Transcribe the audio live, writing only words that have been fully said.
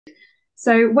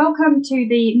So, welcome to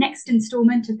the next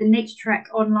instalment of the Naturetrek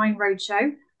online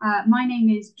roadshow. My name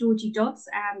is Georgie Dodds,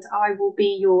 and I will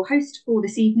be your host for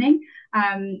this evening.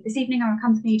 This evening, I'm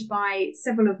accompanied by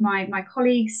several of my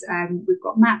colleagues. We've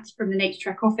got Matt from the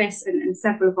Naturetrek office and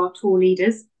several of our tour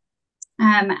leaders.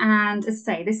 And as I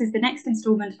say, this is the next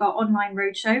instalment of our online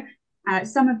roadshow.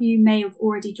 Some of you may have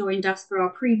already joined us for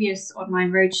our previous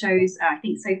online roadshows. I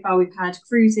think so far we've had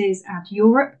cruises out to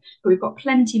Europe, but we've got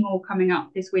plenty more coming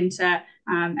up this winter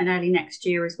and early next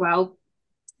year as well.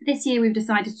 This year we've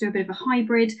decided to do a bit of a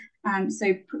hybrid. So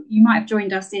you might have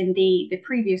joined us in the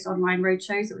previous online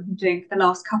roadshows that we've been doing for the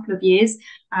last couple of years.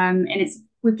 And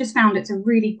we've just found it's a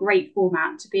really great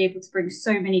format to be able to bring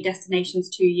so many destinations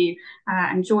to you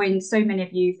and join so many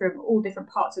of you from all different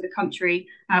parts of the country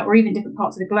or even different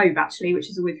parts of the globe, actually, which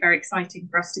is always very exciting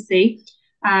for us to see.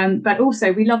 But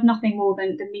also, we love nothing more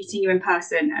than meeting you in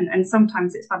person, and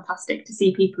sometimes it's fantastic to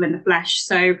see people in the flesh.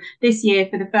 So this year,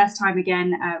 for the first time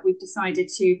again, we've decided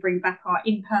to bring back our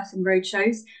in-person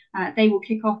roadshows. They will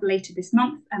kick off later this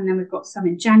month, and then we've got some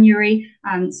in January.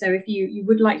 So if you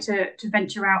would like to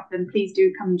venture out, then please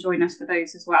do come and join us for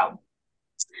those as well.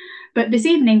 But this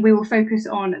evening, we will focus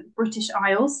on the British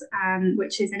Isles,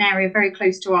 which is an area very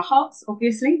close to our hearts,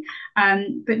 obviously.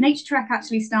 But Naturetrek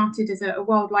actually started as a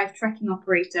wildlife trekking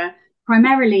operator,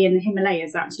 primarily in the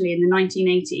Himalayas, actually, in the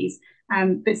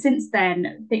 1980s. But since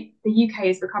then, the UK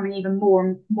is becoming even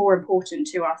more important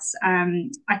to us.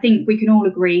 I think we can all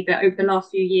agree that over the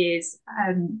last few years,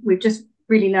 we've just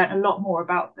really learned a lot more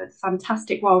about the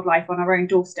fantastic wildlife on our own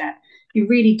doorstep. You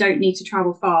really don't need to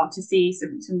travel far to see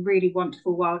some really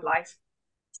wonderful wildlife.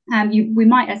 We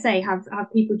might, I say, have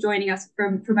people joining us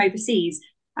from overseas.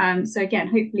 So again,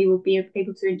 hopefully we'll be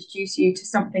able to introduce you to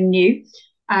something new.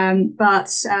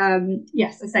 Yes,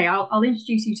 I say I'll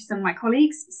introduce you to some of my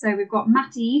colleagues. So we've got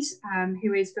Matt Eade,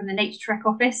 who is from the Naturetrek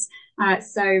office.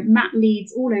 So Matt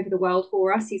leads all over the world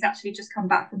for us. He's actually just come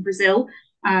back from Brazil.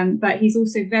 But he's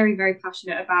also very, very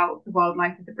passionate about the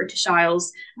wildlife of the British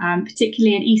Isles,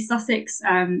 particularly in East Sussex,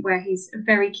 where he's a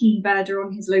very keen birder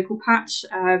on his local patch.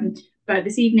 But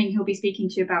this evening he'll be speaking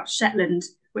to you about Shetland,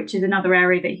 which is another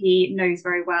area that he knows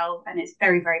very well and is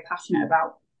very, very passionate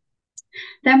about.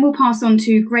 Then we'll pass on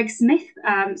to Greg Smith.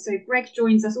 So Greg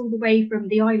joins us all the way from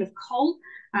the Isle of Coll.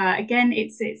 Again,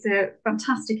 it's a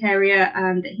fantastic area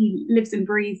that he lives and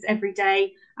breathes every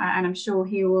day, and I'm sure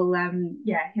he will,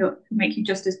 he'll make you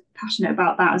just as passionate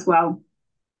about that as well.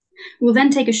 We'll then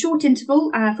take a short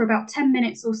interval for about 10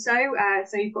 minutes or so,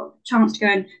 so you've got a chance to go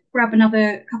and grab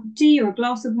another cup of tea or a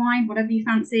glass of wine, whatever you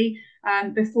fancy,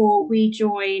 before we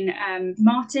join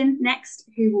Martin next,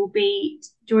 who will be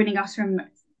joining us from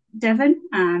Devon.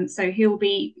 So he'll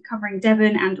be covering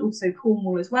Devon and also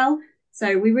Cornwall as well.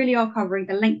 So we really are covering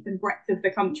the length and breadth of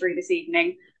the country this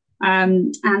evening.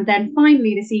 And then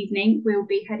finally this evening, we'll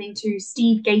be heading to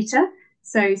Steve Gator.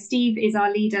 So Steve is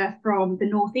our leader from the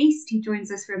Northeast. He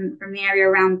joins us from the area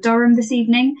around Durham this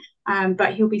evening,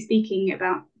 but he'll be speaking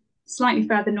about slightly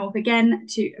further north again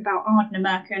about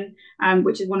Ardnamurchan,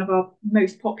 which is one of our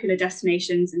most popular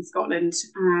destinations in Scotland.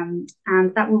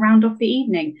 And that will round off the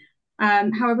evening.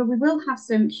 However, we will have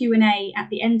some Q&A at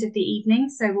the end of the evening,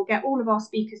 so we'll get all of our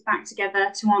speakers back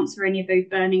together to answer any of those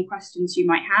burning questions you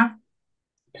might have.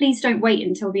 Please don't wait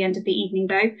until the end of the evening,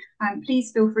 though.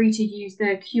 Please feel free to use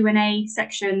the Q&A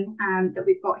section that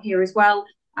we've got here as well.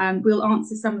 We'll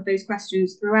answer some of those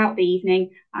questions throughout the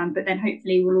evening, but then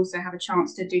hopefully we'll also have a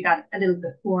chance to do that a little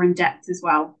bit more in depth as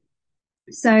well.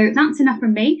 So that's enough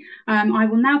from me. I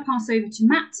will now pass over to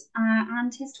Matt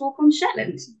and his talk on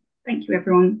Shetland. Thank you,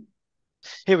 everyone.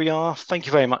 Here we are. Thank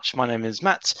you very much. My name is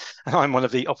Matt, and I'm one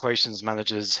of the operations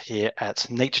managers here at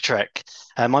Naturetrek.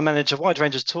 I manage a wide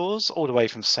range of tours all the way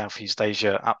from Southeast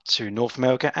Asia up to North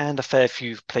America and a fair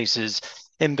few places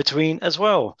in between as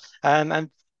well. And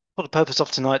for the purpose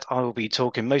of tonight, I will be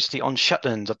talking mostly on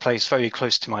Shetland, a place very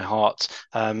close to my heart.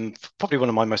 Probably one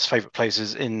of my most favourite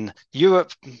places in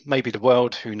Europe, maybe the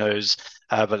world, who knows?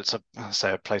 But it's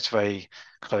a place very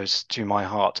close to my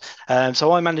heart.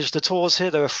 So I manage the tours here.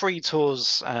 There are 3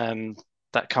 tours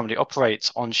that currently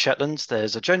operate on Shetland.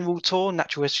 There's a general tour,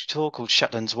 natural history tour called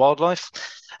Shetland's Wildlife.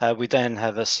 We then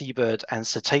have a seabird and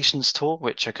cetaceans tour,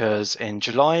 which occurs in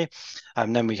July.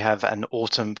 And then we have an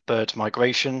autumn bird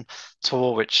migration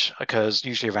tour, which occurs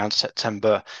usually around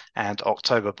September and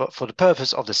October. But for the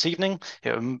purpose of this evening,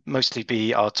 it will mostly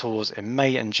be our tours in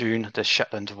May and June, the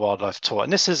Shetland Wildlife Tour.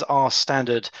 And this is our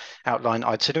standard outline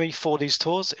itinerary for these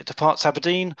tours. It departs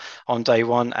Aberdeen on day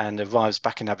 1 and arrives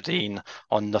back in Aberdeen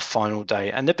on the final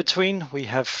day. And in between, we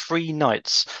have 3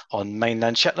 nights on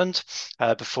mainland Shetland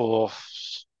before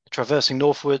traversing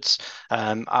northwards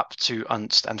up to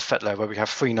Unst and Fetler, where we have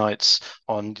 3 nights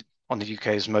on the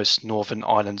UK's most northern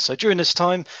islands. So during this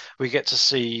time, we get to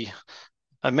see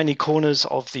many corners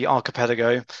of the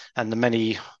archipelago and the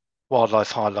many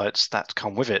wildlife highlights that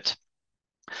come with it.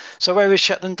 So where is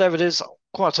Shetland? There it is,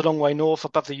 quite a long way north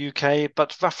above the UK,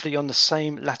 but roughly on the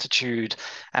same latitude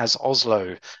as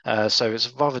Oslo. So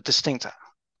it's rather a distinct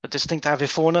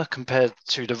avifauna compared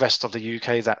to the rest of the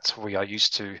UK that we are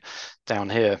used to down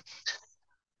here.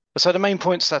 So the main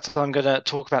points that I'm going to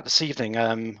talk about this evening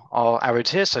are arid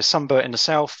here, so Sunbelt in the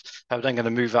south. We're then going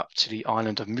to move up to the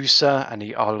island of Musa and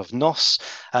the Isle of Nos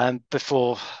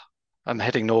before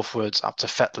heading northwards up to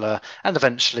Fetler and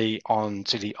eventually on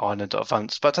to the island of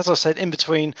Unst. But as I said, in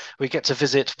between, we get to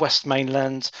visit West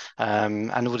Mainland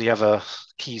and all the other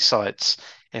key sites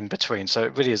in between. So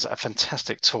it really is a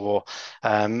fantastic tour.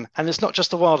 And it's not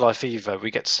just the wildlife either.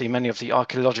 We get to see many of the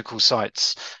archaeological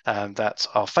sites that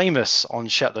are famous on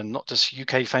Shetland, not just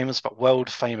UK famous, but world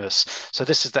famous. So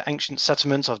this is the ancient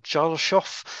settlement of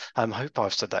Jarlshof. I hope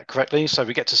I've said that correctly. So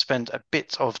we get to spend a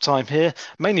bit of time here,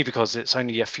 mainly because it's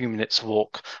only a few minutes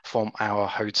walk from our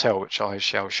hotel, which I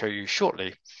shall show you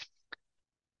shortly.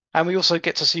 And we also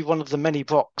get to see one of the many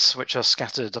brocks which are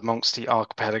scattered amongst the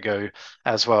archipelago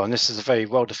as well. And this is a very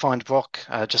well-defined brock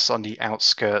just on the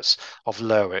outskirts of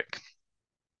Lerwick.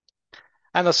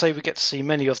 And I say we get to see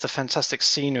many of the fantastic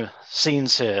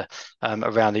scenes here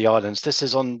around the islands. This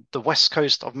is on the west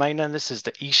coast of mainland. This is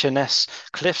the Isha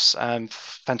Cliffs,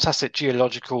 fantastic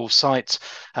geological site.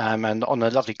 And on a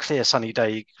lovely, clear, sunny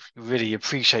day, you really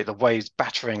appreciate the waves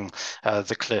battering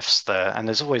the cliffs there. And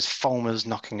there's always fulmars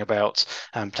knocking about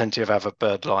and plenty of other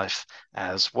bird life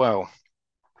as well.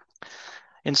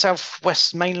 In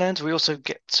southwest mainland, we also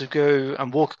get to go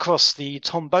and walk across the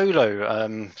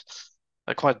Tombolo,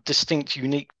 a quite distinct,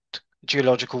 unique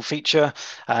geological feature,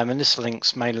 and this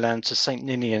links mainland to St.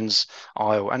 Ninian's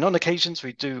Isle. And on occasions,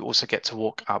 we do also get to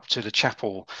walk up to the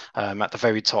chapel at the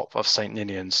very top of St.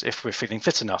 Ninian's, if we're feeling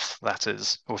fit enough, that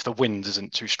is, or if the wind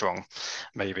isn't too strong,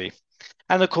 maybe.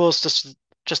 And of course,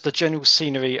 just the general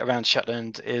scenery around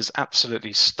Shetland is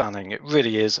absolutely stunning. It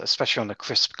really is, especially on a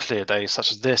crisp, clear day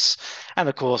such as this. And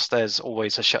of course, there's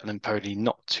always a Shetland pony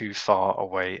not too far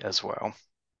away as well.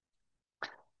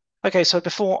 Okay, so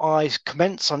before I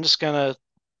commence, I'm just going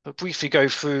to briefly go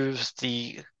through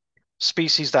the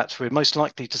species that we're most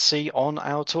likely to see on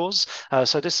our tours.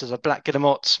 So this is a black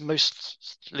guillemot,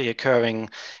 mostly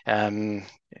occurring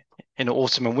in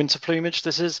autumn and winter plumage,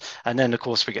 this is. And then, of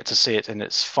course, we get to see it in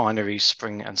its finery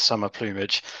spring and summer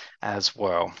plumage as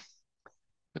well.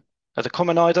 The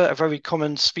common eider, a very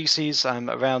common species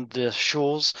around the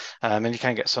shores, and you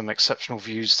can get some exceptional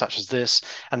views such as this.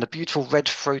 And the beautiful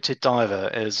red-throated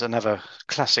diver is another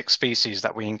classic species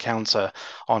that we encounter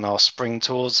on our spring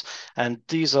tours. And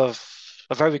these are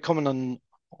very common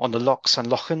on the lochs and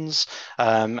lochans,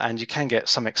 and you can get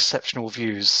some exceptional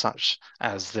views such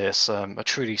as this, a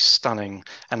truly stunning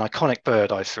and iconic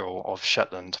bird, I feel, of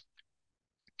Shetland.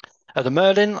 The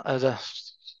merlin, the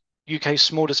UK's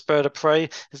smallest bird of prey.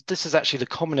 This is actually the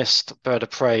commonest bird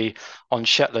of prey on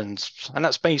Shetland, and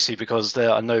that's basically because there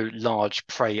are no large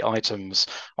prey items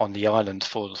on the island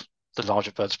for the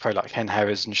larger birds of prey like hen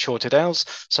harriers and short-eared owls.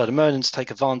 So the merlins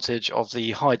take advantage of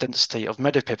the high density of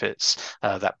meadow pipits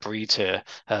that breed here.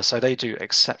 So they do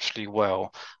exceptionally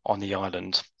well on the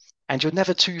island. And you're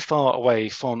never too far away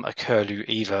from a curlew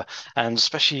either. And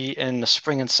especially in the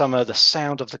spring and summer, the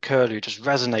sound of the curlew just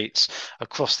resonates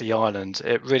across the island.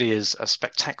 It really is a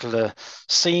spectacular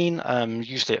scene.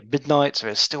 Usually at midnight, there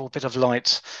is still a bit of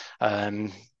light,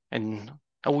 and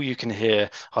all you can hear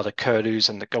are the curlews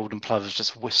and the golden plovers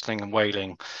just whistling and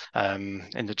wailing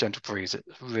in the gentle breeze. It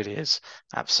really is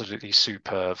absolutely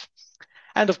superb.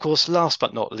 And of course, last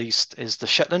but not least, is the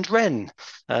Shetland wren.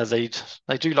 They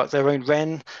do like their own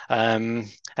wren, and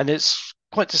it's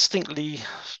quite distinctly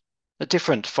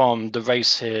different from the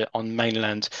race here on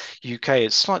mainland UK.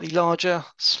 It's slightly larger,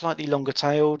 slightly longer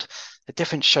tailed, a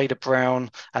different shade of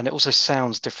brown, and it also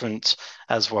sounds different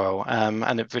as well.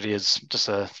 And it really is just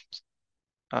a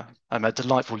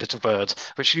delightful little bird,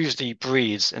 which usually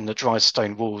breeds in the dry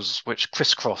stone walls which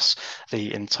crisscross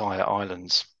the entire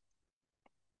islands.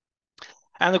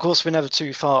 And of course, we're never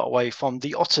too far away from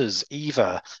the otters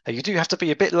either. You do have to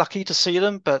be a bit lucky to see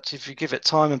them, but if you give it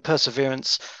time and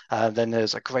perseverance, then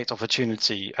there's a great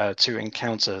opportunity to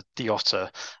encounter the otter.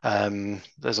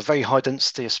 There's a very high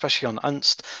density, especially on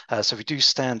Unst, so we do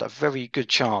stand a very good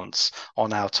chance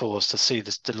on our tours to see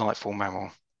this delightful mammal.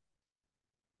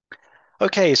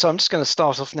 Okay, so I'm just going to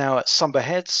start off now at Sumber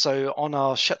Head. So on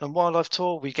our Shetland Wildlife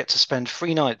Tour, we get to spend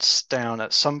 3 nights down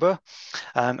at Sumber.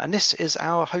 And this is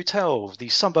our hotel, the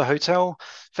Sumber Hotel,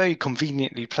 very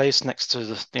conveniently placed next to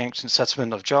the ancient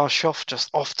settlement of Jarshoff, just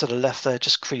off to the left there,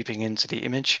 just creeping into the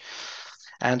image.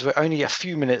 And we're only a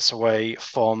few minutes away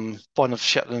from one of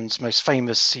Shetland's most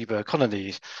famous seabird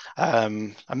colonies.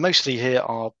 And mostly here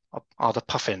are the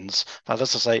puffins. But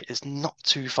as I say, it's not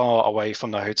too far away from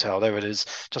the hotel. There it is,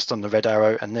 just on the red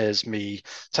arrow, and there's me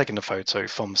taking a photo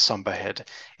from Sumber Head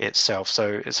itself.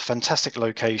 So it's a fantastic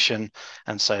location,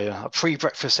 and so a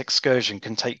pre-breakfast excursion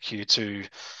can take you to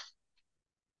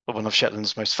one of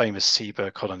Shetland's most famous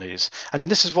seabird colonies. And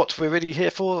this is what we're really here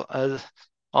for.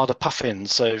 Are the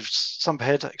puffins. So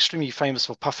Sumperhead, extremely famous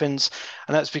for puffins,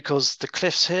 and that's because the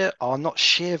cliffs here are not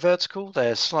sheer vertical,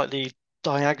 they're slightly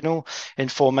diagonal in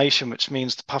formation, which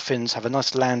means the puffins have a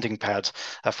nice landing pad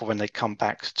for when they come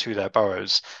back to their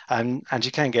burrows. And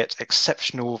you can get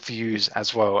exceptional views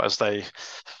as well as they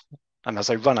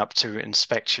run up to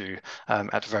inspect you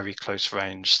at very close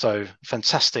range. So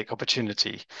fantastic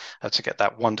opportunity to get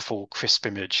that wonderful crisp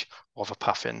image of a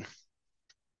puffin.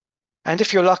 And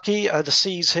if you're lucky, the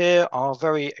seas here are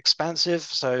very expansive,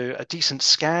 so a decent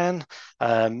scan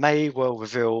may well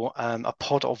reveal a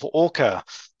pod of orca.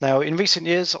 Now, in recent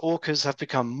years, orcas have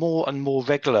become more and more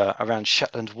regular around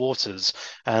Shetland waters,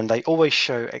 and they always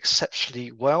show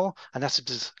exceptionally well, and that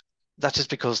is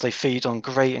because they feed on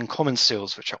grey and common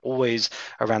seals, which are always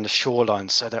around the shoreline.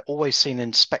 So they're always seen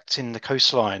inspecting the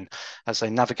coastline as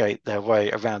they navigate their way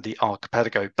around the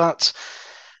archipelago. But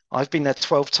I've been there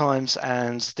 12 times,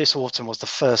 and this autumn was the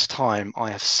first time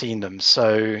I have seen them.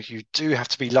 So you do have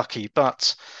to be lucky,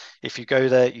 but if you go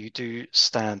there, you do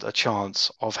stand a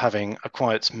chance of having a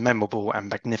quite memorable and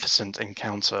magnificent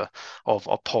encounter of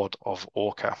a pod of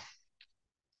orca.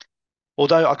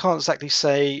 Although I can't exactly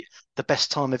say the best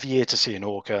time of year to see an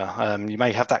orca. You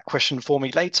may have that question for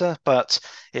me later, but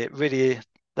they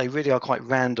really are quite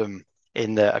random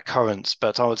in their occurrence.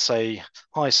 But I would say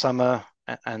high summer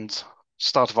and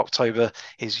start of October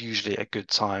is usually a good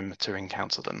time to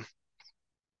encounter them.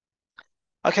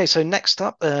 Okay, so next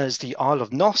up is the Isle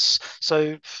of Noss.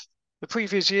 So the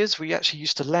previous years, we actually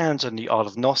used to land on the Isle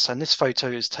of Noss, and this photo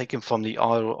is taken from the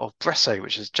Isle of Bresse,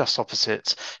 which is just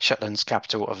opposite Shetland's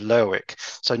capital of Lerwick.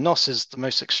 So Noss is the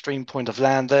most extreme point of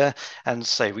land there, and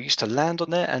say we used to land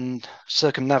on there and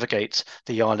circumnavigate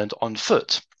the island on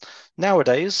foot.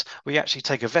 Nowadays, we actually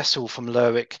take a vessel from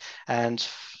Lerwick and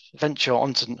venture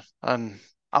onto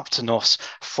up to Noss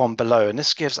from below, and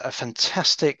this gives a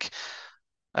fantastic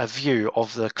view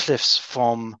of the cliffs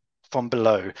from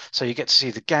below. So you get to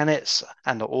see the gannets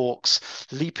and the auks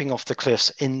leaping off the cliffs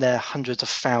in their hundreds of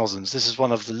thousands. This is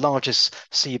one of the largest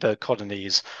seabird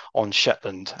colonies on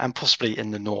Shetland and possibly in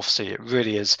the North Sea. It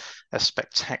really is a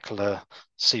spectacular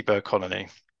seabird colony.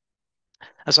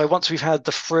 And so once we've had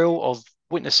the thrill of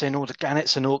witnessing all the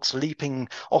gannets and auks leaping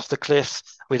off the cliff,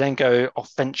 we then go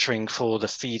off venturing for the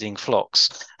feeding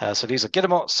flocks. So these are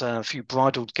guillemots, a few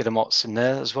bridled guillemots in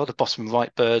there as well. The bottom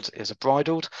right bird is a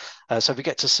bridled. So we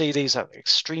get to see these at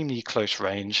extremely close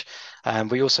range. And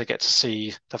we also get to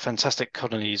see the fantastic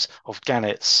colonies of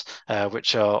gannets,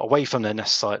 which are away from their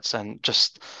nest sites and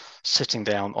just sitting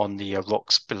down on the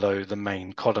rocks below the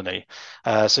main colony.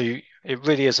 It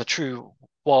really is a true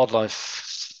wildlife,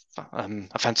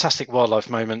 a fantastic wildlife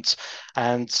moment,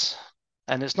 and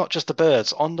it's not just the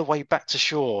birds. On the way back to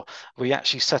shore, we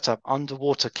actually set up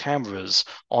underwater cameras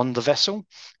on the vessel,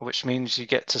 which means you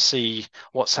get to see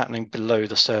what's happening below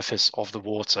the surface of the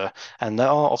water, and there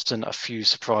are often a few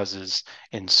surprises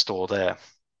in store there.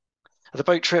 The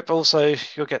boat trip also,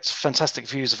 you'll get fantastic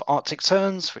views of Arctic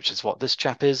terns, which is what this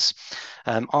chap is,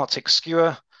 Arctic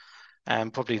skua,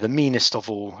 and probably the meanest of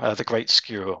all, the great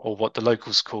skua, or what the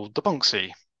locals call the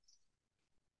bonksy.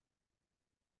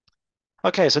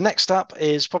 Okay, so next up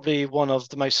is probably one of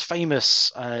the most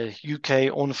famous UK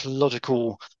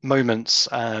ornithological moments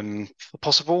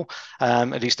possible,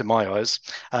 at least in my eyes,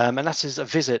 and that is a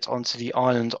visit onto the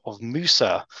island of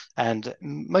Musa, and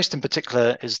most in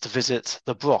particular is to visit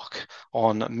the Broch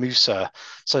on Musa.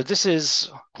 So this is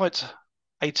quite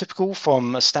atypical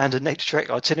from a standard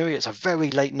Naturetrek itinerary. It's a very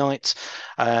late night,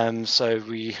 so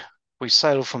we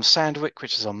sail from Sandwich,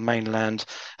 which is on mainland,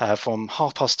 from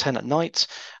 10:30 at night,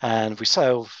 and we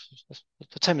sail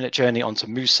the 10-minute journey onto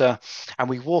Musa, and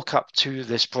we walk up to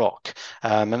this broch.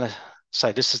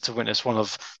 So this is to witness one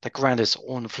of the grandest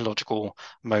ornithological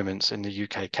moments in the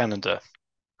UK calendar.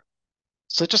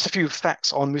 So just a few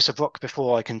facts on Musa Broch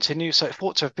before I continue. So it's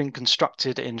thought to have been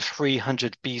constructed in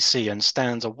 300 BC and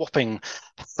stands a whopping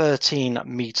 13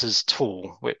 meters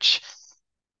tall, which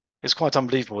It's quite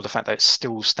unbelievable the fact that it's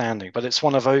still standing, but it's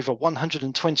one of over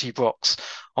 120 rocks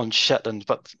on Shetland.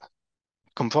 But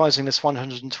comprising this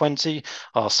 120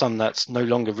 are some that no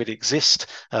longer really exist.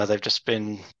 They've just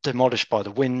been demolished by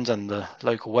the wind and the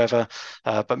local weather.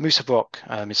 But Musa Brock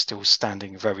is still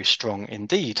standing very strong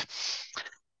indeed.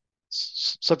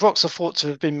 So rocks are thought to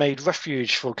have been made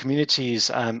refuge for communities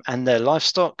and their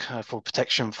livestock for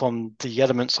protection from the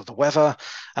elements of the weather.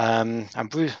 And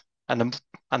the,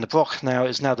 and the Brock now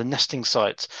is now the nesting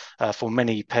site for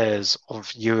many pairs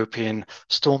of European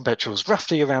storm petrels,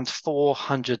 roughly around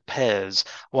 400 pairs,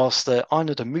 whilst the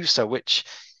island of Musa, which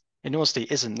in honesty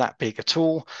isn't that big at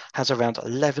all, has around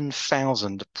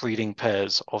 11,000 breeding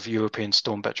pairs of European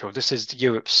storm petrel. This is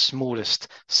Europe's smallest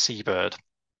seabird.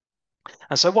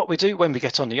 And so what we do when we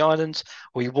get on the island,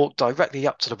 we walk directly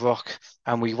up to the rock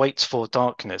and we wait for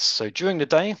darkness. So during the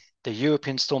day, the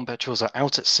European storm petrels are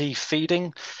out at sea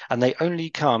feeding, and they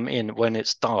only come in when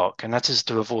it's dark, and that is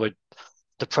to avoid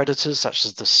the predators such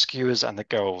as the skuas and the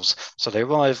gulls. So they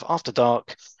arrive after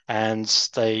dark and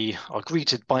they are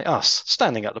greeted by us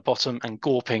standing at the bottom and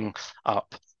gawping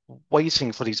up,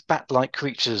 waiting for these bat-like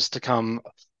creatures to come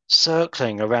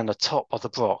circling around the top of the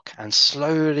rock, and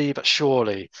slowly but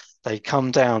surely they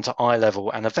come down to eye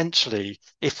level, and eventually,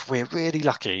 if we're really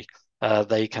lucky,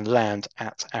 they can land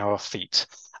at our feet.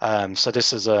 So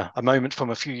this is a moment from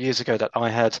a few years ago that I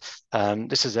had.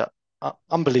 This is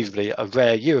unbelievably a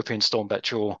rare European storm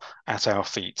petrel at our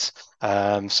feet.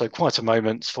 So quite a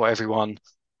moment for everyone,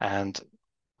 and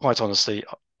quite honestly,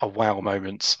 a wow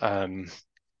moment,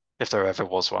 if there ever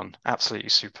was one. Absolutely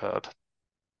superb.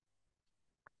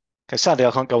 Okay, sadly,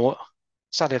 I can't go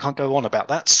on about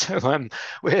that. So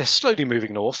we're slowly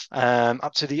moving north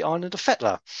up to the island of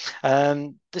Fetla.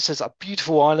 This is a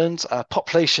beautiful island, a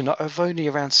population of only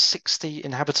around 60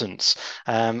 inhabitants,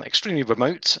 extremely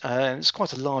remote. It's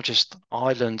quite a largest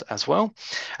island as well.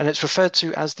 And it's referred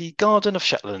to as the Garden of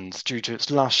Shetland due to its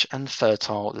lush and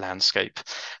fertile landscape.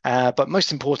 But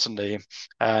most importantly,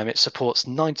 it supports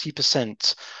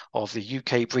 90% of the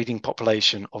UK breeding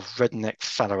population of redneck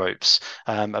phalaropes,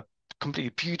 a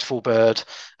completely beautiful bird,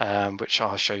 which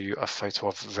I'll show you a photo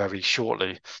of very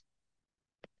shortly.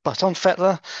 But on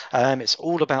Fetla, it's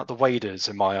all about the waders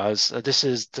in my eyes. This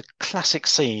is the classic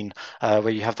scene where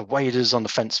you have the waders on the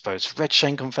fence post, red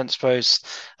shank on fence post,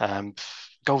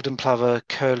 golden plover,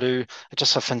 curlew,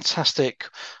 just a fantastic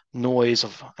noise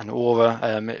of an aura.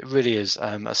 It really is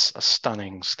a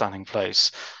stunning, stunning place.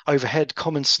 Overhead,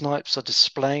 common snipes are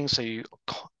displaying, so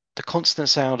the constant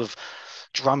sound of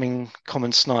drumming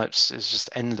common snipes is just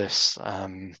endless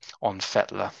on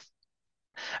Fetla.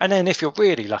 And then if you're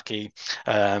really lucky,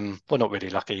 well, not really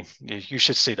lucky, you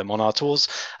should see them on our tours.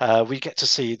 We get to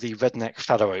see the redneck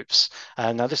phalaropes.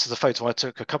 Now, this is a photo I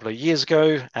took a couple of years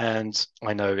ago, and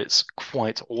I know it's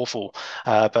quite awful.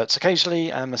 But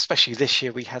occasionally, especially this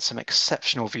year, we had some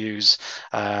exceptional views.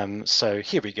 So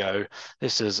here we go.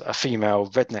 This is a female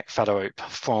redneck phalarope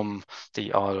from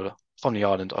the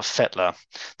island of Fetla.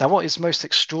 Now, what is most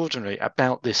extraordinary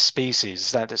about this species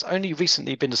is that it's only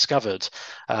recently been discovered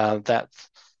that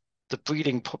the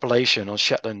breeding population on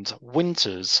Shetland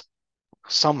winters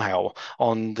somehow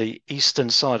on the eastern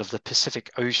side of the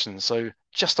Pacific Ocean, so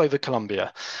just over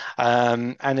Colombia.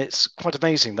 And it's quite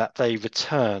amazing that they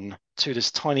return to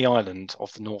this tiny island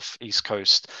off the northeast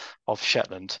coast of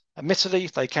Shetland. Admittedly,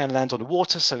 they can land on the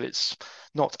water, so it's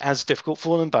not as difficult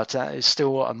for them, but it's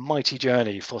still a mighty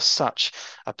journey for such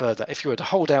a bird that if you were to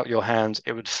hold out your hand,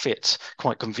 it would fit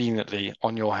quite conveniently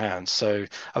on your hand. So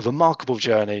a remarkable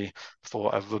journey for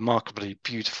a remarkably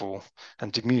beautiful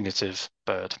and diminutive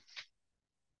bird.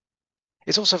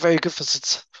 It's also very good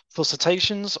for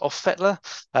cetaceans off Fetla.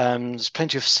 There's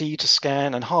plenty of sea to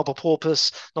scan, and harbour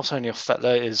porpoise, not only off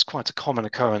Fetla, is quite a common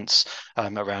occurrence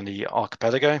around the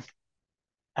archipelago.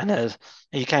 And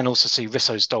you can also see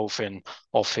Risso's dolphin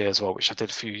off here as well, which I did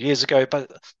a few years ago.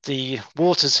 But the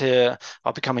waters here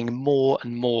are becoming more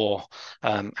and more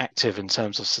active in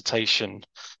terms of cetacean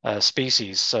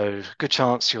species. So good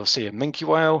chance you'll see a minke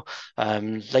whale,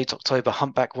 late October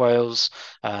humpback whales.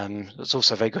 It's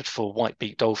also very good for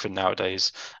white-beaked dolphin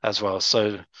nowadays as well.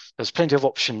 So there's plenty of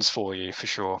options for you for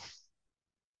sure.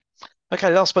 Okay,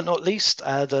 last but not least,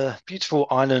 the beautiful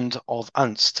island of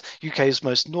Unst, UK's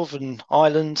most northern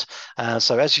island.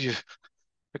 So as you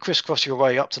crisscross your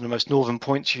way up to the most northern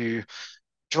point, you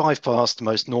drive past the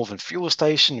most northern fuel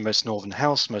station, the most northern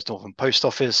house, most northern post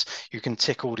office. You can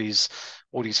tick all these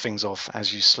things off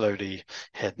as you slowly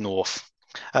head north.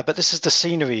 But this is the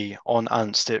scenery on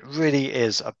Unst. It really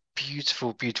is a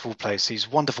beautiful, beautiful place. These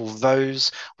wonderful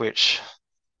rows, which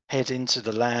head into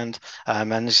the land.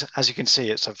 And as you can see,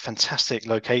 it's a fantastic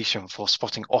location for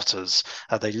spotting otters.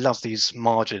 They love these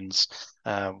margins,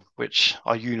 which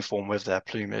are uniform with their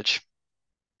plumage.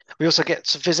 We also get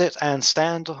to visit and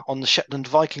stand on the Shetland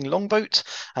Viking longboat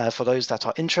for those that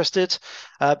are interested,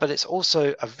 but it's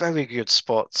also a very good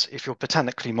spot if you're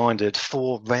botanically minded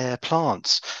for rare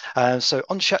plants. So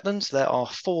on Shetland, there are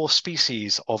 4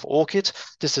 species of orchid.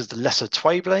 This is the lesser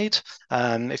twayblade.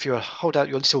 If you hold out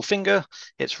your little finger,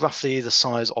 it's roughly the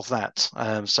size of that.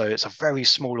 So it's a very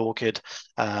small orchid,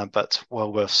 but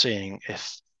well worth seeing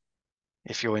if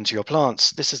you're into your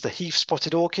plants. This is the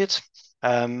heath-spotted orchid.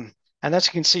 And as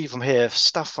you can see from here,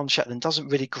 stuff on Shetland doesn't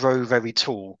really grow very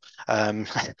tall.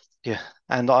 Yeah,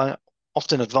 and I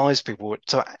often advise people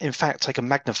to, in fact, take a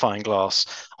magnifying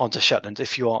glass onto Shetland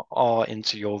if you are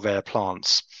into your rare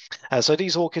plants. So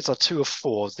these orchids are 2 of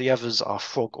 4. The others are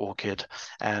frog orchid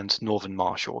and northern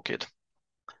marsh orchid.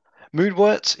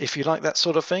 Moonwort, if you like that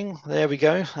sort of thing, there we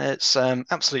go. It's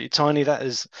absolutely tiny. That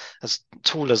is as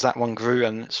tall as that one grew,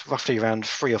 and it's roughly around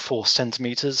 3 or 4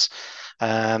 centimeters.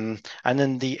 And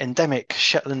then the endemic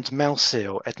Shetland mouse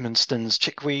eel, Edmonton's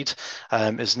chickweed,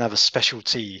 is another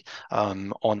specialty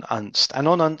on Unst. And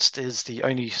on Unst is the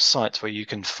only site where you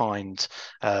can find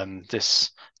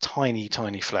this tiny,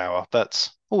 tiny flower, but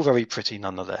all very pretty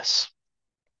nonetheless.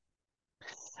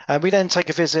 We then take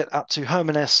a visit up to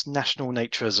Hermanus National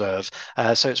Nature Reserve.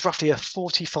 So it's roughly a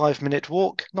 45-minute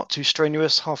walk, not too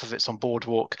strenuous. Half of it's on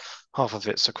boardwalk, half of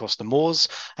it's across the moors.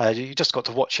 You just got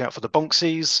to watch out for the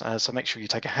bonksies, so make sure you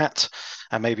take a hat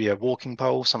and maybe a walking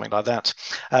pole, something like that.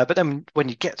 But then when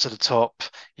you get to the top,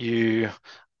 you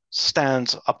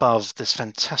stand above this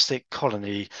fantastic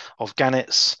colony of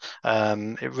gannets.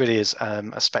 It really is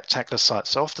a spectacular sight.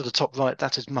 So off to the top right,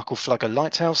 that is Muckleflugger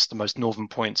Lighthouse, the most northern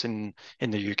point in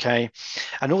the UK.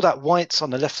 And all that white on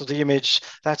the left of the image,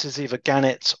 that is either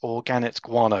gannet or gannet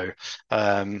guano.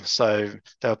 So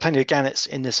there are plenty of gannets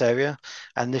in this area.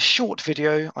 And this short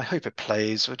video, I hope it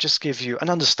plays, will just give you an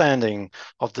understanding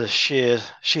of the sheer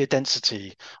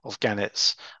density of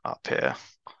gannets up here.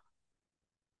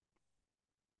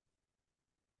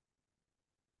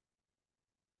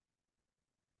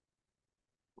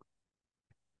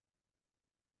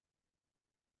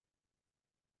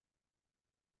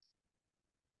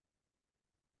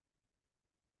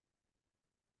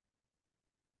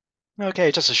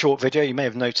 Okay, just a short video. You may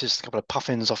have noticed a couple of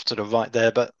puffins off to the right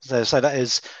there, but so that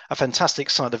is a fantastic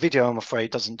sight. The video, I'm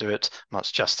afraid, doesn't do it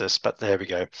much justice, but there we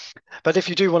go. But if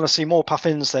you do want to see more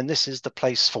puffins, then this is the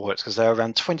place for it, because there are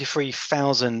around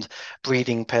 23,000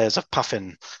 breeding pairs of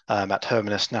puffin at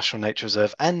Hermanus National Nature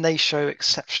Reserve, and they show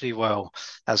exceptionally well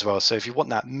as well. So if you want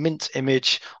that mint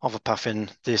image of a puffin,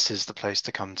 this is the place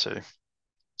to come to.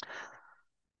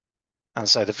 And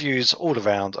so the views all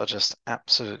around are just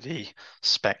absolutely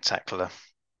spectacular.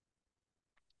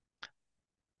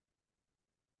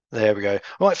 There we go.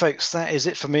 All right, folks, that is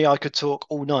it for me. I could talk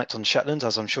all night on Shetland,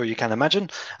 as I'm sure you can imagine.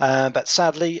 But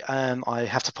sadly, I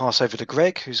have to pass over to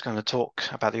Greg, who's going to talk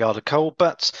about the Isle of Coal.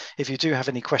 But if you do have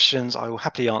any questions, I will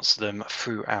happily answer them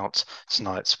throughout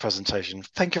tonight's presentation.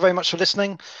 Thank you very much for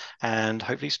listening, and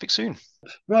hopefully speak soon.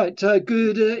 Right,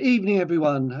 good evening,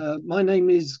 everyone. My name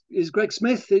is Greg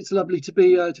Smith. It's lovely to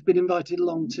be invited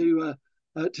along to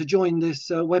join this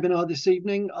webinar this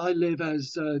evening. I live,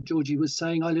 as Georgie was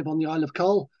saying, I live on the Isle of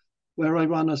Coal, where I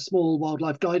run a small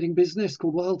wildlife guiding business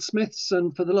called Wildsmiths.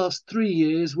 And for the last 3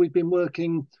 years, we've been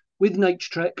working with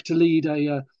Naturetrek to lead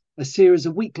a series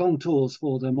of week-long tours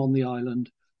for them on the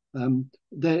island.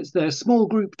 They're small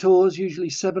group tours, usually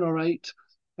 7 or 8.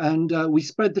 And we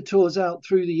spread the tours out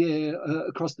through the year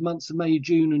across the months of May,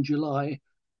 June and July,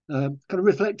 kind of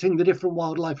reflecting the different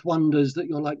wildlife wonders that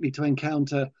you're likely to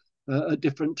encounter at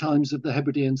different times of the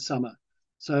Hebridean summer.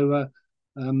 So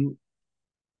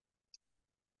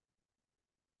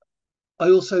I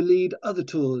also lead other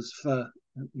tours for,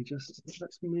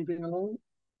 let's be moving along.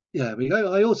 Yeah, we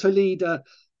go. I also lead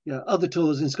other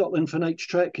tours in Scotland for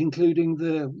Naturetrek, including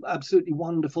the absolutely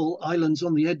wonderful Islands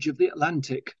on the Edge of the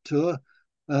Atlantic tour,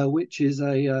 which is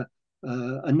a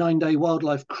 9-day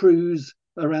wildlife cruise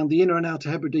around the Inner and Outer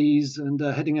Hebrides and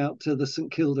heading out to the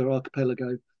St Kilda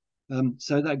archipelago.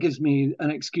 So that gives me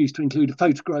an excuse to include a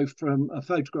photograph from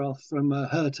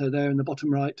Herta there in the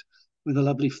bottom right, with a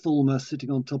lovely fulmar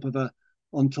sitting on top of a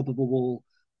wall.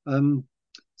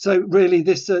 So really,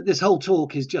 this whole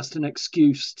talk is just an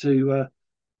excuse to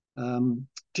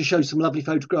show some lovely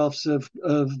photographs of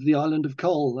the island of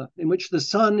Coal, in which the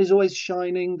sun is always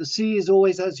shining, the sea is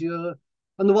always azure,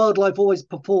 and the wildlife always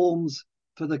performs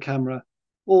for the camera,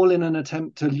 all in an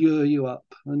attempt to lure you up.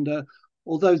 And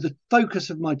although the focus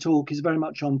of my talk is very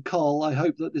much on coal, I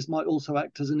hope that this might also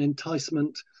act as an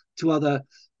enticement to other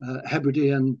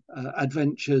Hebridean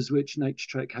adventures which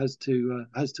Naturetrek has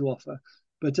to offer.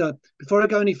 But before I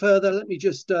go any further, let me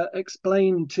just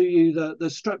explain to you the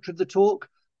structure of the talk.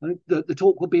 The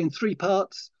talk will be in 3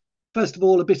 parts. First of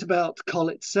all, a bit about coal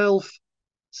itself.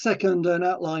 Second, an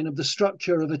outline of the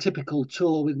structure of a typical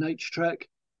tour with Naturetrek.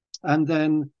 And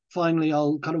then finally,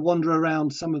 I'll kind of wander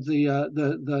around some of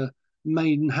the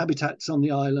main habitats on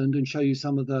the island and show you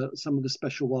some of the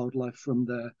special wildlife from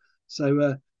there.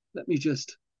 So let me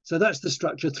just. So that's the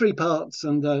structure: 3 parts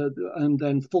and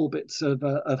then 4 bits of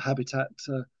habitat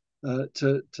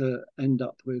to end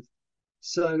up with.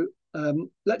 So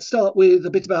let's start with a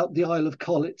bit about the Isle of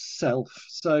Coll itself.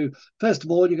 So first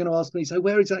of all, you're going to ask me, so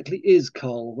where exactly is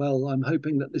Coll? Well, I'm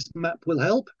hoping that this map will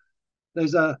help.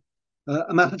 There's a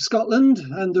map of Scotland,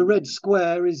 and the red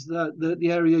square is the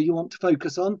area you want to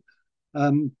focus on.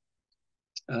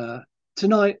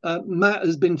 Tonight, Matt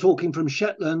has been talking from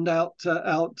Shetland out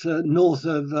north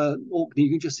of Orkney. You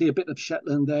can just see a bit of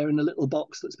Shetland there in a little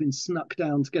box that's been snuck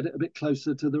down to get it a bit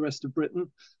closer to the rest of Britain.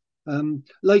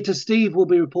 Later, Steve will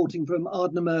be reporting from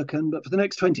Ardnamurchan, but for the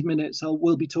next 20 minutes,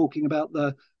 we'll be talking about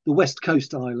the West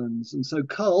Coast Islands. And so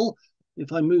Coll,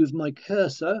 if I move my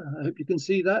cursor, I hope you can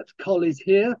see that, Coll is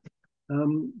here.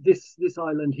 This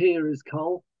island here is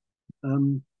Coll.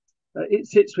 It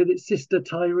sits with its sister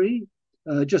Tiree,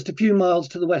 just a few miles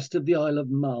to the west of the Isle of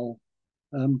Mull.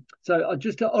 So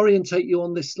just to orientate you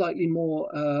on this slightly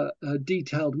more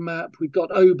detailed map, we've got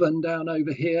Oban down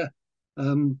over here,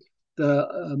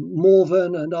 the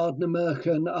Morven and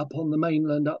Ardnamurchan up on the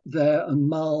mainland up there, and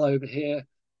Mull over here.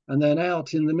 And then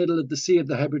out in the middle of the Sea of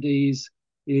the Hebrides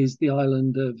is the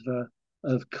island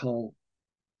of Coll.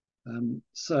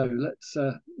 So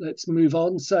let's move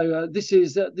on. So this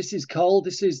is Coll.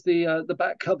 This is the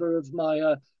back cover of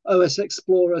my OS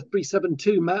Explorer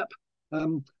 372 map.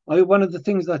 One of the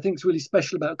things that I think is really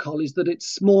special about Coll is that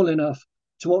it's small enough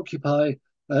to occupy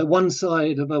one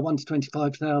side of a 1 to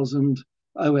 25,000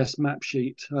 OS map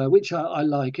sheet, which I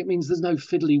like. It means there's no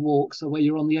fiddly walks, or where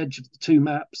you're on the edge of the 2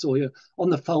 maps, or you're on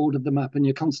the fold of the map and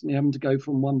you're constantly having to go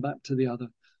from one map to the other.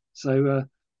 So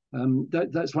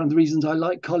that's one of the reasons I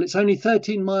like Coll. It's only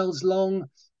 13 miles long,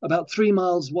 about 3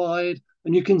 miles wide,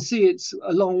 and you can see it's,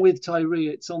 along with Tiree,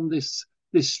 it's on this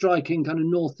striking kind of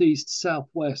northeast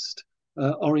southwest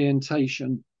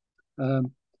orientation.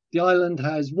 The island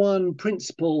has one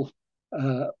principal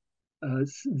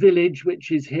village, which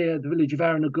is here, the village of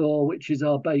Arranagore, which is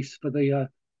our base for the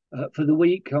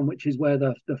week, and which is where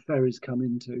the ferries come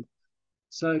into.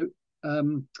 So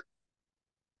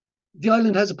the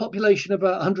island has a population of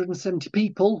 170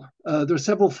 people. There are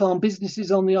several farm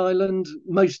businesses on the island,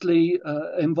 mostly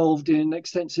involved in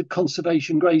extensive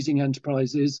conservation grazing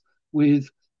enterprises with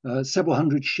several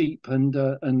hundred sheep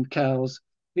and cows.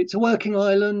 It's a working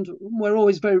island. We're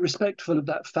always very respectful of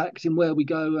that fact in where we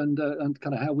go and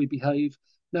kind of how we behave.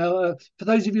 Now, for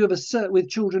those of you with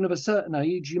children of a certain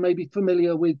age, you may be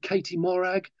familiar with Katie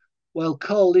Morag. Well,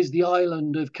 Coll is the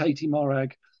island of Katie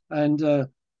Morag, and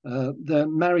the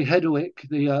Mary Hedwick,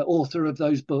 the author of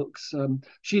those books,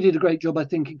 she did a great job, I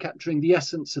think, in capturing the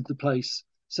essence of the place.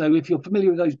 So if you're familiar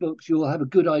with those books, you'll have a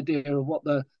good idea of what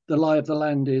the lie of the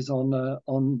land is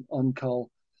on Coll.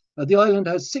 The island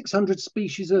has 600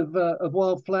 species of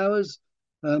wildflowers,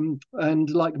 and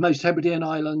like most Hebridean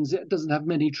islands, it doesn't have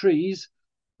many trees.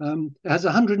 It has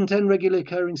 110 regularly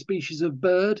occurring species of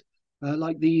bird,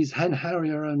 like these hen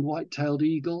harrier and white-tailed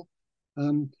eagle.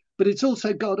 But it's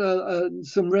also got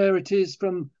some rarities,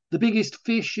 from the biggest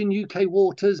fish in UK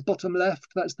waters, bottom left,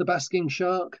 that's the basking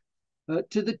shark,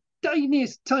 to the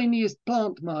tiniest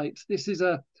plant mite. This is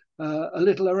a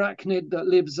little arachnid that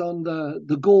lives on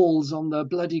the galls on the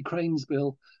bloody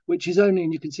cranesbill, which is only,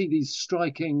 and you can see these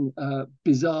striking,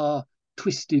 bizarre,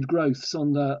 twisted growths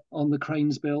on the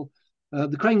cranesbill.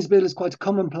 The cranesbill is quite a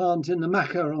common plant in the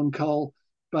Maca on Coll,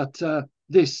 but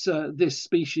this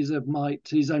species of mite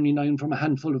is only known from a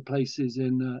handful of places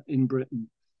in Britain.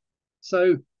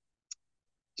 So,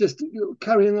 just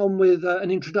carrying on with an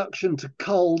introduction to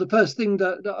Coll, the first thing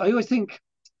that I always think,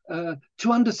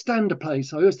 to understand a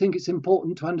place, I always think it's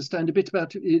important to understand a bit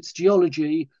about its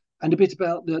geology and a bit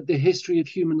about the history of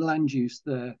human land use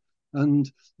there. And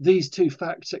these 2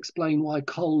 facts explain why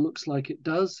Coll looks like it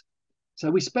does. So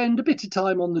we spend a bit of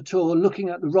time on the tour looking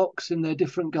at the rocks in their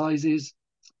different guises,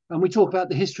 and we talk about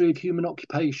the history of human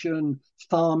occupation,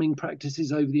 farming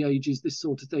practices over the ages, this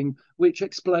sort of thing, which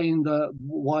explain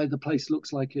why the place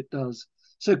looks like it does.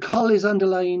 So Coll is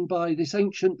underlain by this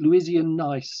ancient Lewisian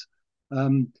gneiss.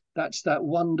 That's that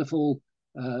wonderful,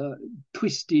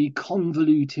 twisty,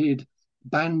 convoluted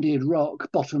banded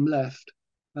rock, bottom left.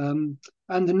 And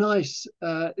the gneiss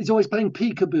is always playing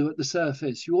peekaboo at the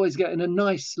surface. You always get in a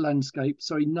gneiss landscape.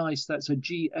 Sorry, gneiss, that's a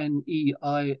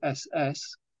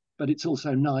Gneiss, but it's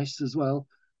also nice as well.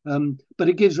 But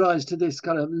it gives rise to this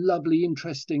kind of lovely,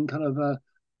 interesting kind of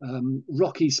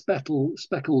rocky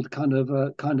speckled kind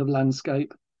of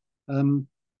landscape.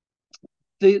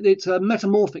 It's a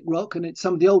metamorphic rock, and it's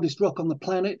some of the oldest rock on the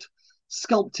planet,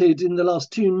 sculpted in the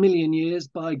last 2 million years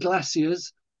by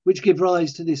glaciers, which give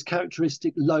rise to this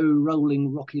characteristic low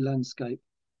rolling rocky landscape.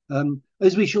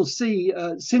 As we shall see,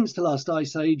 since the last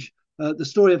ice age, the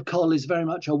story of Coll is very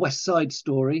much a west side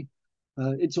story.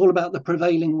 It's all about the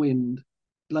prevailing wind,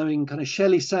 blowing kind of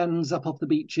shelly sands up off the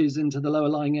beaches into the lower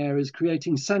lying areas,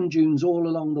 creating sand dunes all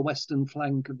along the western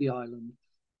flank of the island.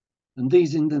 And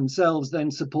these in themselves then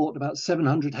support about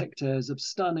 700 hectares of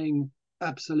stunning,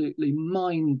 absolutely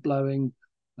mind-blowing,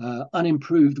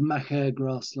 unimproved machair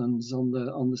grasslands on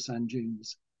the sand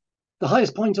dunes. The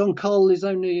highest point on Coll is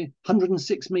only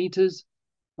 106 meters.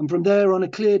 And from there, on a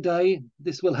clear day,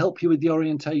 this will help you with the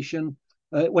orientation.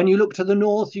 When you look to the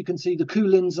north, you can see the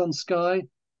Coolins on Skye.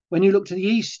 When you look to the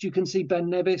east, you can see Ben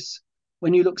Nevis.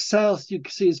 When you look south, you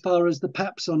can see as far as the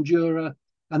Paps on Jura.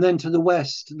 And then to the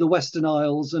west, the Western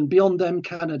Isles, and beyond them,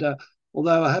 Canada.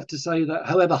 Although I have to say that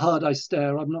however hard I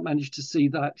stare, I've not managed to see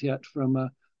that yet from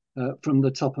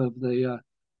the top of the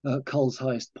Coll's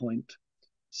highest point.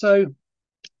 So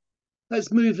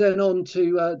let's move then on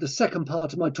to the second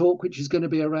part of my talk, which is going to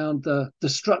be around the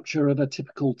structure of a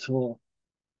typical tour.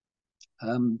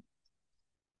 And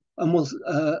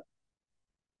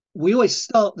we always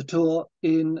start the tour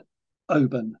in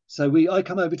Oban. So I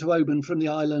come over to Oban from the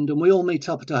island, and we all meet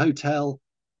up at a hotel.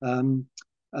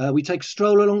 We take a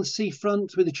stroll along the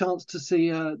seafront with a chance to see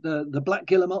the black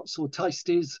guillemots or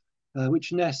teistes,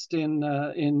 which nest in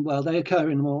well, they occur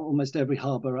in almost every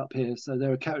harbour up here. So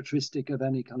they're a characteristic of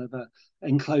any kind of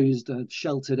enclosed,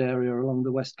 sheltered area along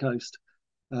the west coast.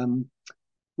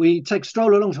 We take a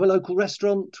stroll along to a local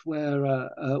restaurant where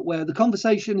the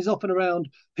conversation is often around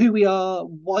who we are,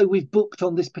 why we've booked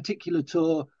on this particular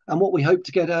tour, and what we hope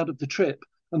to get out of the trip.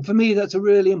 And for me, that's a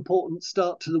really important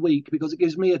start to the week, because it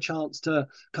gives me a chance to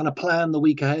kind of plan the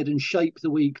week ahead and shape the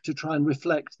week to try and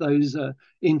reflect those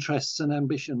interests and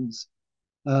ambitions.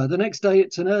 The next day,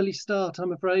 it's an early start,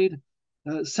 I'm afraid.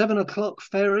 7 o'clock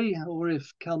ferry, or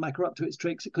if Calmac are up to its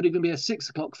tricks, it could even be a 6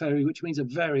 o'clock ferry, which means a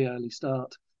very early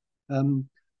start.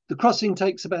 The crossing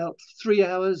takes about 3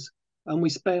 hours, and we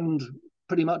spend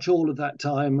pretty much all of that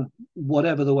time,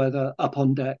 whatever the weather, up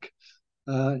on deck.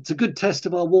 It's a good test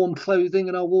of our warm clothing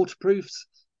and our waterproofs.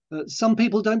 Some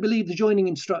people don't believe the joining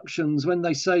instructions when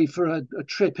they say for a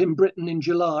trip in Britain in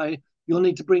July, you'll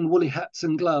need to bring woolly hats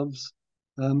and gloves,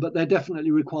 but they're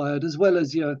definitely required, as well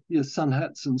as your sun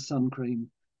hats and sun cream.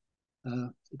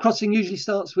 The crossing usually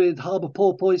starts with harbour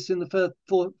porpoise in the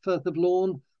Firth of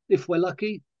Lorne, if we're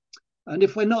lucky. And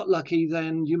if we're not lucky,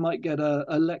 then you might get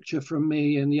a lecture from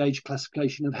me in the age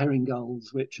classification of herring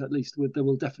gulls, which at least there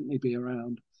will definitely be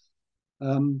around.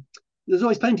 There's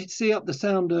always plenty to see up the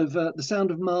sound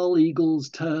of mull, eagles,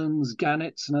 terns,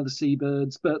 gannets, and other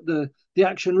seabirds. But the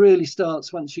action really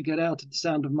starts once you get out of the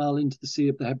Sound of Mull into the Sea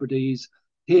of the Hebrides.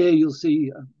 Here you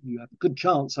have a good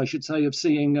chance, I should say, of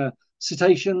seeing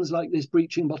cetaceans like this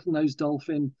breaching bottlenose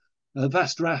dolphin,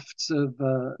 vast rafts of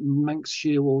Manx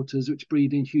shearwaters which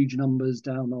breed in huge numbers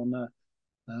down on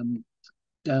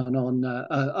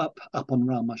up on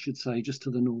Rum, I should say, just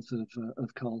to the north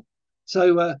of Coll.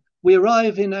 So we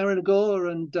arrive in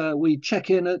Arranagore, and we check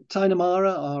in at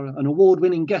Tainamara, an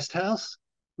award-winning guest house,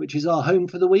 which is our home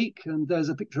for the week. And there's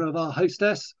a picture of our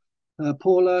hostess,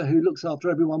 Paula, who looks after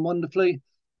everyone wonderfully.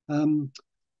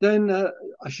 Then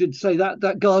I should say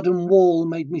that garden wall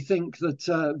made me think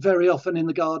that very often in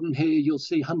the garden here you'll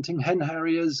see hunting hen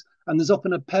harriers, and there's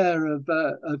often a pair of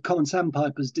common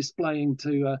sandpipers displaying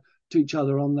to each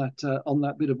other on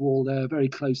that bit of wall there, very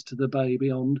close to the bay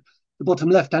beyond. The bottom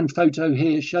left-hand photo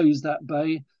here shows that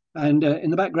bay, and in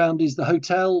the background is the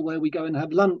hotel where we go and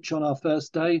have lunch on our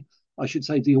first day. I should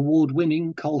say the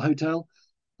award-winning Coll Hotel.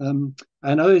 And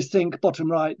I always think, bottom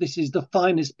right, this is the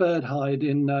finest bird hide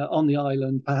on the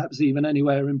island, perhaps even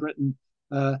anywhere in Britain.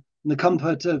 In the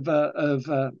comfort of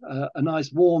a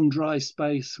nice, warm, dry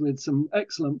space with some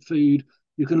excellent food,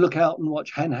 you can look out and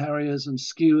watch hen harriers and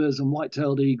skuas and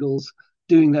white-tailed eagles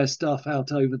doing their stuff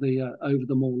out over the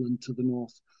moorland to the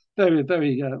north. Very,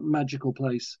 very magical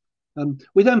place.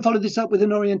 We then followed this up with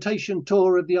an orientation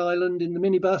tour of the island in the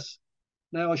minibus.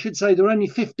 Now, I should say there are only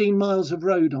 15 miles of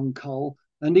road on Coll,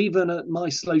 and even at my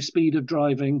slow speed of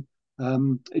driving,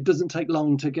 It doesn't take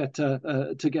long to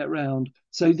get round.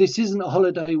 So this isn't a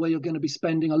holiday where you're going to be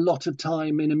spending a lot of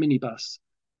time in a minibus,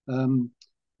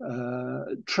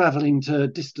 traveling to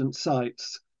distant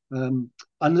sites.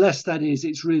 Unless that is,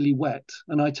 it's really wet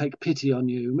and I take pity on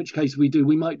you, in which case we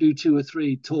might do 2 or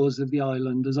 3 tours of the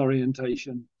island as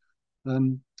orientation.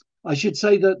 I should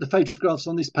say that the photographs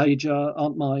on this page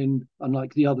aren't mine,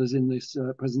 unlike the others in this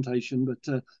presentation,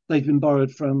 but they've been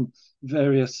borrowed from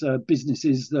various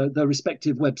businesses, the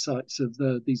respective websites of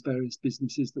these various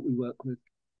businesses that we work with.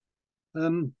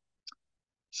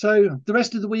 So the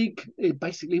rest of the week,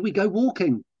 basically, we go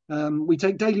walking. We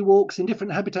take daily walks in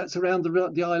different habitats around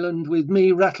the island, with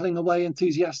me rattling away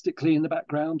enthusiastically in the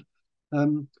background.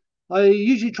 I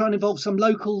usually try and involve some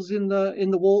locals in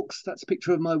the walks. That's a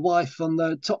picture of my wife on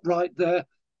the top right there,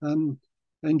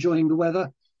 enjoying the weather.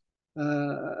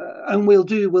 And we'll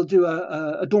do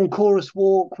a dawn chorus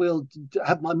walk. We'll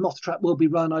have my moth trap will be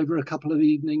run over a couple of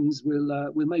evenings.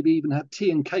 We'll maybe even have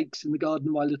tea and cakes in the garden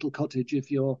of my little cottage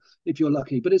if you're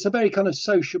lucky. But it's a very kind of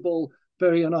sociable,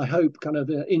 and I hope kind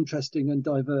of interesting and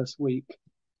diverse week.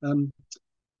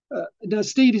 Now,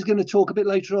 Steve is going to talk a bit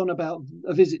later on about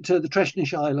a visit to the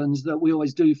Treshnish Islands that we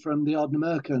always do from the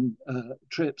Ardnamurchan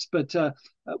trips, but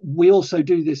we also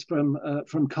do this from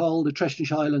Col. The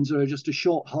Treshnish Islands are just a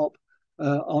short hop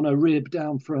on a rib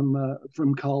down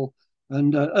from Col.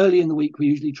 And early in the week, we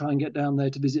usually try and get down there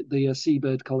to visit the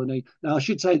seabird colony. Now, I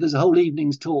should say there's a whole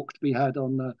evening's talk to be had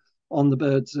on the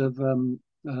birds of the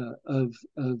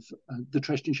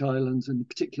Treshnish Islands, and in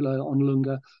particular on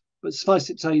Lunga. But suffice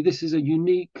it to say, this is a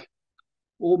unique,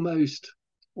 almost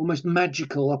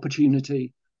magical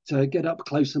opportunity to get up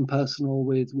close and personal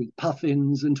with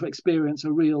puffins and to experience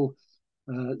a real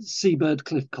seabird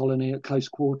cliff colony at close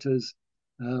quarters,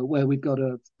 where we've got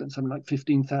something like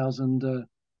 15,000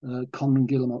 common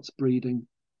guillemots breeding.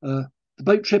 The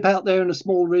boat trip out there in a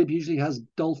small rib usually has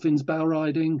dolphins bow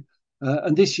riding.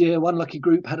 And this year, one lucky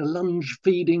group had a lunge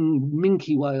feeding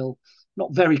minke whale,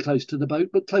 not very close to the boat,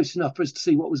 but close enough for us to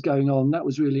see what was going on. That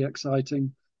was really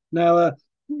exciting. Now,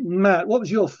 Matt, what was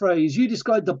your phrase? You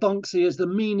described the Bonksy as the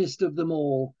meanest of them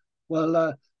all.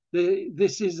 Well,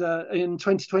 this is in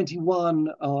 2021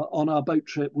 on our boat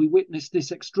trip, we witnessed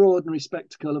this extraordinary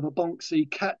spectacle of a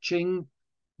Bonksy catching,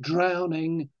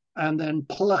 drowning, and then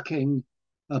plucking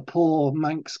a poor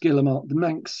Manx guillemot, the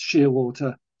Manx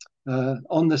shearwater,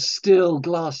 on the still,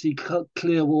 glassy,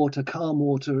 clear water, calm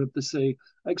water of the sea.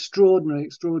 Extraordinary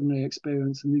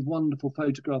experience, and these wonderful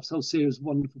photographs, whole series of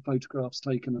wonderful photographs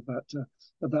taken of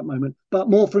that moment. But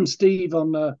more from Steve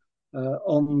on the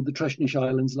Treshnish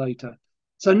Islands later.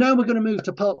 So now we're going to move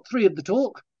to part 3 of the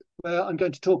talk, where I'm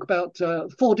going to talk about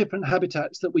 4 different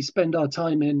habitats that we spend our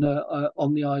time in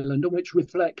on the island, and which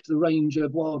reflect the range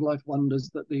of wildlife wonders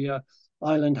that the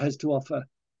island has to offer.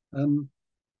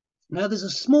 Now, there's a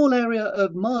small area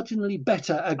of marginally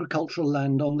better agricultural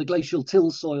land on the glacial till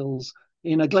soils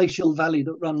in a glacial valley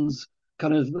that runs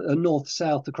kind of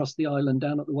north-south across the island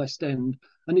down at the west end.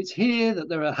 And it's here that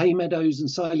there are hay meadows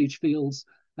and silage fields.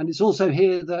 And it's also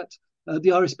here that the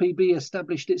RSPB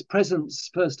established its presence,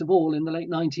 first of all, in the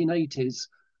late 1980s.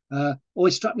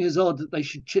 Always struck me as odd that they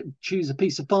should choose a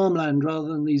piece of farmland rather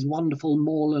than these wonderful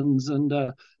moorlands and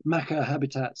maca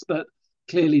habitats. But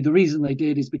clearly the reason they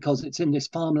did is because it's in this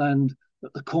farmland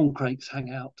that the corncrakes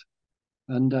hang out.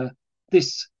 And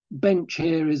this bench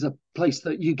here is a place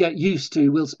that you get used to.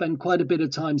 We'll spend quite a bit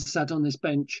of time sat on this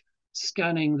bench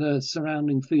scanning the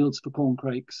surrounding fields for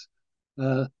corncrakes.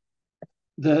 The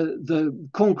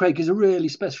corncrake is a really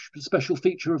special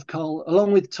feature of Col.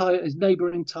 Along with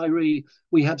neighbouring Tiree,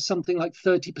 we have something like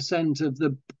 30% of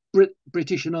the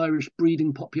British and Irish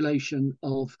breeding population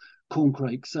of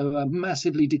corncrake. So a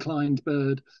massively declined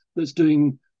bird that's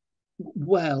doing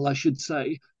well, I should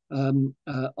say, in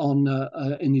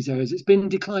these areas. It's been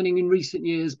declining in recent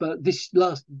years, but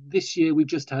this year we've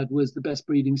just had was the best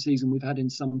breeding season we've had in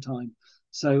some time.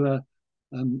 So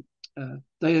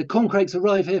the corncrakes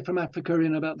arrive here from Africa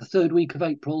in about the 3rd week of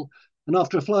April, and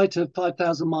after a flight of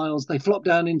 5,000 miles, they flop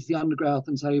down into the undergrowth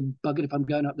and say, "Bugger if I'm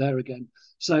going up there again."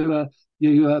 So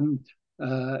you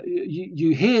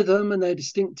hear them and their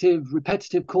distinctive,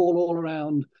 repetitive call all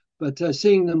around, but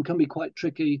seeing them can be quite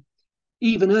tricky.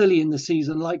 Even early in the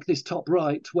season, like this top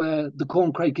right, where the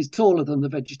corncrake is taller than the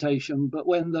vegetation, but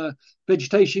when the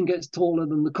vegetation gets taller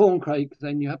than the corncrake,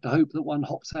 then you have to hope that one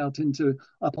hops out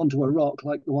up onto a rock,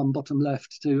 like the one bottom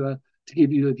left, to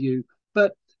give you a view.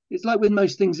 But it's like with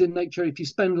most things in nature: if you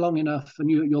spend long enough and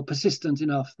you're persistent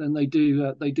enough, then they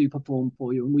do perform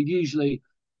for you. And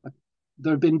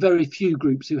there have been very few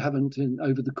groups who haven't,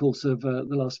 over the course of the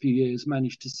last few years,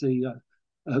 managed to see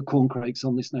corncrakes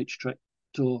on this nature trek.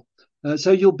 tour.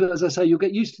 So as I say, you'll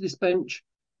get used to this bench.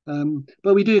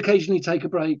 But we do occasionally take a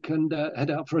break and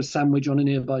head out for a sandwich on a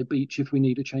nearby beach if we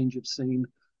need a change of scene.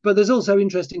 But there's also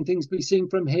interesting things to be seen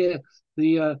from here.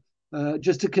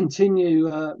 Just to continue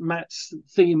Matt's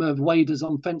theme of waders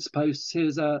on fence posts,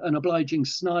 here's an obliging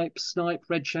snipe,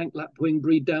 redshank, lapwing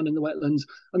breed down in the wetlands,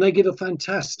 and they give a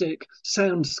fantastic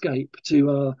soundscape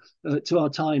to our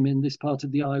time in this part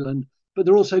of the island. But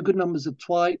there are also good numbers of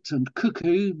twite and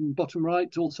cuckoo, bottom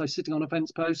right, also sitting on a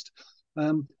fence post,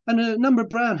 and a number of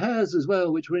brown hares as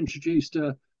well, which were introduced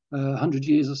 100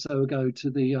 years or so ago to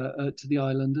the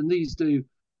island, and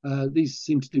these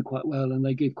seem to do quite well, and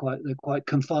they're quite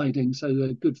confiding, so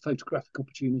they're good photographic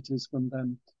opportunities from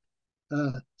them.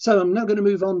 So I'm now going to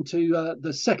move on to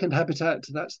the second habitat.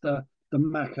 That's the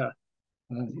maca.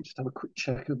 Just have a quick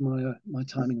check of my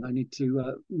timing. I need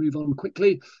to move on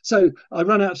quickly. So I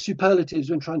run out of superlatives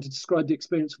when trying to describe the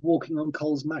experience of walking on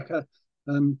Cole's maca.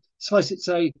 Suffice it to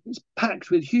say, it's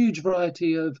packed with huge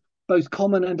variety of both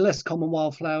common and less common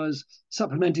wildflowers,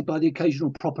 supplemented by the occasional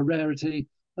proper rarity.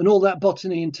 And all that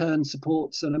botany in turn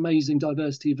supports an amazing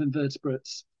diversity of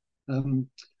invertebrates.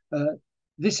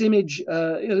 This image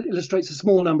illustrates a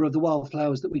small number of the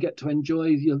wildflowers that we get to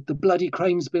enjoy. The bloody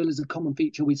crane's bill is a common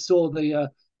feature. We saw the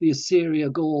Assyria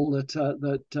gall,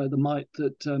 the mite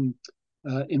that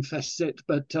infests it,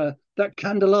 but that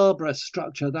candelabra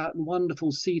structure, that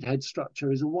wonderful seed head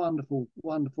structure, is a wonderful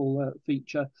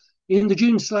feature. In the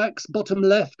June slacks, bottom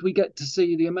left, we get to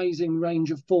see the amazing range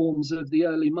of forms of the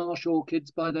early marsh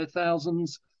orchids by their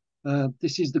thousands.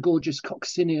 This is the gorgeous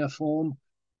coccinea form.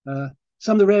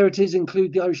 Some of the rarities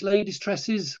include the Irish lady's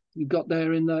tresses you've got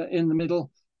there in the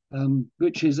middle,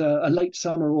 which is a late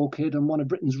summer orchid and one of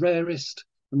Britain's rarest.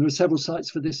 And there are several sites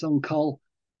for this on Col.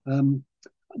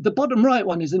 The bottom right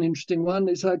one is an interesting one.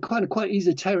 It's quite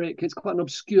esoteric. It's quite an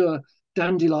obscure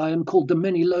dandelion called the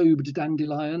many-lobed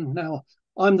dandelion. Now,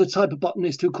 I'm the type of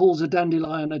botanist who calls a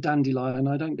dandelion a dandelion.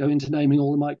 I don't go into naming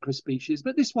all the microspecies,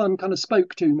 but this one kind of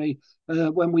spoke to me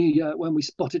when we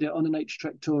spotted it on a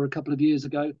Naturetrek tour a couple of years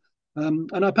ago. And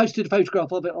I posted a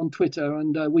photograph of it on Twitter,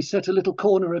 and we set a little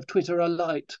corner of Twitter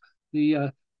alight,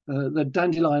 the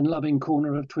dandelion-loving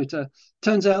corner of Twitter.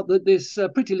 Turns out that this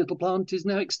pretty little plant is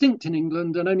now extinct in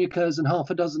England and only occurs in half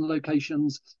a dozen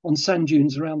locations on sand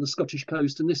dunes around the Scottish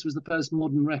coast. And this was the first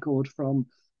modern record from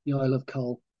the Isle of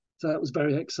Col. So that was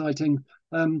very exciting.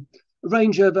 A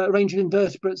range of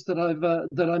invertebrates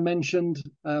that I mentioned.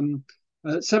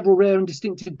 Several rare and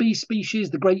distinctive bee species.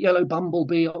 The great yellow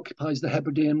bumblebee occupies the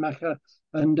Hebridean maca,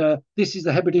 and this is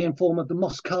the Hebridean form of the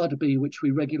moscada bee, which we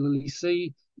regularly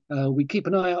see. We keep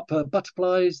an eye out for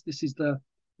butterflies. This is the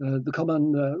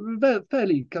common,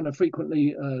 fairly kind of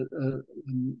frequently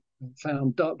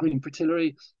found dark green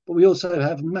fritillary, but we also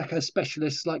have maca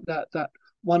specialists like that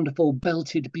wonderful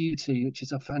belted beauty, which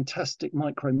is a fantastic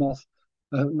micro moth.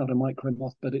 Not a micro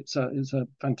moth, but it's a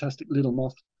fantastic little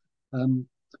moth.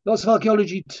 Lots of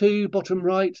archaeology too, bottom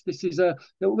right. This is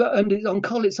and on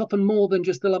Col, it's often more than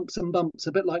just the lumps and bumps,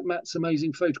 a bit like Matt's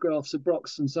amazing photographs of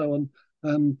Brox and so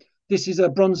on. This is a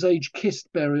Bronze Age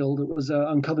kist burial that was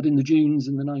uncovered in the dunes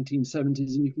in the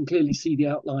 1970s, and you can clearly see the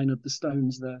outline of the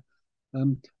stones there.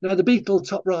 Now, the beetle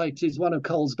top right is one of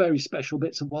Col's very special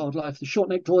bits of wildlife, the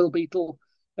short-necked oil beetle,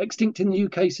 extinct in the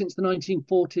UK since the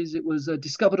 1940s. It was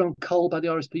discovered on Col by the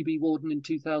RSPB warden in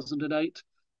 2008.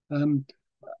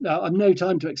 Now, I've no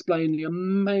time to explain the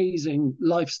amazing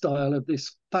lifestyle of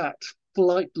this fat,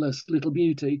 flightless little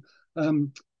beauty,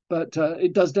 but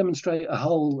it does demonstrate a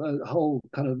whole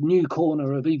kind of new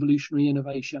corner of evolutionary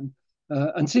innovation.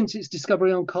 And since its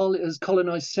discovery on Col, it has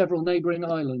colonized several neighboring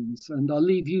islands, and I'll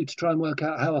leave you to try and work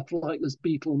out how a flightless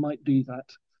beetle might do that.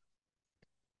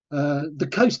 The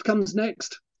coast comes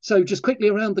next. So just quickly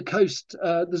around the coast,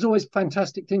 there's always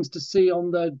fantastic things to see on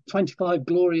the 25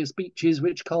 glorious beaches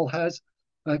which Col has.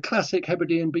 Classic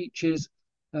Hebridean beaches,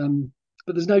 but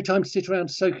there's no time to sit around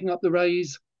soaking up the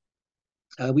rays.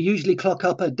 We usually clock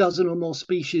up a dozen or more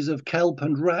species of kelp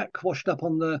and wrack washed up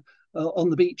on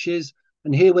the beaches,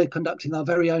 and here we're conducting our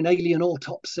very own alien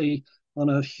autopsy on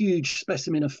a huge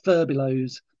specimen of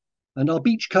furbelows. And our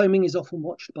beach combing is often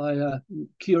watched by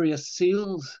curious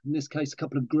seals, in this case a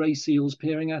couple of grey seals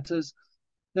peering at us.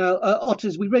 Now,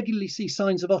 otters, we regularly see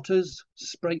signs of otters,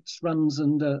 spraits, runs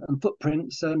and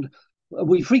footprints, and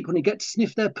we frequently get to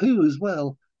sniff their poo as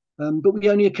well, but we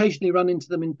only occasionally run into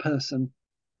them in person.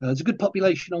 There's a good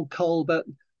population on Col, but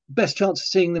best chance of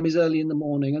seeing them is early in the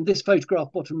morning. And this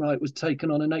photograph, bottom right, was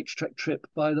taken on a Naturetrek trip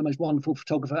by the most wonderful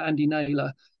photographer, Andy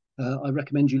Naylor. I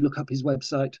recommend you look up his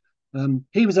website.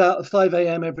 He was out at 5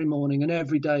 a.m. every morning, and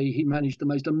every day he managed the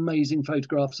most amazing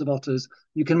photographs of otters.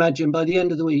 You can imagine by the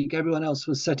end of the week, everyone else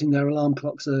was setting their alarm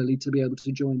clocks early to be able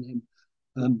to join him.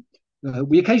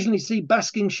 We occasionally see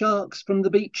basking sharks from the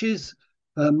beaches.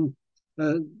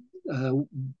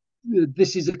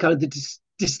 This is a kind of the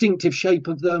distinctive shape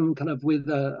of them, kind of with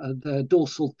their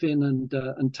dorsal fin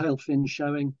and tail fin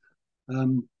showing.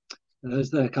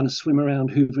 As they kind of swim around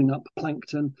hoovering up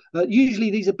plankton. Usually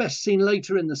these are best seen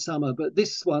later in the summer, but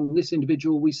this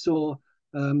individual we saw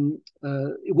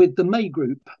with the May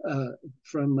group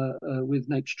with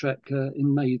Naturetrek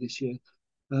in May this year.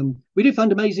 We do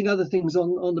find amazing other things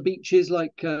on the beaches,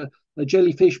 like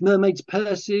jellyfish, mermaid's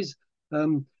purses.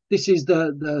 This is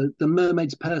the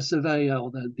mermaid's purse of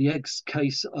the eggs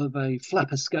case of a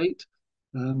flapper skate.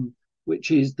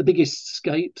 Which is the biggest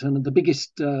skate and the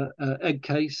biggest egg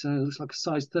case. Looks like a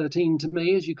size 13 to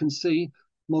me, as you can see,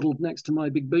 modelled next to my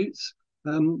big boots.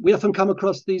 We often come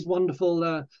across these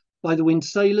wonderful by-the-wind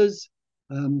sailors,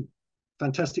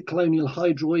 fantastic colonial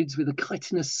hydroids with a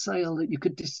chitinous sail that you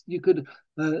could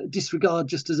disregard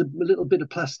just as a little bit of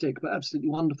plastic, but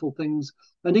absolutely wonderful things.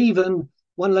 And even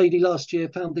one lady last year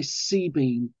found this sea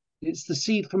bean. It's the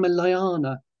seed from a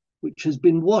liana, which has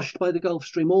been washed by the Gulf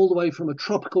Stream all the way from a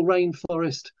tropical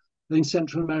rainforest in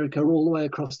Central America, all the way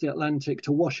across the Atlantic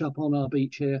to wash up on our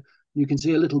beach here. You can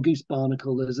see a little goose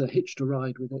barnacle. There's a hitch to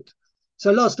ride with it.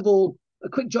 So last of all, a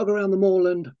quick jog around the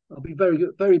moorland. I'll be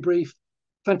very brief.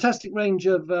 Fantastic range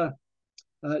of,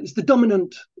 it's the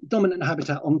dominant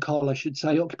habitat on Coll, I should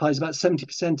say. It occupies about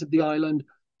 70% of the island,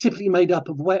 typically made up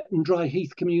of wet and dry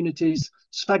heath communities,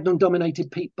 sphagnum-dominated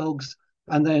peat bogs,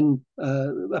 and then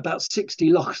about 60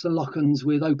 lochs and lochans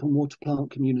with open water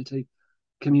plant communities.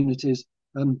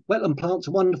 Wetland plants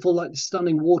are wonderful, like the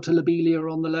stunning water lobelia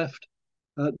on the left.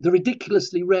 The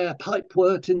ridiculously rare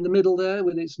pipewort in the middle there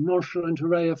with its nonchalant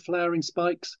array of flowering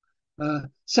spikes.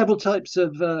 Several types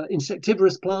of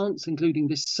insectivorous plants, including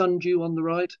this sundew on the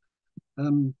right.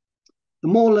 The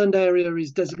moorland area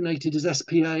is designated as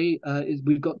SPA.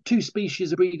 We've got 2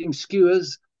 species of breeding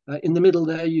skuas. In the middle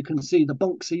there, you can see the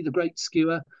bonksy, the great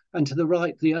skua, and to the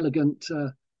right, the elegant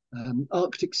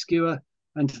Arctic skua,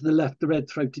 and to the left, the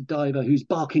red-throated diver, whose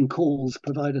barking calls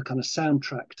provide a kind of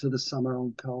soundtrack to the summer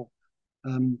on Coll.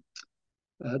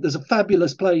 There's a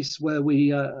fabulous place where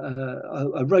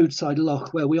a roadside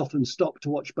loch where we often stop to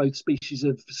watch both species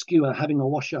of skua having a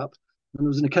wash-up. And there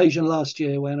was an occasion last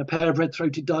year when a pair of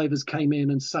red-throated divers came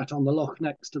in and sat on the loch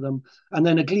next to them, and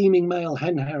then a gleaming male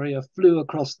hen harrier flew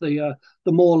across the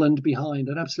moorland behind.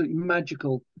 An absolutely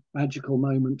magical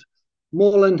moment.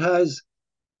 Moorland has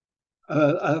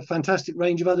a fantastic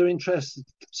range of other interests,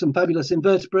 some fabulous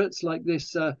invertebrates like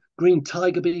this green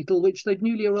tiger beetle, which they've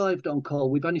newly arrived on Coll.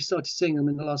 We've only started seeing them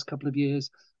in the last couple of years.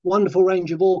 Wonderful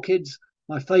range of orchids.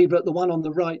 My favourite, the one on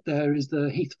the right there, is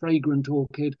the heath fragrant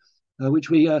orchid, which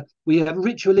we have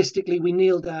ritualistically, we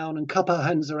kneel down and cup our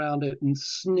hands around it and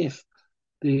sniff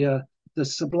the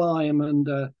sublime and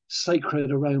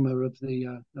sacred aroma of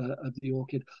the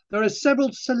orchid. There are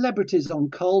several celebrities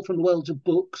on Coll from the worlds of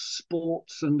books,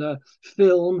 sports, and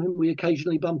film, whom we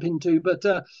occasionally bump into. But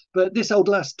this old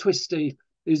lass Twisty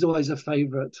is always a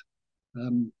favourite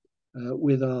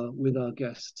with our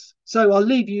guests. So I'll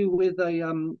leave you with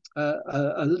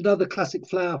another classic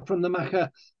flower from the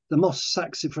Macha, the moss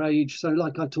saxifrage. So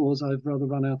like our tours, I've rather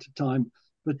run out of time.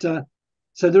 But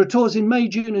so there are tours in May,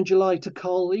 June and July to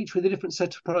Coll, each with a different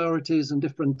set of priorities and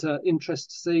different interests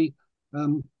to see.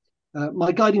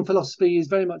 My guiding philosophy is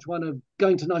very much one of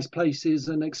going to nice places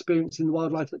and experiencing the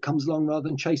wildlife that comes along rather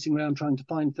than chasing around trying to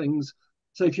find things.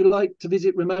 So if you like to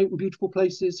visit remote and beautiful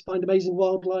places, find amazing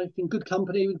wildlife in good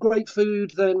company with great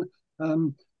food, then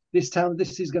this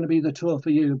is going to be the tour for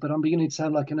you. But I'm beginning to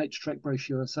sound like a Naturetrek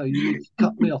brochure, so you need to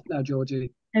cut me off now,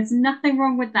 Georgie. There's nothing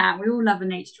wrong with that. We all love a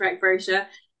Naturetrek brochure.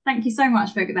 Thank you so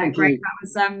much for that, Greg. That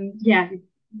was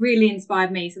really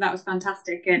inspired me. So that was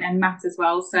fantastic, and Matt as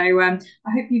well. So I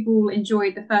hope you've all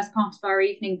enjoyed the first part of our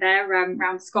evening there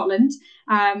around Scotland.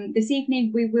 This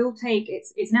evening we will take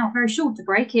it's now very short a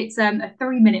break. It's a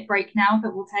 3-minute break now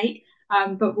that we'll take.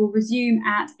 But we'll resume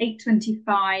at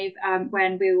 8:25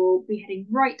 when we will be heading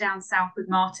right down south with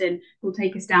Martin, who'll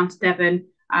take us down to Devon.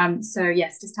 So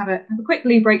yes, just have a quick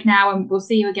loo break now, and we'll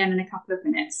see you again in a couple of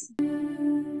minutes.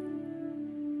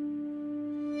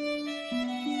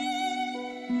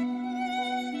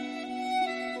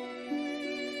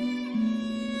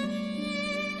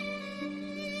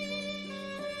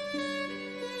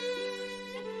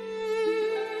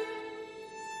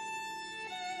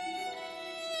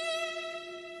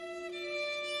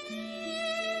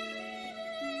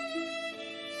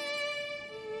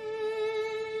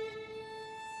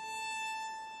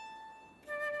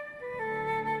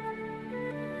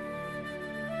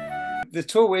 the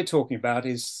tour we're talking about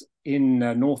is in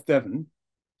North Devon,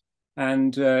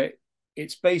 and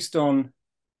it's based on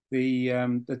the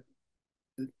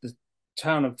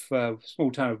town of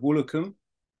small town of Woolacombe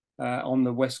on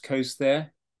the west coast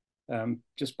there,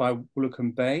 just by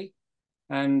Woolacombe Bay,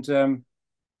 and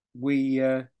we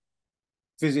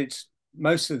visit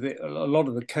a lot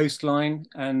of the coastline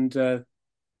and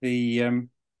the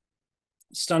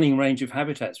stunning range of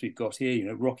habitats we've got here. You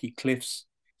know, rocky cliffs,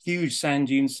 huge sand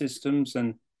dune systems,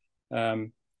 and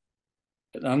an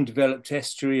undeveloped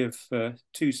estuary of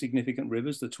two significant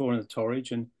rivers, the Tor and the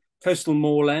Torridge, and coastal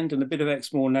moorland and a bit of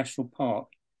Exmoor National Park,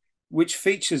 which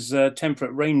features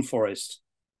temperate rainforest.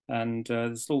 And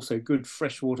there's also good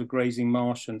freshwater grazing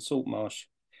marsh and salt marsh.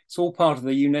 It's all part of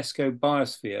the UNESCO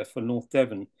biosphere for North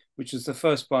Devon, which is the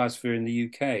first biosphere in the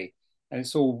UK. And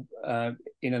it's all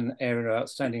in an area of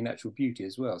outstanding natural beauty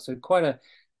as well. So quite a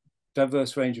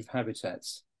diverse range of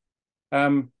habitats.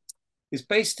 It's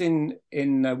based in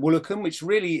Woolacombe, which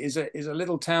really is a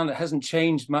little town that hasn't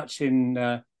changed much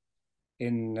in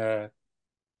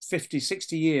 50,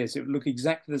 60 years. It would look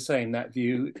exactly the same, that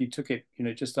view, if you took it, you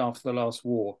know, just after the last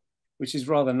war, which is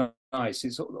rather nice.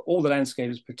 It's all the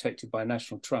landscape is protected by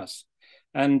National Trust.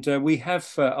 And we have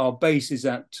our base is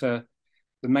at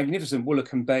the magnificent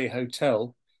Woolacombe Bay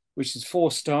Hotel, which is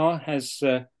 4-star, has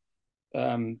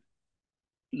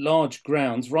large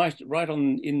grounds right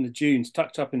on in the dunes,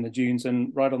 tucked up in the dunes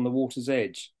and right on the water's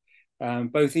edge.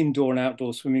 Both indoor and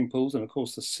outdoor swimming pools, and of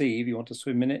course the sea if you want to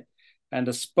swim in it, and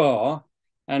a spa,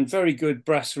 and very good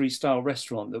brasserie style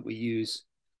restaurant that we use.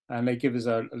 And they give us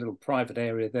a little private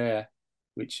area there,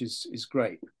 which is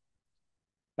great.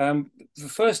 The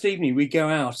first evening we go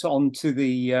out onto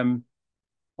the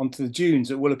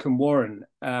dunes at Woolacombe Warren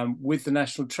with the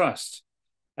National Trust,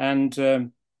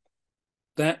 and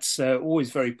that's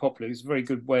always very popular. It's a very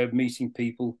good way of meeting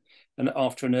people. And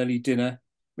after an early dinner,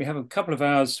 we have a couple of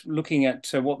hours looking at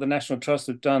what the National Trust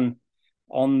have done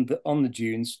on the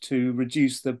dunes to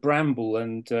reduce the bramble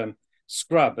and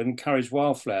scrub and encourage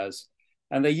wildflowers.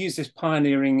 And they use this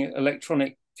pioneering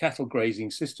electronic cattle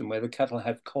grazing system where the cattle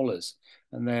have collars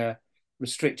and they're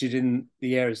restricted in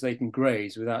the areas they can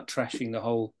graze without trashing the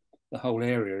whole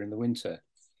area in the winter.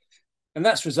 And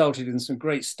that's resulted in some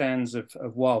great stands of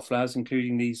wildflowers,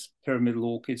 including these pyramidal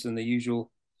orchids and the usual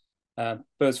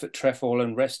bird's-foot trefoil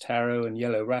and rest harrow and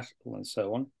yellow rattle and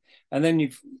so on. And then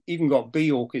you've even got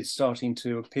bee orchids starting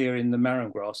to appear in the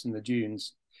marram grass in the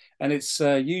dunes. And it's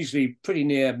usually pretty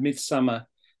near midsummer.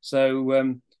 So,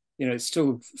 you know, it's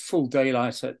still full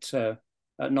daylight at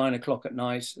 9 o'clock at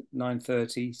night,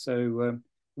 9:30. So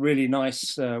really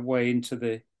nice way into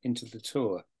the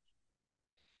tour.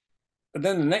 And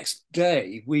then the next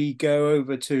day we go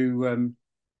over to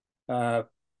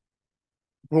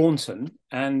Braunton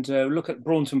and look at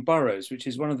Braunton Burrows, which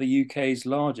is one of the UK's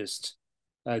largest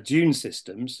dune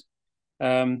systems.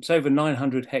 It's over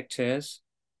 900 hectares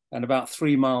and about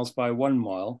 3 miles by 1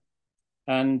 mile.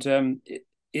 And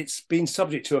it's been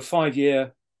subject to a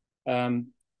 5-year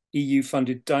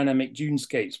EU-funded Dynamic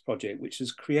Dunescapes project, which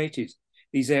has created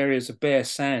these areas of bare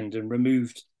sand and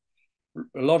removed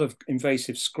a lot of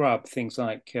invasive scrub, things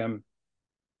like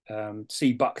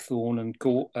sea buckthorn and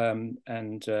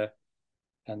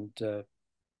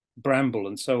bramble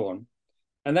and so on.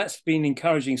 And that's been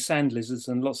encouraging sand lizards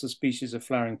and lots of species of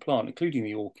flowering plant, including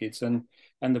the orchids and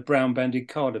the brown-banded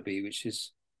carder bee, which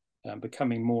is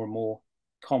becoming more and more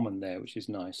common there, which is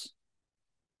nice.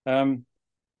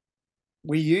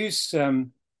 We use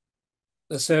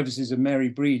the services of Mary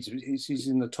Breeds. She's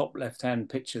in the top left-hand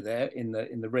picture there in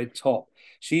the red top.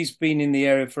 She's been in the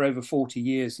area for over 40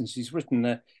 years, and she's written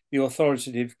the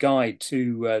authoritative guide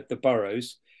to the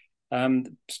burrows.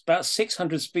 About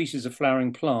 600 species of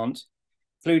flowering plant,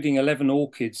 including 11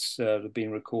 orchids that have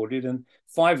been recorded, and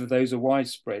 5 of those are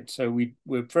widespread. So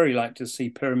we're very likely to see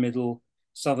pyramidal,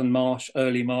 southern marsh,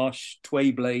 early marsh,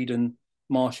 twayblade, and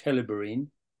marsh helleborine.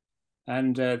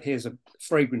 And here's a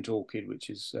fragrant orchid, which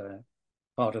is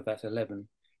part of that 11.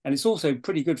 And it's also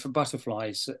pretty good for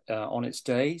butterflies on its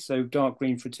day. So dark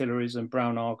green fritillaries and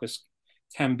brown argus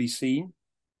can be seen.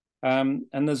 And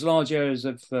there's large areas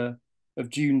of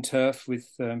dune turf with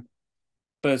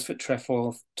bird's-foot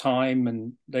trefoil, thyme,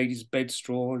 and lady's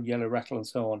bedstraw, yellow rattle, and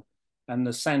so on. And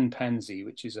the sand pansy,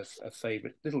 which is a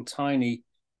favourite, little tiny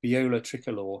viola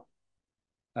tricolor.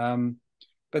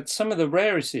 But some of the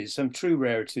rarities, some true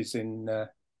rarities in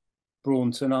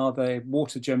Braunton are the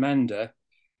water germander,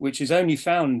 which is only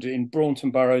found in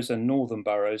Braunton Burrows and Northern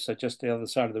Burrows, so just the other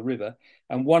side of the river,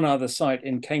 and one other site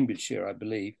in Cambridgeshire, I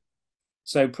believe.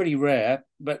 So pretty rare,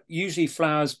 but usually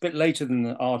flowers a bit later than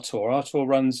our tour. Our tour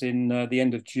runs in the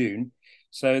end of June.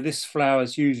 So this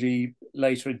flowers usually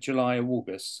later in July or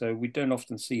August. So we don't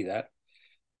often see that.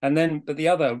 And then, but the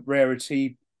other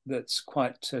rarity that's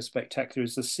quite spectacular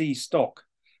is the sea stock,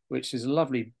 which is a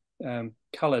lovely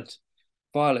coloured,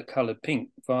 pink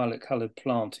violet coloured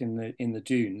plant in the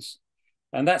dunes.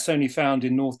 And that's only found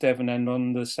in North Devon and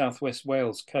on the southwest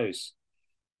Wales coast.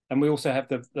 And we also have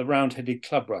the round-headed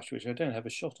club rush, which I don't have a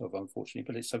shot of, unfortunately,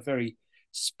 but it's a very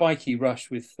spiky rush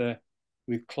with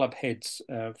club heads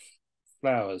of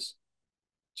flowers.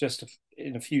 Just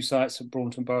in a few sites at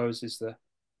Braunton Burrows is the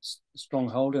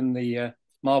stronghold, and the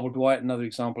marbled white, another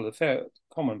example of the fair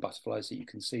common butterflies that you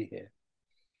can see here.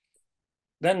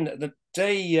 Then the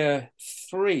day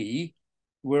 3,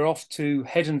 we're off to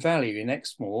Heddon Valley in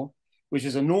Exmoor, which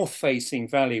is a north-facing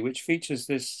valley which features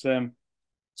this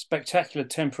spectacular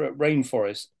temperate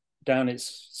rainforest down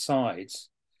its sides.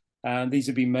 And these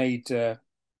have been made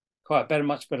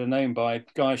much better known by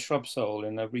Guy Shrubsole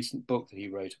in a recent book that he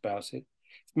wrote about it.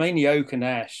 It's mainly oak and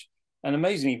ash, and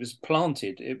amazingly, it was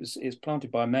planted. It's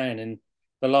planted by man in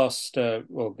the last the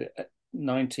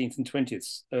 19th and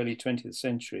 20th, early 20th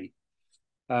century.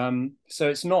 So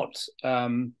it's not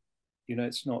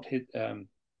it's not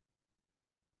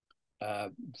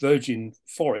virgin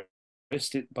forest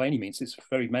by any means. It's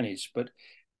very managed, but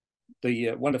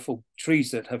the wonderful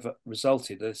trees that have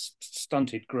resulted are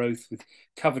stunted growth with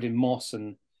covered in moss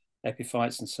and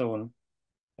epiphytes and so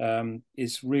on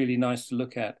is really nice to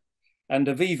look at. And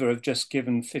Aviva have just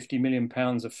given £50 million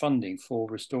of funding for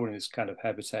restoring this kind of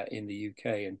habitat in the UK,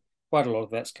 and quite a lot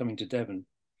of that's coming to Devon.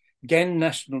 Again,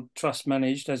 National Trust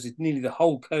managed, as is nearly the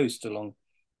whole coast along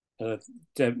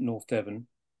North Devon.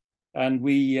 And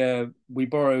we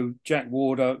borrow Jack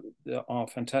Ward, our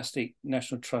fantastic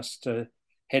National Trust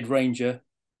head ranger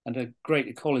and a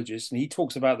great ecologist, and he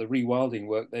talks about the rewilding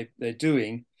work they're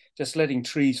doing, just letting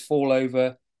trees fall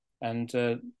over and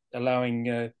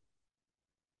allowing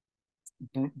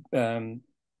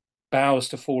boughs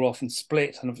to fall off and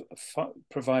split and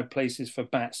provide places for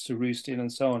bats to roost in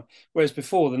and so on. Whereas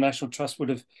before, the National Trust would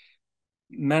have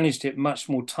managed it much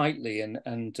more tightly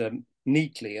and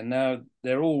neatly, and now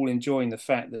they're all enjoying the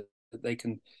fact that they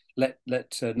can let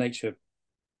nature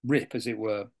rip, as it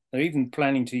were. They're even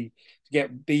planning to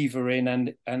get beaver in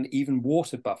and even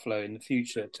water buffalo in the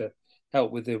future to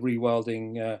help with the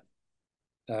rewilding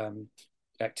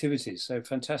activities. So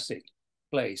fantastic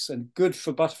place, and good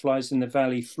for butterflies in the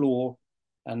valley floor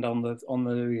and on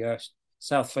the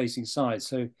south-facing side.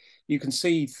 So you can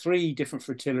see 3 different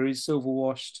fritillaries: silver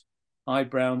washed, high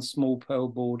brown, small pearl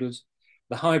bordered.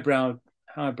 The high brown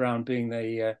being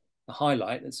the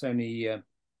highlight that's only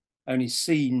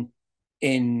seen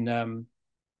in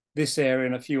this area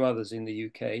and a few others in the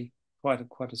UK.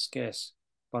 Quite a scarce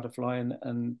butterfly,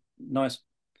 and nice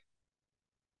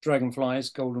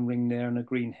dragonflies, golden ring there, and a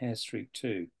green hair streak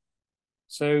too.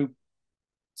 So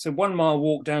 1 mile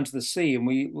walk down to the sea, and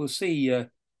we will see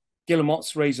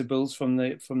guillemots, razorbills from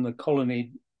the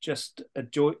colony just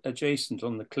adjacent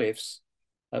on the cliffs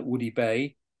at Woody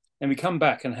Bay. And we come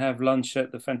back and have lunch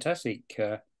at the fantastic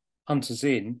Hunter's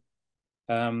Inn,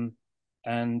 and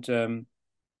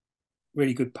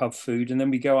really good pub food. And then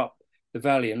we go up the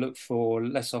valley and look for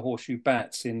lesser horseshoe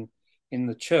bats in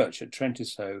the church at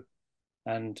Trentisoe,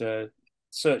 and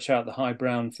search out the high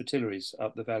brown fritillaries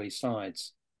up the valley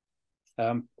sides.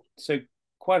 So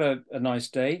quite a nice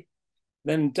day.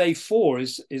 Then day 4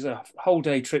 is a whole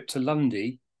day trip to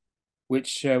Lundy,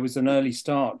 which was an early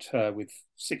start with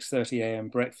 6:30 a.m.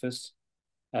 breakfast.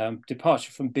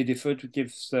 Departure from Bideford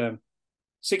gives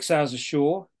 6 hours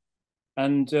ashore.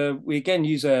 And we again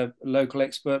use a local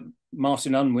expert,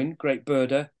 Martin Unwin, great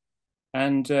birder.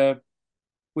 And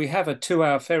we have a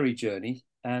 2-hour ferry journey,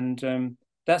 and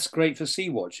that's great for sea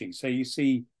watching. So you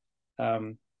see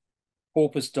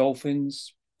porpoise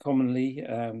dolphins,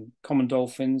 common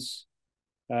dolphins,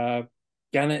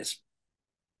 gannets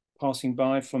passing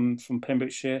by from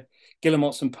Pembrokeshire,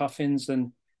 guillemots and puffins,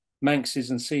 and manxes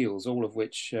and seals, all of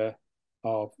which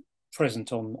are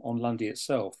present on Lundy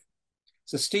itself.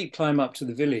 It's a steep climb up to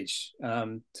the village,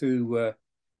 to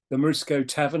the Morisco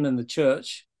Tavern and the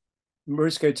church.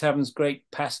 Morisco Tavern's great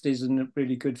pasties and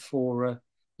really good for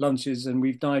lunches, and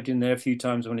we've dived in there a few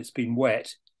times when it's been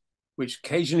wet, which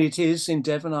occasionally it is in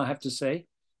Devon, I have to say,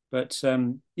 but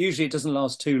usually it doesn't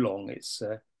last too long. It's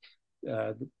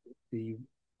the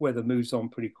weather moves on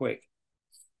pretty quick.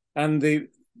 And the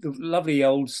lovely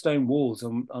old stone walls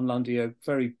on Lundy are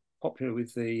very popular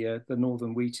with the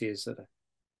northern wheatears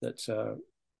that are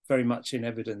very much in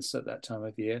evidence at that time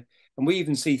of year. And we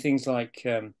even see things like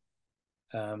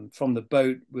from the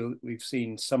boat, we've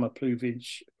seen summer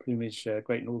plumage,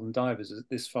 great northern divers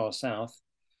this far south.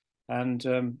 and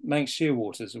Manx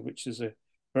shearwaters, which is a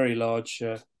very large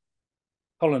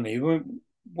colony.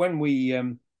 When we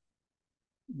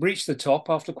reach the top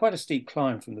after quite a steep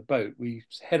climb from the boat, we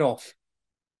head off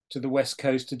to the west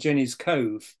coast to Jenny's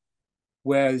Cove,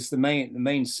 where the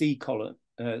main seabird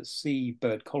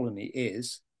colony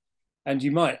is. And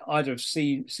you might either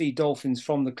see dolphins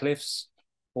from the cliffs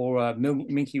or a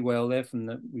minke whale there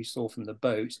we saw from the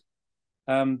boat.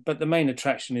 But the main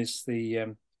attraction is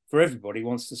for everybody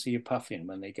wants to see a puffin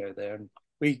when they go there. And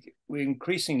we're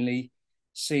increasingly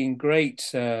seeing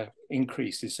great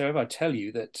increases. So if I tell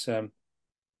you that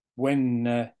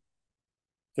when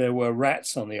there were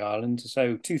rats on the island,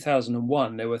 so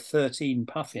 2001, there were 13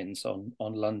 puffins on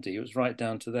Lundy. It was right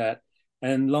down to that.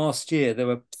 And last year there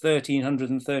were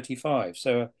 1,335.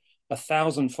 So a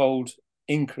 1,000-fold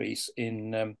increase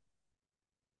in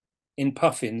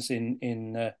puffins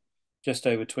in just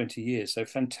over 20 years. So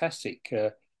fantastic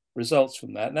results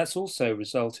from that. And that's also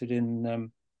resulted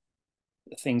in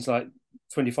things like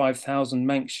 25,000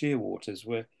 Manx shearwaters,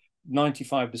 where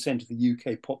 95% of the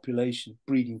UK population,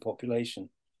 breeding population,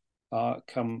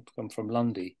 come from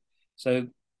Lundy. So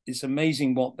it's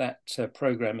amazing what that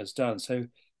program has done. So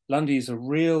Lundy is a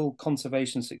real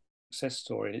conservation success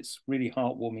story. It's really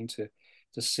heartwarming to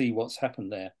see what's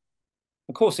happened there.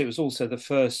 Of course, it was also the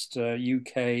first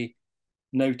UK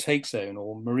no-take zone,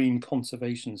 or marine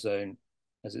conservation zone,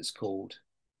 as it's called.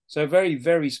 So a very,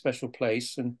 very special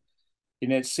place. And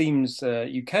it seems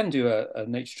you can do a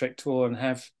Naturetrek tour and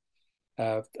have,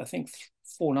 I think,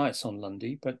 4 nights on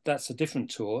Lundy, but that's a different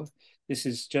tour. This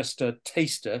is just a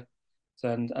taster,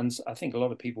 and I think a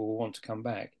lot of people will want to come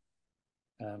back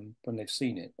when they've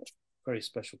seen it. Very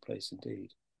special place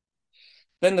indeed.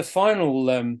 Then the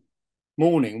final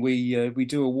morning, we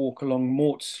do a walk along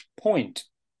Mort's Point,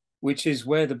 which is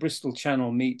where the Bristol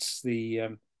Channel meets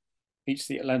the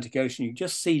Atlantic Ocean. You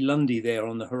just see Lundy there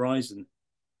on the horizon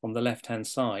on the left-hand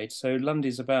side. So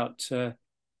Lundy's about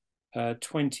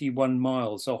 21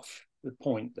 miles off the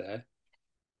point there.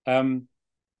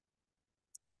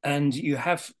 And you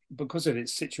have, because of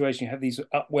its situation, you have these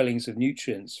upwellings of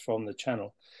nutrients from the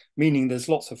channel, meaning there's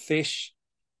lots of fish.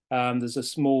 There's a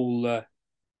small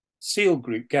seal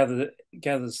group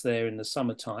gathers there in the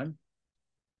summertime.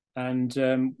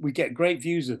 And we get great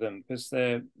views of them because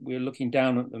we're looking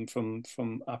down at them from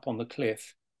up on the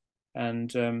cliff.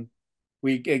 And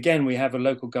we have a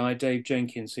local guide, Dave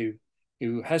Jenkins,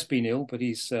 who has been ill, but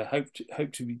he's hoped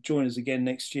to join us again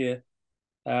next year.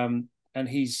 And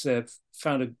he's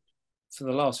found for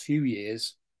the last few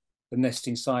years the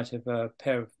nesting site of a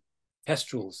pair of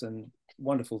kestrels, and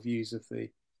wonderful views of the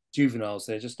juveniles.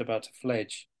 They're just about to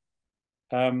fledge.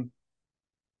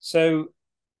 So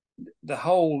the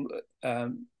whole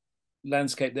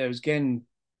landscape there is again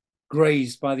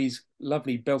grazed by these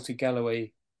lovely belted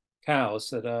Galloway cows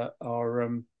that are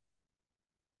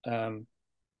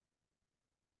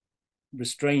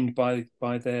restrained by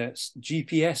their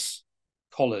GPS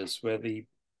collars, where the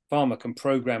farmer can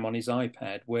program on his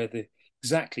iPad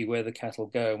exactly where the cattle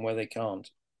go and where they can't.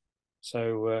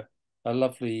 So a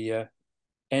lovely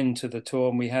end to the tour,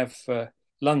 and we have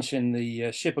lunch in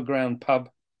the Ship Aground pub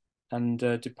and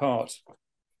depart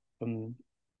from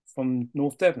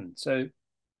North Devon. So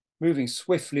moving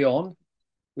swiftly on,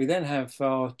 we then have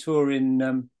our tour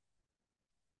in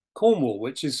Cornwall,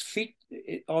 which is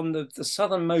on the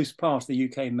southernmost part of the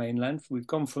UK mainland. We've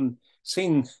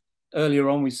earlier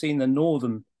on, we've seen the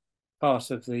northern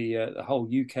part of the whole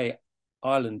UK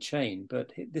island chain,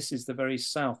 but this is the very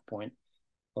south point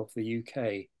of the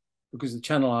UK, because the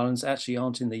Channel Islands actually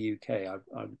aren't in the UK.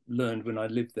 I learned when I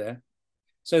lived there.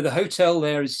 So the hotel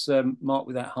there is marked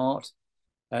with that heart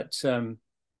at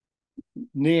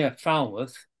near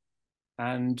Falmouth,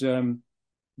 and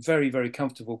very, very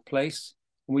comfortable place.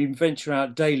 And we venture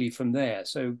out daily from there.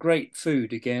 So great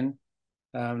food again,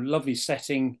 lovely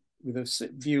setting with a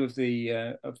view of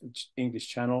the English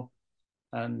Channel,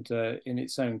 and in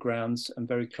its own grounds, and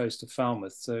very close to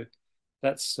Falmouth. So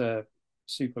that's a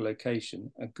super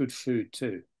location, and good food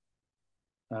too.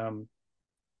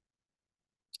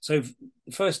 So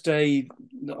the first day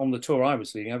on the tour I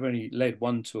was leading, I've only led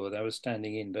one tour that I was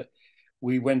standing in, but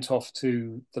we went off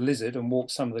to the Lizard and walked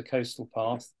some of the coastal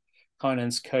path,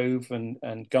 Hynan's Cove and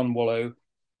Gunwallow,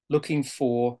 looking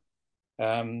for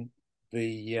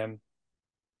the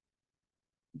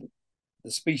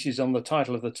species on the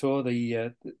title of the tour,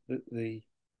 the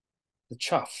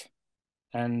chough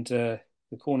and the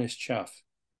Cornish chough.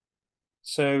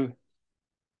 So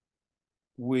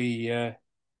we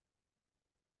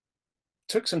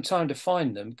took some time to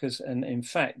find them, and in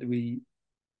fact we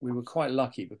were quite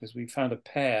lucky, because we found a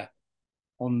pair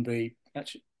on the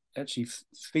actually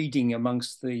feeding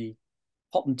amongst the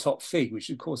Hottentot fig, which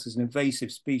of course is an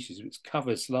invasive species which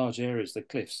covers large areas of the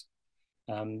cliffs,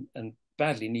 and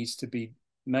badly needs to be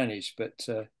managed, but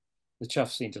the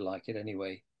choughs seem to like it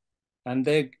anyway. And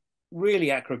they're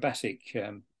really acrobatic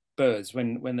birds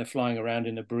when they're flying around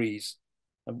in a breeze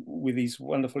with these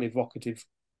wonderful evocative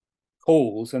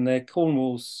calls, and they're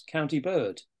Cornwall's county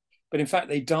bird. But in fact,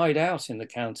 they died out in the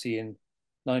county in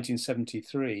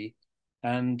 1973,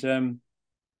 and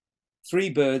 3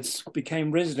 birds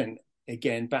became resident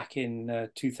again back in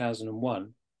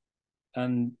 2001.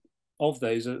 And of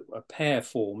those, a pair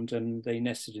formed, and they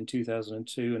nested in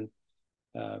 2002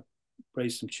 and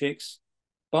raised some chicks.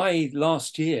 By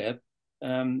last year,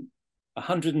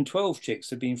 112 chicks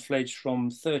have been fledged from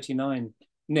 39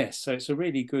 nests. So it's a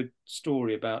really good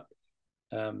story about,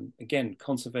 again,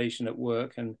 conservation at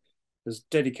work. And there's a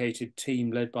dedicated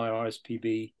team led by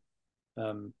RSPB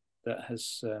that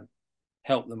has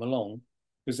helped them along,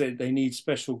 because they need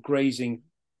special grazing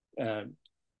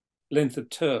length of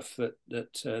turf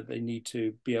that they need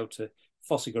to be able to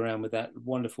fossig around with that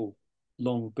wonderful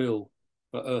long bill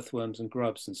for earthworms and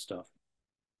grubs and stuff.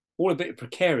 All a bit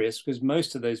precarious because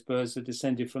most of those birds are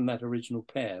descended from that original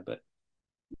pair, but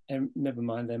never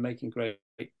mind, they're making great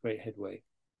headway.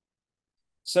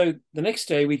 So the next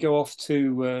day we go off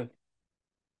to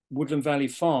Woodland Valley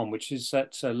Farm, which is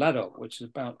at Laddock, which is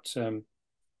about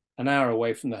an hour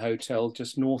away from the hotel,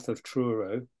 just north of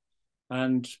Truro.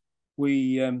 And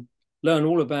we learn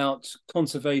all about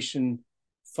conservation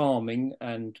farming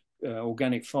and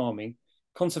organic farming,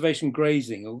 conservation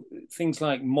grazing, things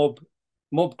like mob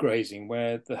grazing,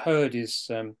 where the herd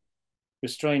is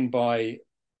restrained by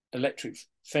electric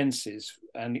fences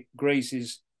and it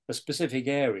grazes a specific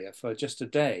area for just a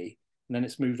day, and then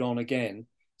it's moved on again.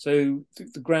 So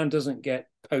the ground doesn't get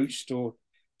poached or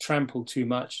trampled too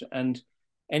much, and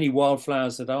any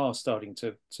wildflowers that are starting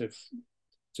to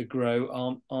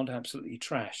grow aren't absolutely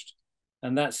trashed.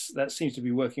 And that seems to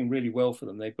be working really well for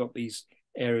them. They've got these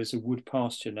areas of wood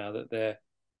pasture now that they're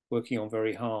working on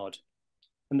very hard.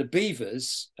 And the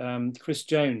beavers, Chris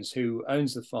Jones, who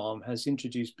owns the farm, has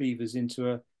introduced beavers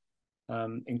into a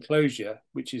enclosure,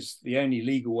 which is the only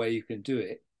legal way you can do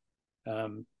it.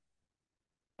 And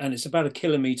it's about 1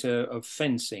 kilometre of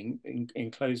fencing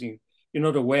enclosing. You're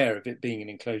not aware of it being an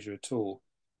enclosure at all.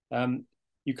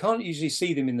 You can't usually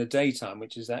see them in the daytime,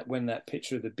 which is when that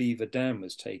picture of the beaver dam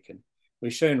was taken. We're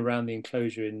shown around the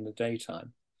enclosure in the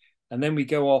daytime. And then we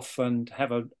go off and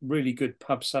have a really good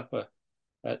pub supper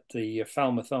at the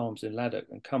Falmouth Arms in Laddock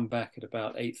and come back at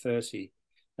about 8:30.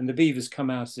 And the beavers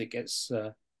come out as it gets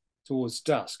towards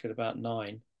dusk at about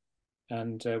 9.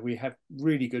 And we have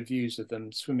really good views of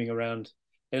them swimming around.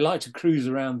 They like to cruise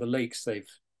around the lakes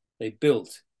they've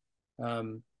built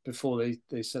before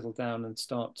they settle down and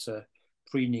start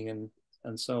preening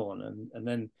and so on. And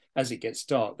then as it gets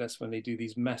dark, that's when they do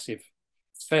these massive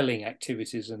felling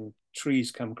activities and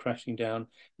trees come crashing down.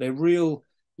 They're real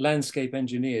landscape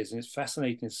engineers, and it's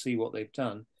fascinating to see what they've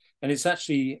done. And it's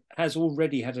actually has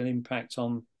already had an impact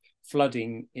on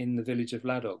flooding in the village of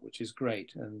Laddock, which is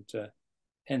great. And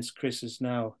hence Chris is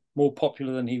now more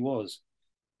popular than he was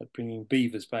at bringing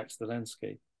beavers back to the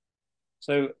landscape.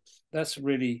 So that's a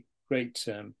really great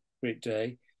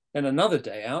day. And another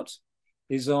day out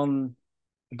is on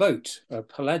a boat, a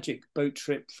pelagic boat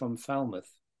trip from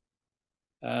Falmouth,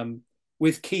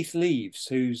 with Keith Leaves,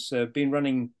 who's been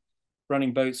running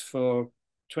boats for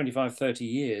 25, 30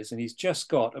 years, and he's just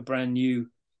got a brand new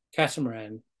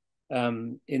catamaran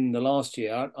in the last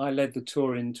year. I led the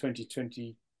tour in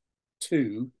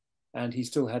 2022, and he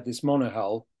still had this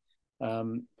monohull,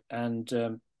 and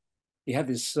he had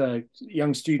this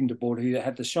young student aboard who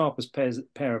had the sharpest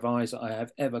pair of eyes that I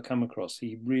have ever come across.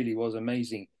 He really was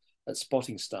amazing at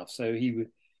spotting stuff. So he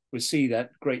would see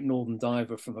that great northern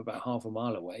diver from about half a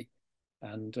mile away,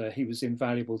 and he was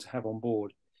invaluable to have on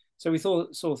board. So we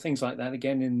saw things like that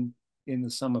again in the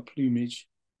summer plumage,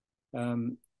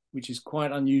 which is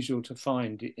quite unusual to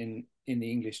find in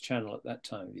the English Channel at that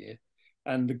time of year.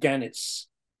 And the gannets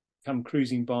come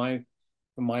cruising by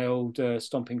from my old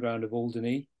stomping ground of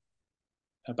Alderney,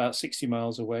 about 60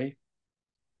 miles away.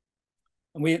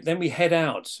 And then we head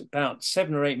out about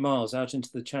 7 or 8 miles out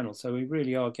into the Channel. So we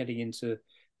really are getting into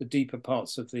the deeper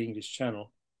parts of the English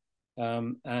Channel.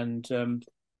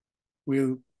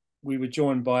 We were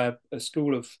joined by a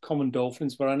school of common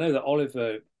dolphins, but I know that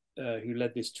Oliver, who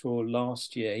led this tour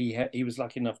last year, he was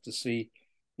lucky enough to see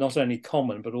not only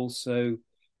common, but also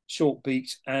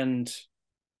short-beaked and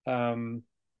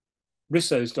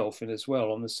Risso's dolphin as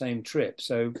well on the same trip.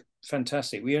 So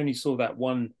fantastic. We only saw that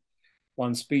one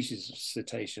species of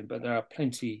cetacean, but there are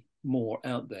plenty more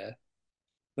out there.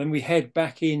 Then we head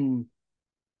back in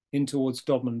towards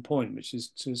Dodman Point, which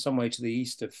is some way to the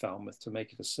east of Falmouth, to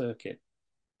make it a circuit,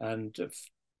 and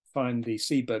find the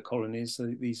seabird colonies.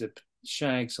 So these are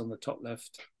shags on the top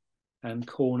left hand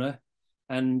corner,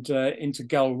 and into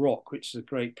Gull Rock, which is a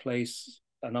great place,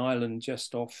 an island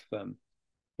just off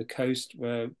the coast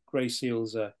where grey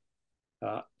seals are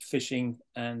fishing,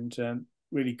 and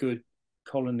really good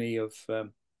colony of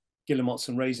guillemots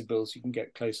and razorbills you can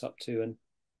get close up to. And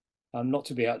not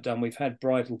to be outdone, we've had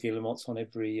bridal guillemots on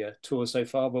every tour so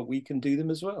far, but we can do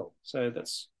them as well. So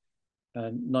that's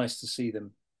nice to see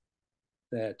them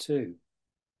there too.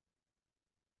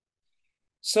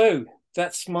 So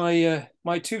that's my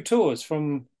my 2 tours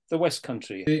from the West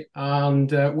Country.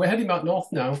 And we're heading back north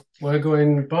now. We're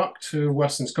going back to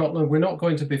Western Scotland. We're not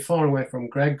going to be far away from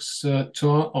Greg's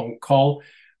tour on Coll.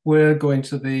 We're going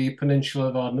to the peninsula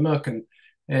of Ardnamurchan.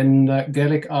 In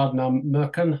Gaelic,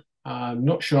 Ardnamurchan. I'm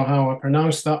not sure how I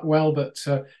pronounced that well, but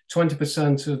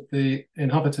 20% of the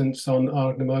inhabitants on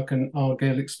Ardnamurchan are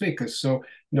Gaelic speakers, so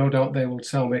no doubt they will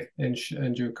tell me in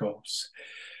due course.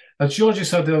 As Georgie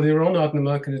said earlier on,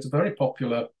 Ardnamurchan is a very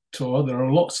popular tour. There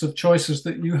are lots of choices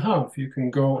that you have. You can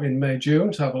go in May,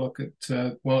 June to have a look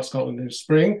at Wild Scotland in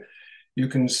spring. You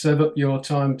can save up your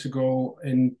time to go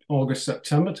in August,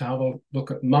 September to have a look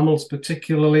at mammals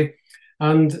particularly.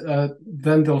 And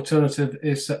then the alternative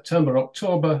is September,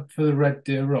 October for the red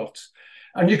deer rot.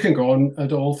 And you can go on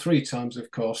at all 3 times,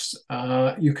 of course.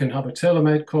 You can have a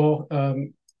tailor-made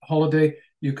holiday.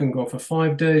 You can go for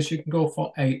 5 days. You can go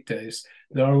for 8 days.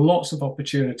 There are lots of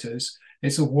opportunities.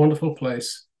 It's a wonderful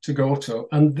place to go to.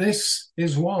 And this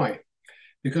is why.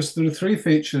 Because there are 3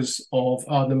 features of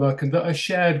Ardnamurchan that are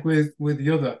shared with the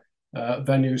other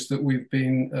venues that we've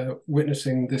been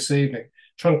witnessing this evening.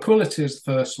 Tranquility is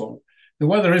the first one. The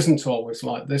weather isn't always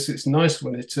like this. It's nice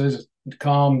when it is a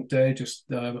calm day,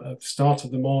 just at the start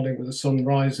of the morning with the sun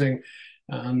rising,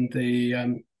 and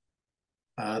the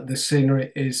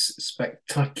scenery is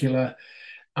spectacular,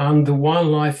 and the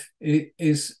wildlife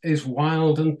is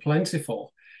wild and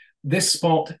plentiful. This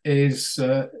spot is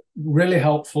really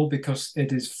helpful because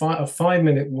it is a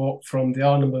 5-minute walk from the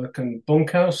Ardnamurchan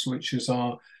bunkhouse, which is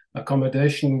our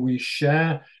accommodation we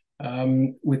share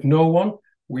with no one.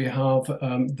 We have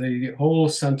the whole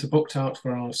centre booked out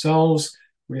for ourselves.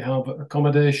 We have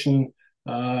accommodation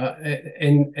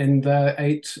in there,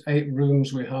 eight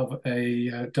rooms. We have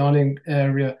a dining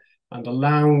area and a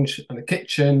lounge and a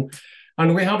kitchen,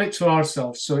 and we have it to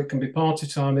ourselves. So it can be party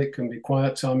time, it can be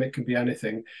quiet time, it can be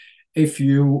anything. If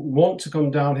you want to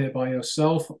come down here by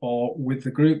yourself or with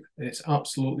the group, it's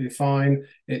absolutely fine.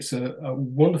 It's a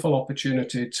wonderful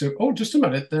opportunity to. Oh, just a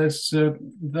minute. There's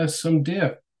some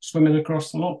deer swimming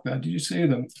across the loch there. Did you see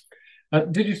them?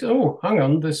 Did you? Oh, hang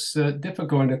on. There's dipper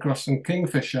going across some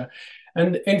kingfisher.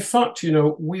 And in fact, you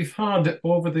know, we've had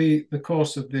over the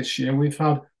course of this year, we've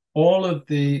had all of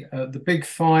the big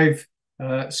 5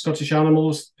 Scottish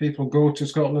animals. People go to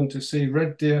Scotland to see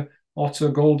red deer, otter,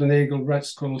 golden eagle,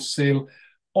 red-skulled seal,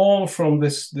 all from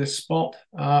this spot,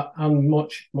 and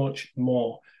much, much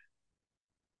more.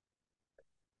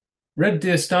 Red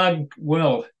deer stag,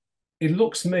 well, it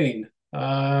looks mean.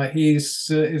 He's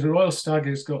a royal stag.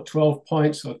 He's got 12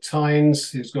 points or tines.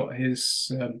 He's got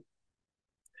his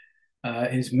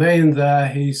mane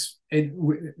there.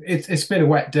 It's been a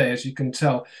wet day, as you can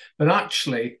tell, but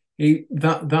actually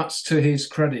that's to his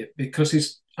credit, because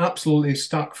he's absolutely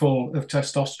stack full of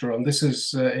testosterone. This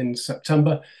is in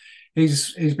September.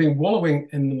 He's been wallowing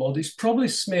in the mud. He's probably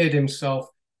smeared himself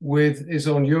with his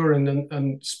own urine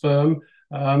and sperm.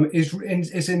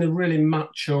 Is in a really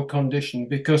macho condition,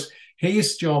 because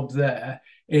his job there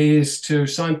is to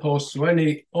signpost to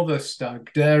any other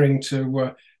stag daring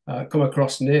to come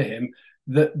across near him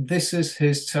that this is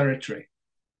his territory.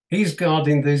 He's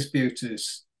guarding these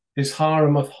beauties, his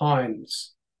harem of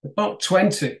hinds, about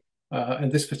 20 in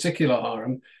this particular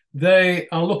harem. They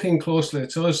are looking closely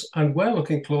at us, and we're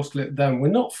looking closely at them. We're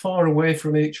not far away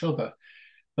from each other.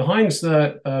 The hinds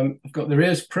there have got their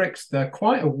ears pricked. They're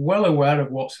quite well aware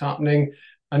of what's happening,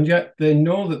 and yet they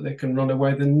know that they can run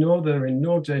away. They know they're in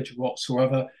no danger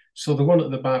whatsoever. So the one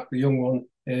at the back, the young one,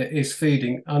 is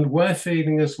feeding, and we're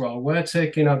feeding as well. We're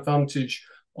taking advantage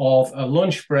of a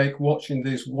lunch break watching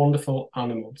these wonderful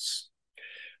animals.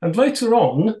 And later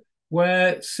on,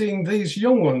 we're seeing these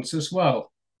young ones as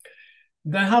well.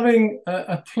 They're having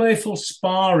a playful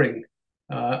sparring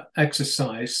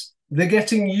exercise. They're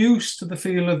getting used to the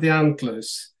feel of the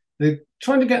antlers. They're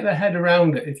trying to get their head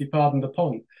around it, if you pardon the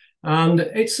pun. And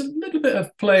it's a little bit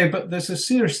of play, but there's a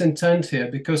serious intent here,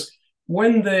 because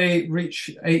when they reach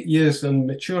 8 years and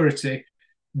maturity,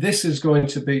 this is going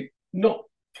to be not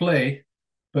play,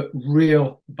 but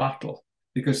real battle,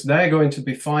 because they're going to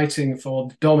be fighting for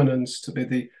dominance to be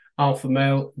the alpha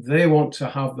male. They want to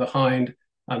have the hind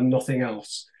and nothing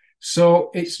else. So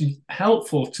it's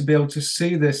helpful to be able to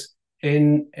see this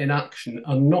in action,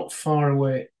 and not far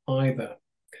away either.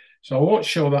 So I won't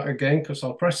show that again because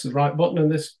I'll press the right button on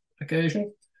this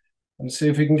occasion and see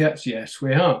if we can get, yes,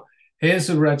 we are. Here's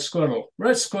a red squirrel.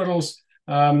 Red squirrels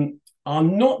are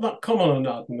not that common on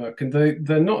Ardnamurchan.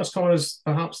 They're not as common as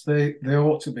perhaps they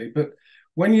ought to be. But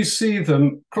when you see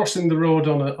them crossing the road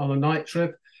on a night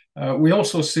trip, we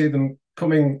also see them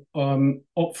coming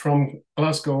up from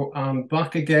Glasgow and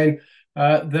back again.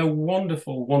 They're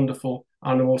wonderful, wonderful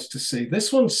animals to see.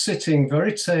 This one's sitting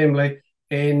very tamely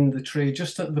in the tree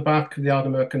just at the back of the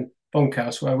Ardnamurchan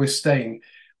bunkhouse where we're staying.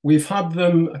 We've had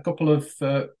them, a couple of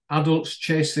adults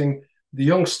chasing the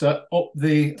youngster up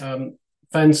the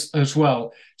fence as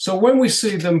well. So when we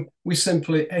see them, we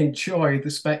simply enjoy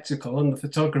the spectacle, and the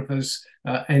photographers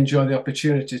enjoy the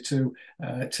opportunity to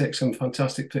take some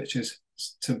fantastic pictures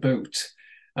to boot.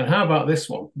 And how about this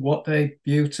one? What a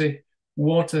beauty.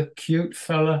 What a cute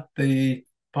fella, the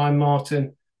pine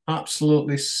marten,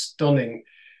 absolutely stunning.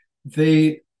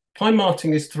 The pine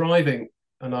marten is thriving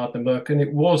on Ardnamurchan.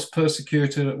 It was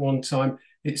persecuted at one time.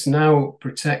 It's now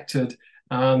protected,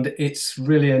 and it's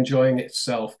really enjoying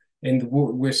itself.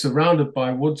 We're surrounded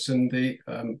by woods in the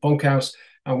bunkhouse,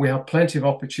 and we have plenty of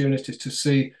opportunities to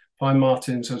see pine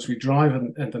martens as we drive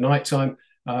in the night time,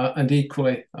 and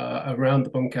equally around the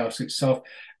bunkhouse itself,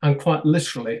 and quite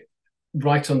literally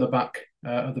right on the back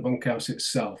of the bunkhouse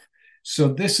itself. So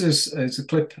this is a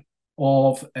clip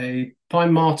of a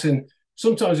pine marten.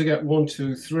 Sometimes you get 1,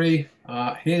 2, 3.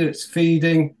 Here it's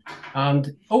feeding,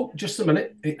 and oh, just a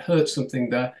minute, it hurt something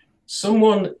there.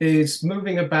 Someone is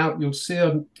moving about. You'll see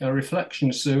a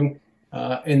reflection soon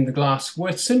in the glass.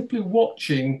 We're simply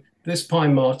watching this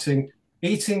pine marten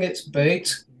eating its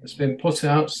bait. It's been put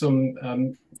out,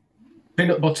 some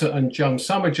peanut butter and jam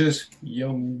sandwiches,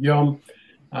 yum, yum,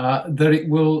 that it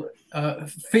will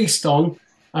feast on,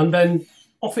 and then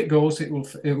off it goes. It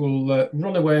will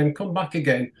run away and come back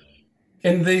again.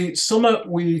 In the summer,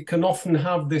 we can often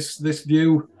have this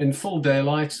view in full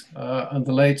daylight, and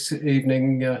the late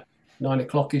evening, 9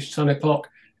 o'clock-ish, 10 o'clock.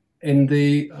 In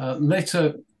the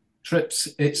later trips,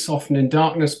 it's often in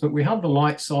darkness, but we have the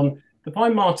lights on. The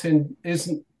pine marten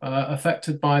isn't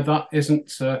affected by that,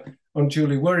 isn't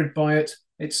unduly worried by it.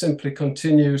 It simply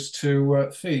continues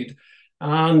to feed.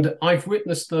 And I've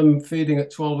witnessed them feeding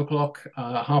at 12 o'clock,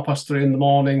 3:30 in the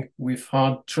morning. We've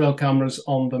had trail cameras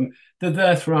on them. They're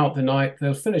there throughout the night.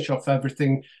 They'll finish off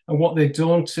everything. And what they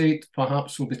don't eat,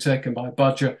 perhaps, will be taken by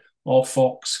badger or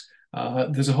fox.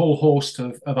 There's a whole host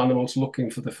of animals looking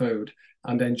for the food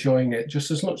and enjoying it just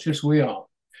as much as we are.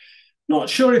 Not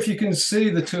sure if you can see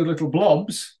the two little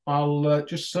blobs. I'll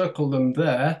just circle them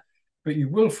there, but you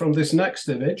will from this next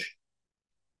image,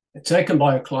 taken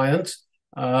by a client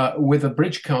with a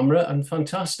bridge camera, and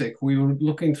fantastic. We were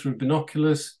looking through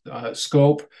binoculars,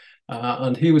 scope,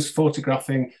 and he was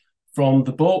photographing from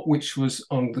the boat, which was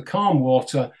on the calm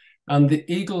water, and the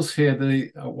eagles here,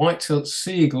 the white-tailed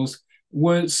sea eagles,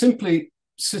 were simply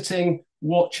sitting,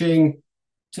 watching,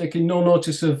 taking no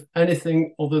notice of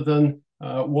anything other than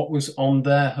what was on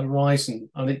their horizon,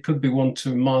 and it could be 1,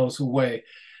 2 miles away.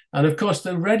 And of course,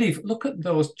 they're ready. Look at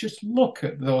those, just look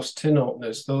at those tin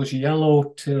openers, those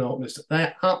yellow tin openers.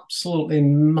 They're absolutely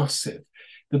massive.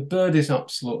 The bird is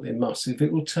absolutely massive.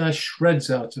 It will tear shreds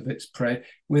out of its prey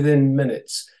within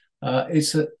minutes.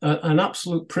 It's an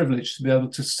absolute privilege to be able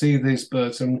to see these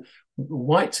birds. And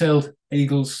white-tailed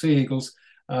eagles, sea eagles,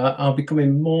 are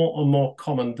becoming more and more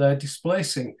common. They're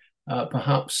displacing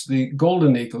perhaps the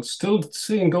golden eagles. Still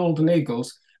seeing golden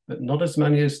eagles, but not as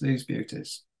many as these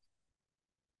beauties.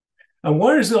 And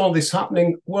where is all this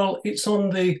happening? Well, it's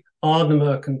on the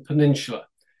Ardnamurchan Peninsula.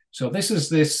 So this is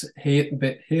this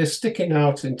bit here sticking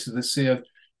out into the Sea of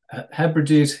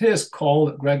Hebrides. Here's Coll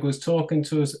that Greg was talking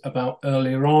to us about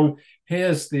earlier on.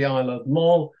 Here's the Isle of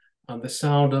Mull and the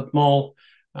Sound of Mull.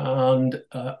 And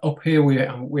up here we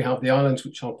have the islands,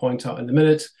 which I'll point out in a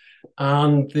minute.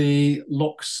 And the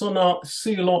Loch Sunart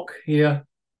Sea Loch here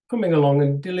coming along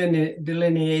and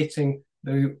delineating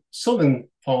the southern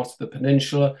part of the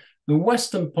peninsula. The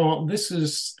western part, this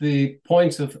is the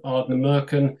point of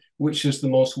Ardnamurchan, which is the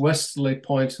most westerly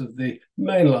point of the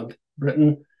mainland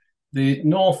Britain, the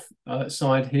north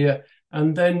side here.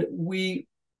 And then we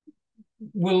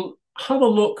will have a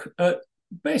look at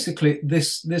basically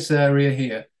this area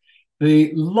here.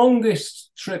 The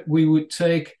longest trip we would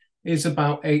take is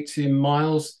about 18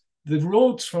 miles. The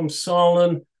roads from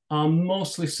Saarland are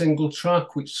mostly single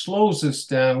track, which slows us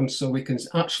down so we can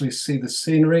actually see the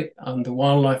scenery and the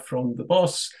wildlife from the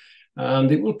bus.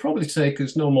 And it will probably take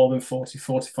us no more than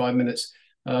 40-45 minutes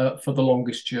for the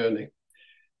longest journey.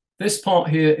 This part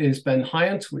here is Ben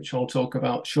Hyant, which I'll talk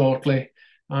about shortly.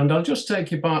 And I'll just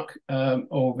take you back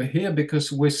over here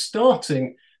because we're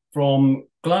starting from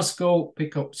Glasgow,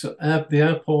 pick up to the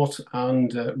airport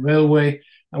and railway,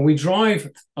 and we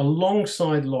drive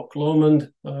alongside Loch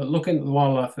Lomond, looking at the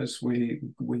wildlife as we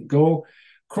go,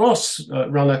 cross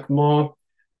Rannoch Moor,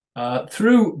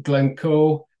 through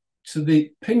Glencoe to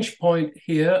the pinch point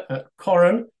here at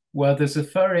Corran, where there's a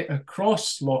ferry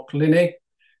across Loch Linney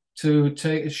to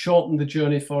shorten the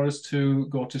journey for us to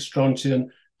go to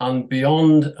Strontian and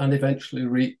beyond, and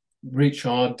eventually reach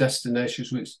our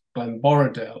destinations, which is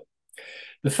Glenborrow.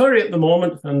 The ferry at the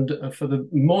moment, and for the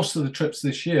most of the trips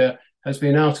this year, has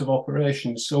been out of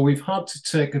operation. So we've had to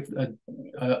take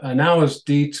an hour's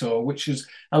detour, which has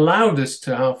allowed us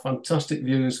to have fantastic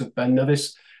views of Ben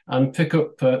Nevis and pick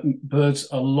up birds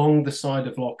along the side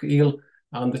of Loch Eel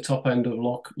and the top end of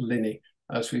Loch Linney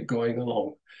as we're going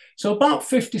along. So about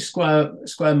 50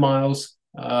 square miles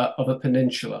of a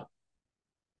peninsula.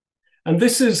 And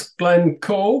this is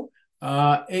Glencoe.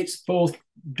 It's both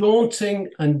daunting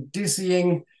and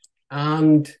dizzying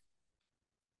and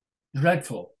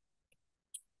dreadful.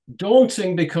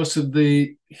 Daunting because of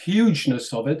the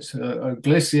hugeness of it, a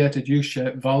glaciated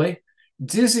U-shaped valley.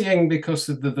 Dizzying because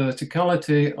of the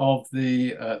verticality of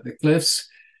the cliffs,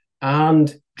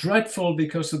 and dreadful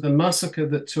because of the massacre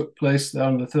that took place there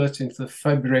on the 13th of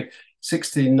February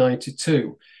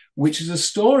 1692, which is a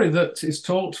story that is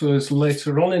told to us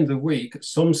later on in the week at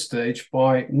some stage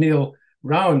by Neil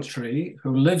Rowantree,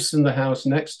 who lives in the house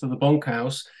next to the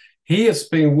bunkhouse. He has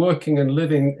been working and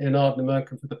living in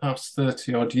Ardnamurchan for the past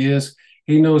 30 odd years.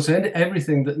 He knows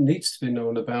everything that needs to be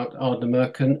known about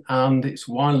Ardnamurchan and its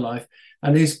wildlife,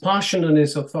 and his passion and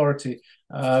his authority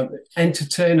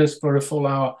entertain us for a full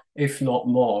hour, if not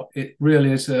more. It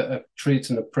really is a treat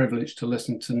and a privilege to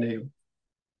listen to Neil.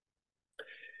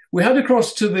 We head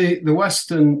across to the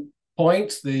western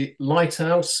point, the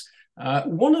lighthouse,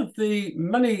 one of the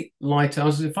many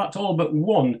lighthouses, in fact all but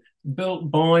one, built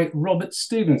by Robert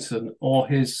Stevenson or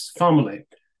his family.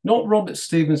 Not Robert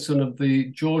Stevenson of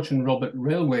the George and Robert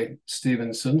Railway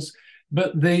Stevensons,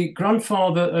 but the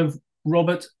grandfather of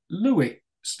Robert Louis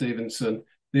Stevenson,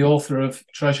 the author of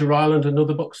Treasure Island and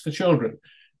other books for children.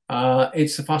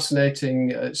 It's a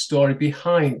fascinating story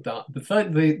behind that.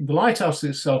 The lighthouse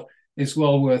itself is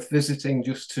well worth visiting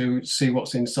just to see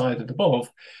what's inside and above,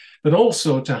 but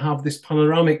also to have this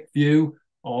panoramic view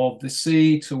of the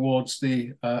sea towards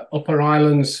the upper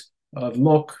islands of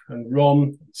Muck and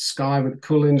Rum, Skye with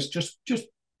Cullins, just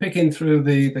picking through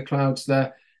the clouds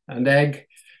there, and Egg.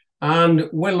 And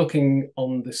we're looking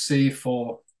on the sea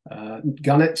for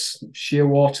gannets,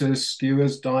 shearwaters,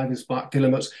 skewers, divers, black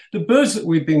guillemots, the birds that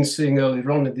we've been seeing earlier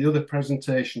on in the other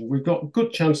presentation. We've got a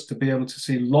good chance to be able to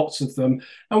see lots of them,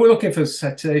 and we're looking for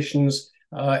cetaceans,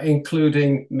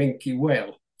 including minke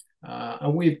whale.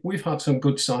 And we've had some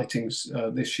good sightings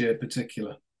this year in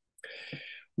particular.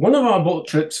 One of our boat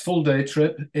trips, full day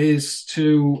trip, is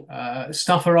to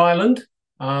Stafford Island,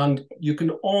 and you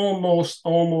can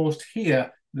almost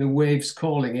hear the waves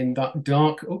calling in that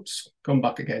dark, come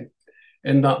back again,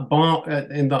 in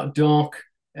that dark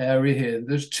area here.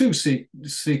 There's two sea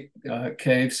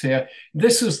caves here.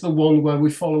 This is the one where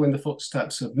we follow in the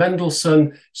footsteps of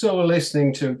Mendelssohn. So we're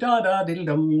listening to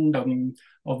da-da-diddle-dum-dum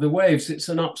of the waves. It's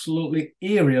an absolutely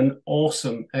eerie and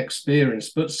awesome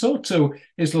experience. But so too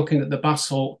is looking at the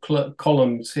basalt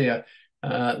columns here,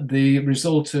 the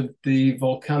result of the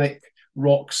volcanic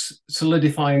rocks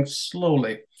solidifying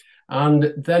slowly,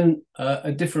 and then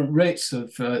at different rates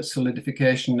of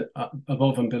solidification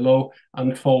above and below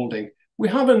and folding. We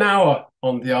have an hour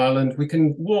on the island. We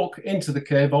can walk into the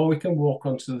cave, or we can walk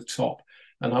onto the top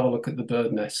and have a look at the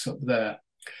bird nests up there.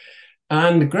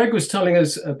 And Greg was telling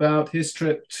us about his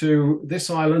trip to this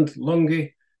island, Lunga,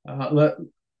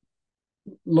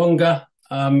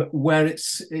 where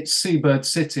it's Seabird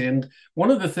City. And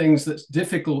one of the things that's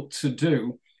difficult to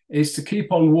do is to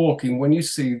keep on walking when you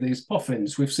see these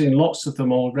puffins. We've seen lots of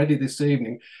them already this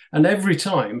evening, and every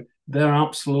time they're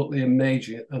absolutely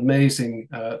amazing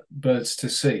birds to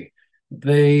see.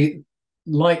 They,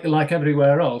 like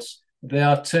everywhere else, they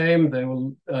are tame. They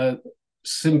will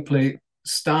simply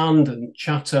stand and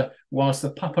chatter whilst the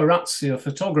paparazzi of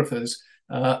photographers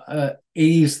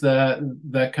ease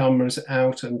their cameras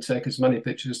out and take as many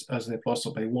pictures as they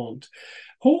possibly want.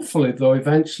 Hopefully, though,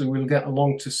 eventually we'll get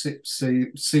along to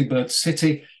Seabird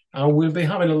City, and we'll be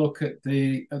having a look at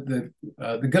the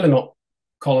guillemot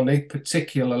colony,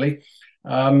 particularly.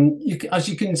 As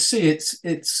you can see,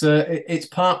 it's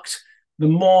parked. The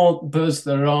more birds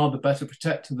there are, the better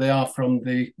protected they are from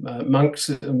the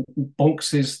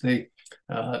bunxes, the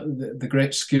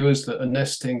great skewers that are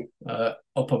nesting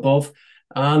up above.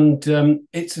 And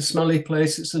it's a smelly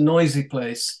place, it's a noisy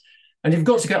place. And you've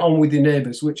got to get on with your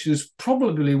neighbours, which is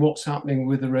probably what's happening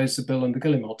with the razorbill and the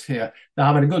guillemot here. They're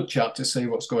having a good chat to see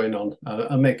what's going on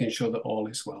and making sure that all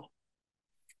is well.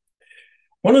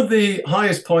 One of the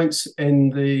highest points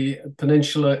in the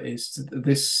peninsula is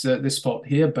this spot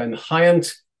here, Ben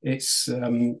Hyant. It's a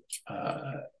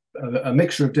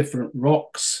mixture of different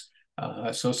rocks,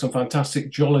 so some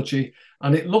fantastic geology,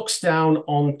 and it looks down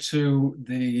onto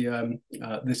the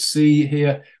sea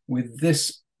here with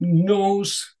this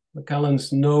nose,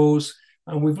 Macallan's nose,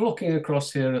 and we're looking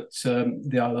across here at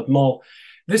the Isle of Mull.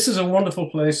 This is a wonderful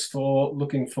place for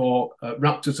looking for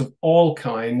raptors of all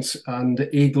kinds and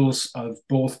eagles of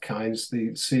both kinds,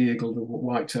 the sea eagle, the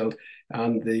white-tailed,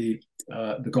 and the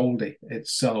goldie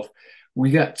itself.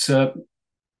 We get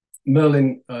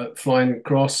merlin flying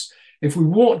across. If we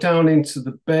walk down into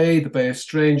the Bay of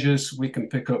Strangers, we can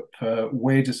pick up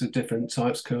waders of different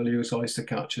types, curlews, oyster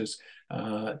catchers,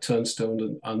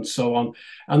 turnstone, and so on.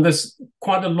 And there's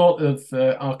quite a lot of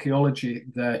archaeology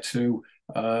there to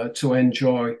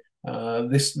enjoy.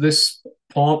 This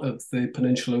part of the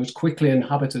peninsula was quickly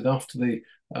inhabited after the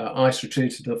ice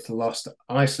retreated after the last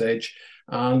ice age,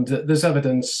 and there's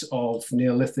evidence of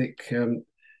Neolithic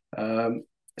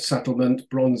settlement,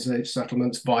 Bronze Age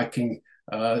settlements, Viking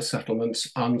settlements,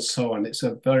 and so on. It's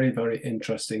a very, very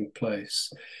interesting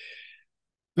place.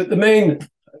 But the main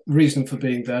reason for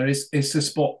being there is to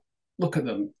spot. Look at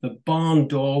them, the barn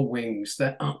door wings,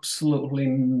 they're absolutely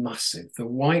massive. The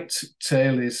white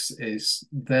tail is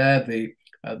there,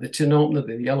 the tin opener,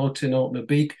 the yellow tin opener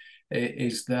beak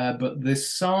is there, but the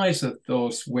size of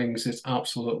those wings is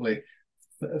absolutely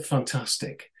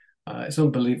fantastic. It's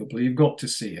unbelievable, you've got to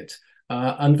see it.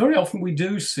 And very often we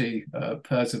do see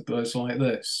pairs of birds like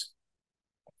this.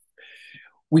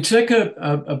 We take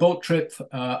a boat trip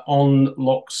on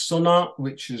Loch Sunna,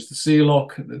 which is the sea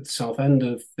loch at the south end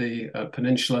of the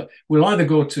peninsula. We'll either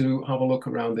go to have a look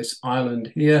around this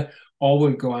island here, or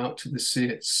we'll go out to the sea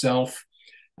itself.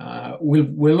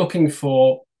 We're looking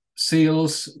for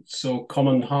seals, so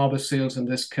common harbour seals in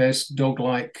this case,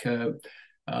 dog-like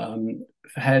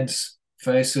heads,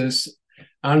 faces,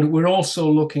 and we're also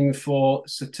looking for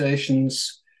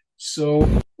cetaceans. So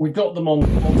we've got them on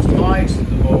both sides of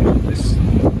the boat.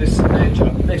 This stage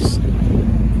of this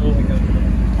filming of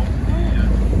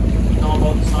the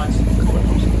northern sides of the cover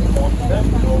across the water. There we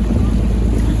go.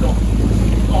 We've got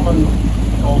common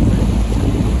dolphin.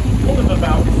 One of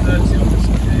about 30 on this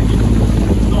occasion.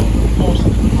 Not close to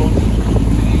the boat, which will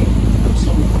be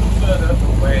some further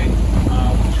away,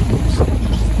 which will be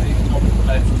just to the top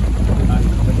left coming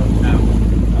up now.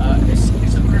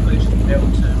 It's a privilege to be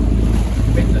able to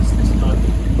witness this type of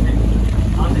thing,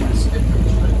 and it's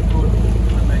really good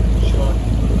at making sure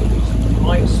using the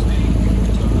right speed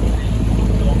to the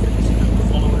dolphins and the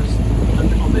followers, and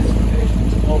on this occasion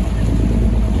it's dolphins.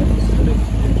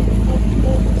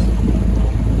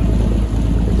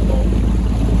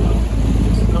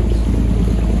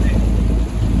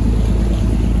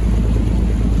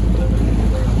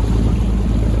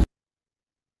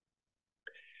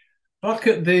 Back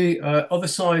at the other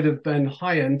side of Ben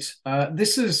Hyant,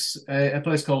 this is a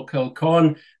place called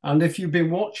Kilcorn, and if you've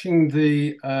been watching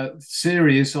the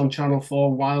series on Channel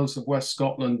 4, Wilds of West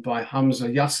Scotland by Hamza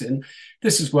Yassin,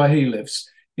 this is where he lives.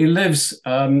 He lives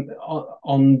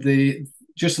on the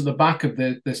just at the back of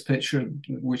this picture,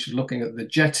 which is looking at the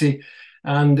jetty,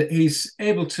 and he's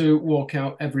able to walk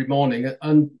out every morning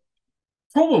and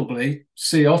probably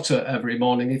see otter every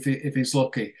morning if he's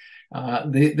lucky.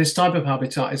 This type of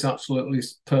habitat is absolutely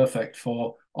perfect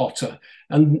for otter.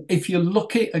 And if you're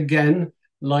lucky again,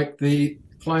 like the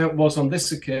client was on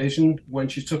this occasion, when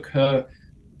she took her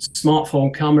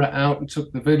smartphone camera out and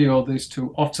took the video of these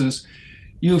two otters,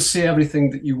 you'll see everything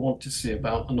that you want to see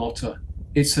about an otter.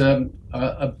 It's a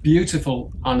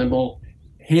beautiful animal.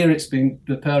 Here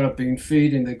the pair have been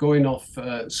feeding, they're going off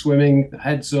swimming, the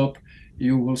heads up.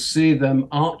 You will see them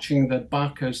arching their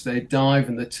back as they dive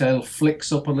and the tail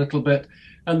flicks up a little bit.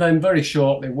 And then very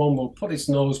shortly, one will put its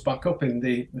nose back up in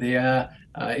the air.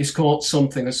 He's caught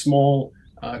something, a small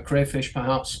crayfish,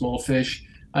 perhaps small fish,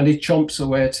 and he chomps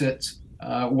away at it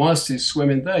whilst he's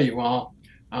swimming. There you are.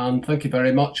 And thank you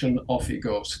very much. And off he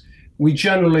goes. We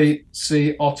generally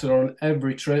see otter on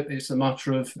every trip. It's a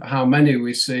matter of how many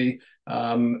we see.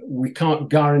 We can't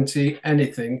guarantee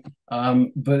anything,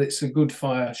 but it's a good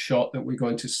fire shot that we're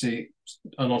going to see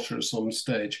an otter at some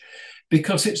stage,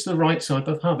 because it's the right type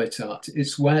of habitat.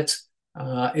 It's wet,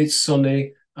 it's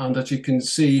sunny, and as you can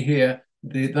see here,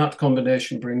 that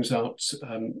combination brings out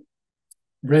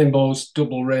rainbows,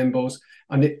 double rainbows,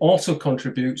 and it also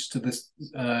contributes to this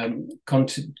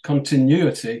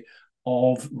continuity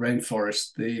of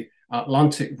rainforest, the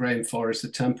Atlantic rainforest, the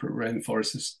temperate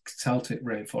rainforest, the Celtic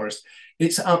rainforest.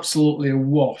 It's absolutely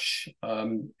awash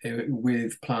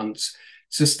with plants,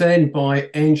 sustained by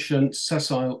ancient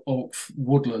sessile oak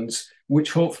woodlands,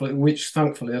 which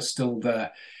thankfully are still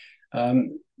there.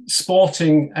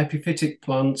 Sporting epiphytic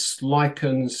plants,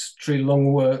 lichens, tree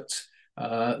lungwort,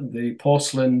 the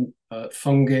porcelain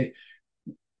fungi,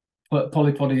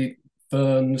 polypody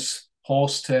ferns,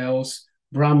 horsetails,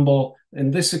 bramble.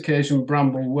 In this occasion,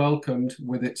 bramble welcomed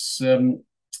with its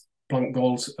plant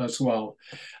galls as well.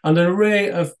 And an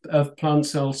array of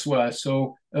plants elsewhere.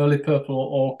 So early purple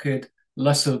orchid,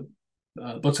 lesser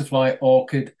butterfly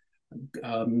orchid,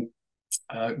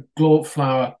 globe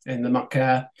flower in the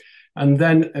macaire. And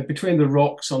then between the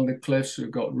rocks on the cliffs,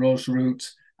 we've got rose root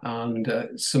and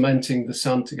cementing the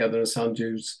sand together in sand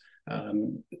dunes,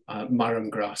 marram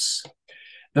grass.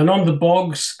 Then on the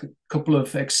bogs, a couple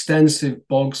of extensive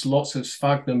bogs, lots of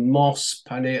sphagnum moss,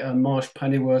 marsh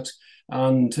pennywort,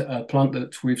 and a plant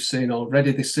that we've seen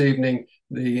already this evening,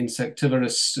 the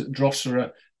insectivorous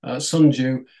Drosera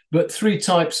sundew, but three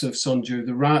types of sundew,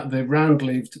 the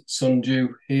round-leaved sundew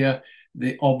here,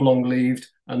 the oblong-leaved,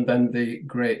 and then the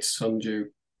great sundew.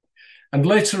 And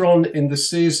later on in the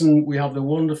season, we have the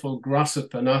wonderful grass of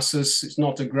Parnassus. It's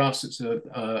not a grass, it's an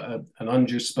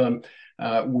angiosperm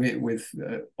with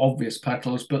obvious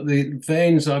petals, but the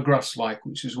veins are grass-like,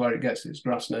 which is where it gets its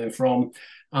grass name from,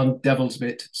 and devil's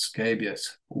bit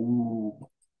scabious. Ooh.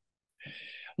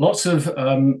 Lots of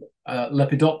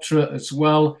Lepidoptera as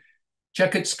well.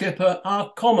 Checkered skipper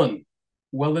are common.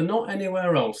 Well, they're not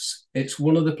anywhere else. It's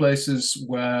one of the places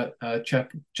where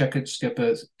checkered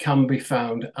skippers can be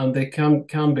found, and they can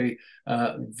be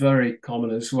very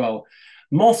common as well.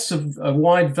 Moths have a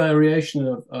wide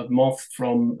variation of moth,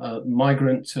 from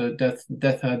migrant to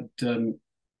death-head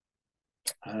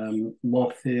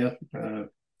moth here,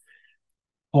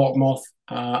 hawk moth,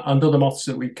 and other moths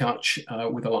that we catch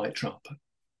with a light trap.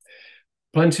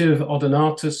 Plenty of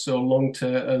odonatus, so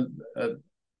long-tail,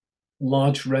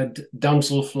 large red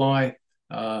damselfly,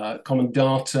 common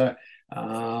darter,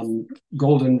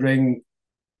 golden ring,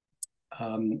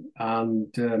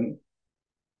 and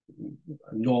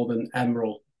northern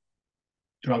emerald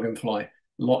dragonfly.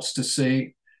 Lots to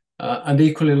see, and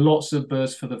equally lots of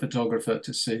birds for the photographer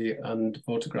to see and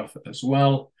photograph as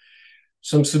well.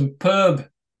 Some superb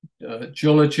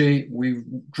geology. We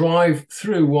drive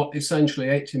through what essentially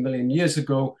 80 million years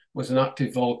ago was an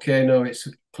active volcano. It's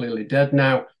clearly dead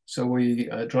now. So we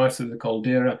drive through the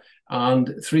caldera,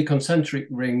 and three concentric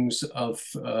rings of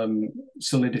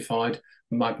solidified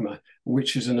magma,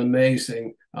 which is an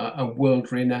amazing and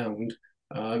world-renowned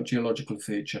geological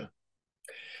feature.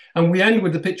 And we end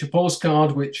with the picture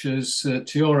postcard, which is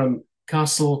Teorem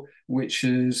Castle, which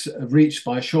is reached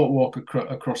by a short walk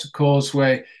across a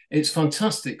causeway. It's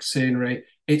fantastic scenery,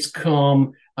 it's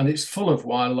calm, and it's full of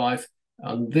wildlife.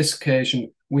 On this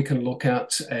occasion, we can look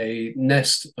at a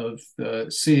nest of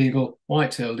sea eagle,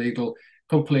 white-tailed eagle,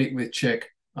 complete with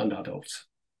chick and adults.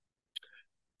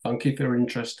 Thank you for your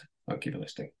interest. Thank you for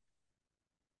listening.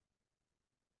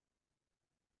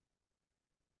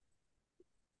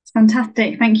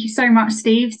 Fantastic. Thank you so much,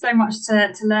 Steve. So much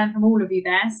to learn from all of you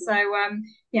there. So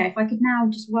yeah, if I could now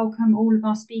just welcome all of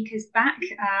our speakers back.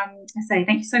 I say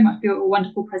thank you so much for your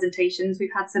wonderful presentations. We've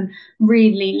had some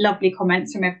really lovely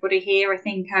comments from everybody here. I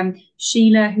think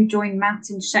Sheila, who joined Matt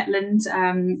in Shetland,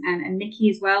 and Nikki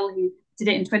as well, who did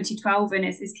it in 2012 and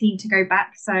is keen to go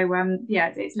back. So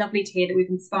yeah, it's lovely to hear that we've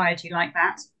inspired you like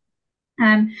that.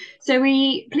 So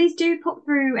please do pop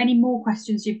through any more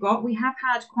questions you've got. We have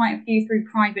had quite a few through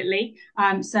privately,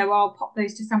 so I'll pop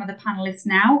those to some of the panelists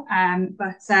now.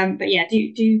 But yeah,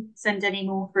 do send any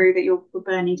more through that you're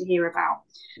burning to hear about.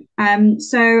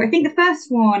 So I think the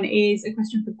first one is a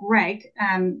question for Greg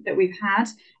that we've had.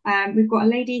 We've got a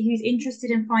lady who's interested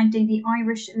in finding the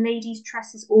Irish lady's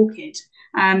tresses orchid,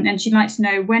 and she'd like to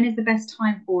know when is the best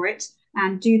time for it,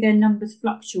 and do their numbers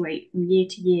fluctuate from year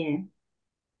to year?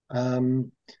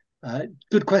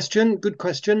 Good question. Good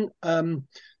question.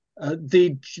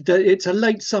 It's a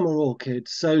late summer orchid,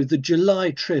 so the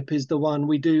July trip is the one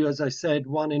we do. As I said,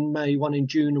 one in May, one in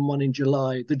June, and one in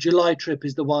July. The July trip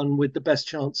is the one with the best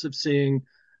chance of seeing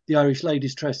the Irish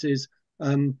lady's tresses.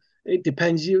 it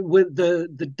depends. With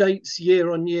the dates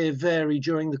year on year vary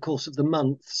during the course of the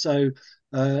month. So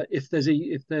if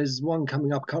there's one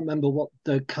coming up, I can't remember what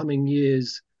the coming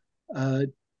year's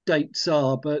dates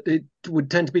are, but it would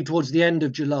tend to be towards the end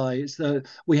of July.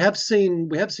 We have seen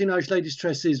Irish Ladies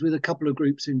Tresses with a couple of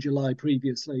groups in July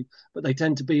previously, but they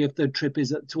tend to be if the trip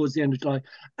is towards the end of July,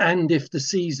 and if the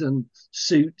season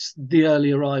suits the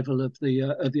early arrival of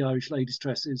the Irish Ladies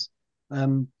Tresses.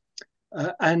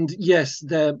 And yes,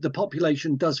 the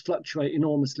population does fluctuate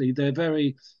enormously. There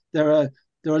are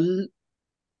there are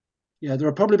yeah, there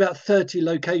are probably about 30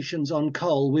 locations on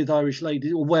Col with Irish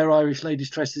ladies, or where Irish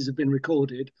ladies tresses have been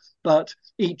recorded, but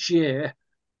each year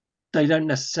they don't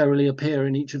necessarily appear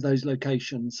in each of those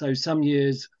locations. So some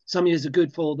years are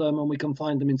good for them, and we can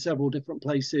find them in several different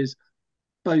places,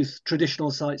 both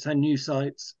traditional sites and new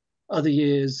sites. Other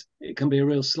years it can be a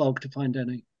real slog to find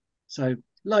any. So,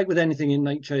 like with anything in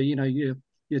nature, you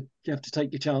have to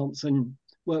take your chance and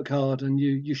work hard, and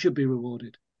you should be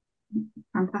rewarded.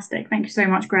 Fantastic. Thank you so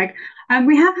much, Greg.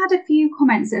 We have had a few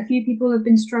comments that a few people have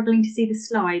been struggling to see the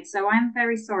slides, so I'm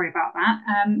very sorry about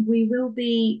that. We will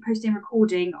be posting a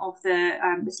recording of the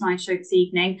slideshow this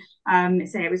evening.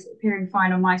 So it was appearing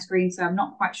fine on my screen, so I'm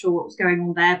not quite sure what was going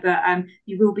on there, but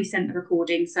you will be sent the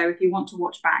recording. So if you want to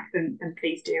watch back, then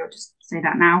please do. I'll just say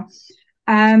that now.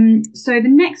 So the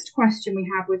next question we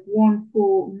have with one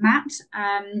for Matt,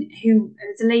 who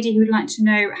is a lady who would like to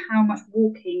know how much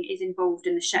walking is involved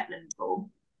in the Shetland tour.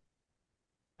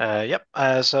 Yep,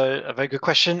 so a very good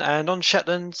question. And on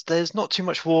Shetland, there's not too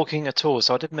much walking at all.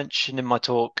 So I did mention in my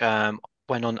talk,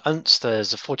 when on Unts,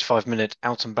 there's a 45-minute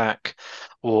out and back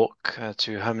walk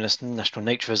to Homeless National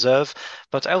Nature Reserve.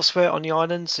 But elsewhere on the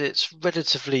islands, it's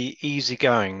relatively easy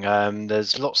going.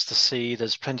 There's lots to see.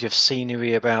 There's plenty of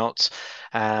scenery about.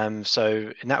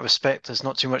 So in that respect, there's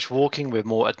not too much walking. We're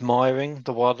more admiring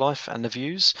the wildlife and the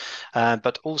views.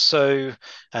 But also,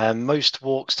 most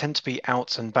walks tend to be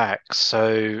out and back.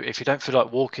 So if you don't feel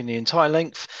like walking the entire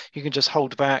length, you can just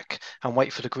hold back and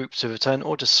wait for the group to return,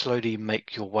 or just slowly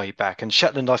make your way back. And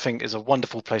Shetland, I think, is a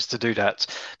wonderful place to do that,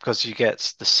 because you get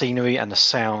the scenery and the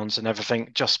sounds and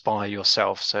everything just by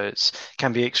yourself. So it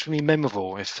can be extremely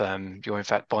memorable if you're in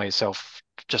fact by yourself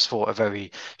just for a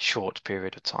very short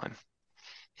period of time.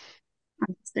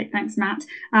 Fantastic, thanks, Matt.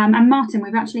 And Martin,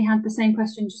 we've actually had the same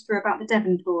question just through about the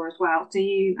Devon tour as well. Do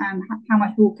you, how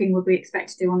much walking would we expect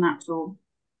to do on that tour?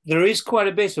 There is quite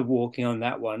a bit of walking on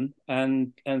that one,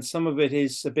 and some of it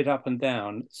is a bit up and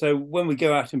down. So when we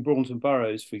go out in Braunton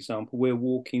Burrows, for example, we're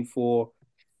walking for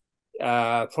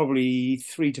probably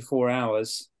 3 to 4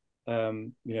 hours.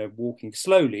 Walking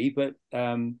slowly, but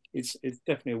it's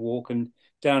definitely a walk. And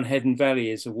down Heddon Valley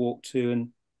is a walk too, and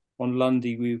on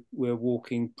Lundy we're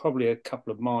walking probably a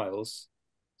couple of miles.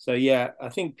 So yeah, I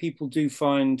think people do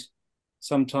find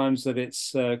sometimes that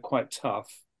it's quite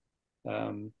tough.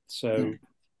 So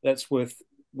that's worth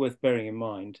bearing in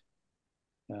mind.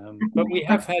 But we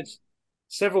have had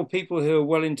several people who are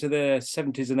well into their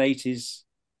 70s and 80s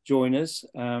join us.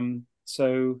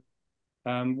 So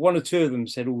one or two of them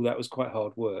said, "Oh, that was quite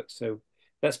hard work." So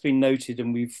that's been noted,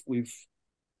 and we've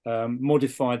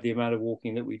modified the amount of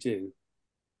walking that we do.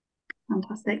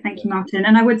 Fantastic, thank you, Martin.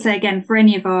 And I would say again, for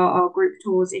any of our group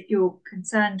tours, if you're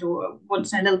concerned or want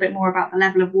to know a little bit more about the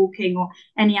level of walking or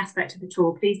any aspect of the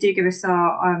tour, please do give us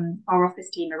our office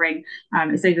team a ring.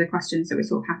 As those are the questions that we're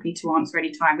sort of happy to answer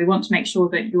anytime. We want to make sure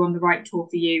that you're on the right tour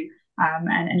for you,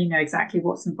 and you know exactly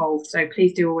what's involved. So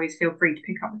please do always feel free to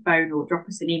pick up the phone or drop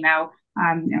us an email.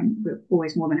 We're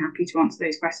always more than happy to answer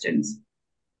those questions.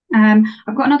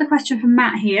 I've got another question from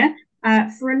Matt here.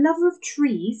 For a lover of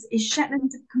trees, is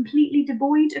Shetland completely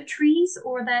devoid of trees,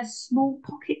 or are there small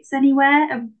pockets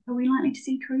anywhere? Are we likely to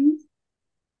see trees?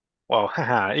 Well,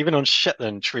 even on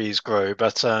Shetland, trees grow,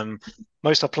 but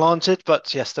most are planted.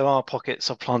 But yes, there are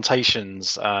pockets of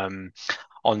plantations on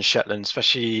Shetland,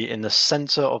 especially in the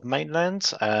centre of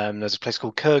mainland. There's a place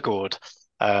called Kirgord,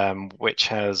 which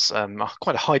has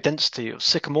quite a high density of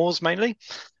sycamores mainly.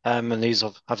 And these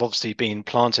have obviously been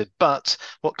planted. But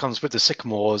what comes with the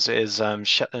sycamores is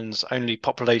Shetland's only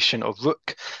population of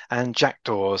rook and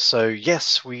jackdaws. So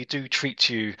yes, we do treat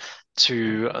you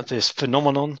to this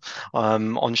phenomenon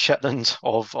on Shetland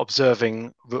of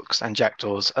observing rooks and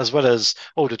jackdaws, as well as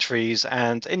older trees.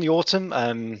 And in the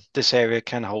autumn, this area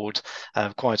can hold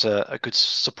quite a good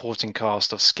supporting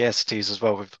cast of scarcities as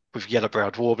well, with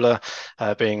yellow-browed warbler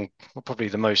being probably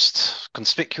the most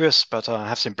conspicuous, but I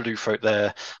have seen bluethroat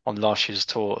there on last year's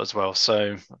tour as well.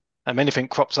 So anything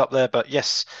crops up there, but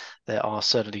yes, there are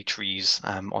certainly trees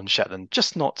on Shetland,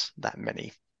 just not that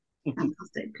many.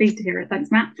 Fantastic. Pleased to hear it.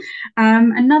 Thanks, Matt.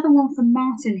 Another one from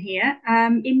Martin here.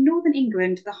 In Northern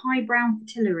England, the high brown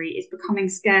fritillary is becoming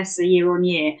scarcer year on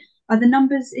year. Are the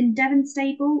numbers in Devon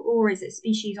stable, or is it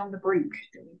species on the brink,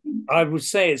 do you think? I would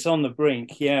say it's on the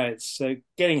brink. Yeah, it's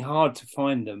getting hard to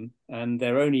find them, and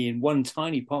they're only in one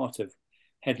tiny part of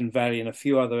Headland Valley and a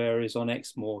few other areas on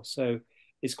Exmoor. So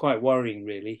it's quite worrying,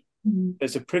 really.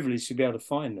 It's a privilege to be able to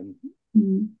find them,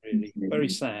 really. Absolutely. Very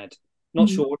sad. Not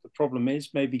sure what the problem is,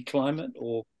 maybe climate,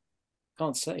 or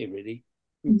can't say, really.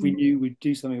 If we knew, we'd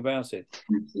do something about it.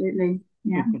 Absolutely,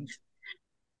 yeah.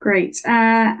 Great.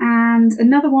 And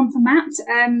another one for Matt.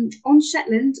 On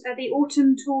Shetland, are the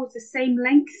autumn tours the same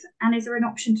length, and is there an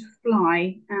option to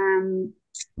fly?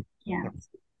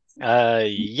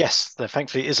 Yes, there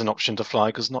thankfully is an option to fly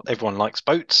because not everyone likes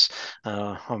boats.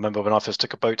 I remember when I first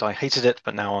took a boat, I hated it,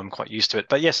 but now I'm quite used to it.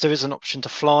 But yes, there is an option to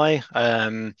fly.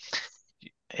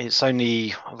 It's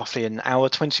only roughly an hour,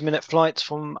 20-minute flight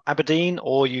from Aberdeen,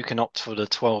 or you can opt for the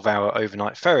 12-hour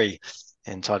overnight ferry.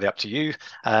 Entirely up to you.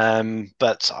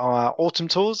 But our autumn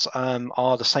tours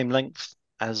are the same length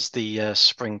as the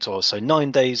spring tour. So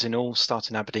 9 days in all, start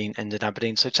in Aberdeen, end in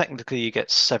Aberdeen. So technically you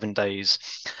get 7 days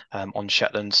on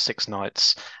Shetland, 6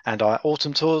 nights. And our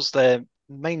autumn tours, they're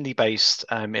mainly based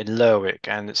in Lerwick,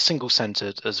 and it's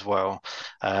single-centred as well.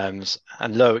 And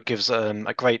Lerwick gives a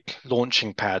great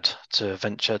launching pad to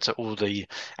venture to all the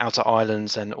outer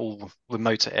islands and all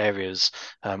remoter areas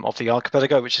of the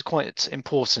archipelago, which is quite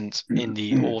important in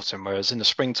the autumn, whereas in the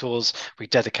spring tours, we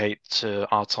dedicate to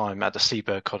our time at the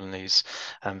seabird colonies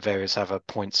and various other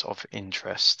points of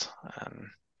interest.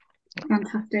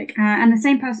 Fantastic. And the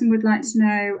same person would like to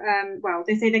know, well,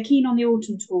 they say they're keen on the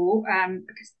autumn tour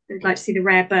because they'd like to see the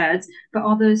rare birds, but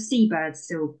are the seabirds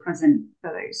still present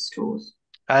for those tours?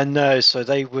 No, so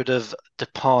they would have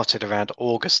departed around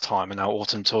August time, and our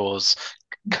autumn tours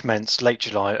commenced late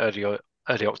July, early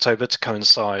October to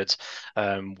coincide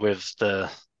with the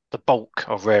bulk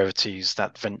of rarities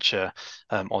that venture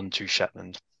onto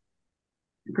Shetland.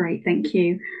 Great, thank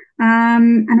you.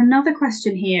 And another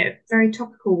question here, very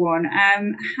topical one.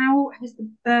 How has the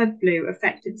bird flu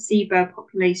affected seabird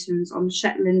populations on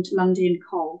Shetland, Lundy and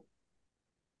Coll?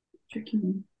 Tricky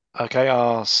one. Okay,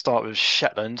 I'll start with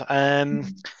Shetland.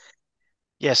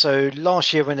 Yeah, so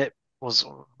last year when it was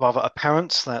rather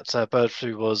apparent that bird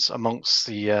flu was amongst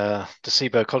the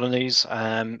seabird colonies,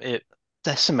 it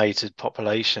decimated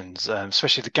populations,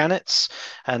 especially the gannets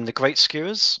and the great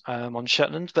skewers on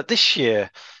Shetland. But this year,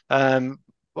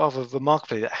 rather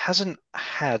remarkably, it hasn't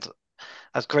had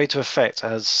as greater effect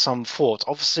as some thought.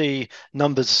 Obviously,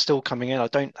 numbers are still coming in. I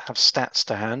don't have stats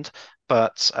to hand,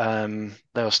 but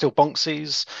there are still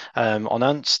bonxies on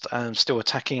Ernst still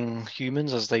attacking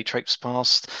humans as they traipse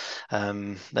past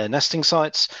their nesting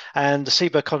sites, and the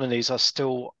seabird colonies are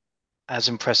still as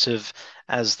impressive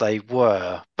as they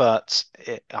were, but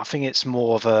I think it's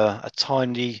more of a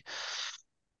timely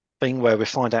thing where we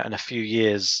find out in a few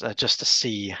years just to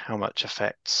see how much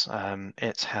effect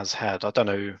it has had. I don't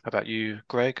know about you,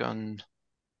 Greg, and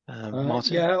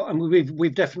Martin. Yeah, and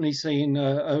we've definitely seen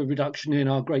a reduction in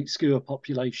our great skewer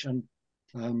population.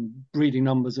 Breeding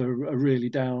numbers are really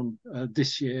down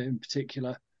this year in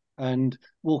particular, and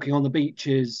walking on the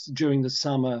beaches during the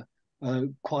summer,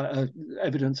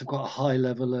 evidence of quite a high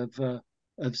level of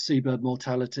seabird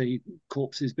mortality,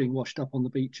 corpses being washed up on the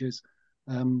beaches.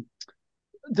 The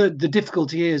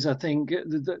difficulty is, I think,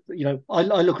 I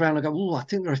look around and go, oh, I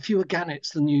think there are fewer gannets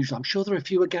than usual. I'm sure there are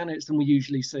fewer gannets than we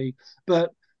usually see,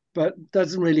 but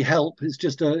doesn't really help. It's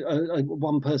just a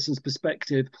one person's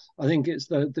perspective. I think it's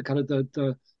the kind of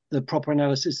the proper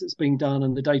analysis that's being done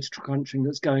and the data crunching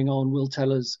that's going on will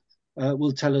tell us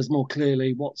more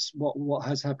clearly what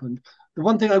has happened. The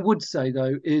one thing I would say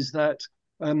though is that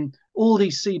all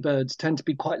these seabirds tend to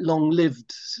be quite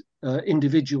long-lived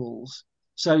individuals.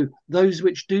 So those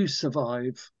which do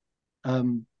survive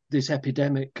this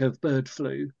epidemic of bird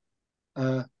flu,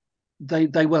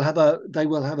 they will have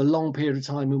a long period of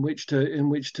time in which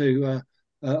to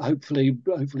hopefully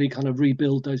kind of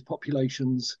rebuild those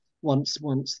populations once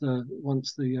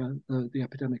the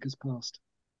epidemic has passed.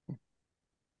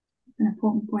 An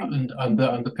important point. And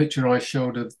the picture I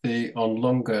showed of on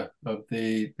Lunga of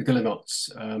the guillemots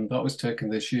that was taken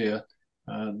this year.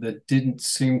 There didn't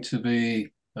seem to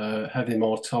be heavy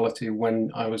mortality when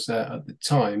I was there at the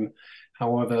time.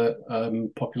 However,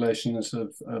 populations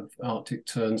of Arctic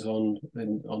terns on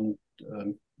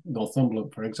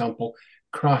Northumberland, for example,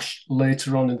 crashed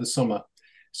later on in the summer.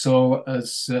 So,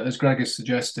 as Greg is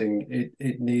suggesting,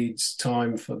 it needs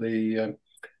time for the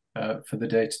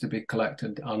data to be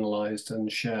collected, analysed,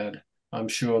 and shared. I'm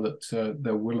sure that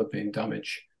there will have been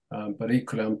damage, but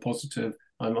equally, I'm positive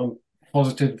I'm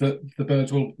positive that the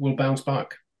birds will bounce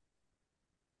back.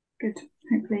 Good,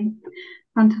 hopefully.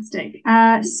 Fantastic.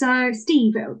 So,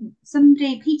 Steve,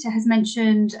 Peter has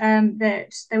mentioned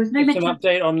that there was no Just mention. an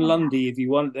update on Lundy, if you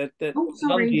want. Oh,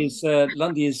 sorry.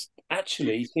 Lundy is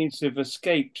actually seems to have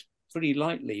escaped pretty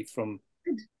lightly from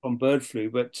bird flu.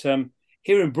 But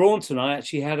here in Braunton, I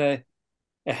actually had a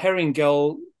herring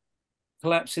gull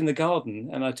collapse in the garden,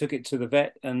 and I took it to the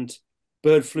vet, and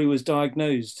bird flu was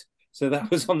diagnosed. So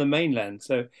that was on the mainland.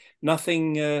 So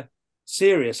nothing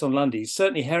serious on Lundy.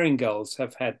 Certainly herring gulls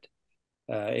have had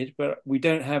it, but we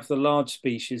don't have the large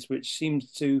species, which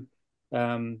seems to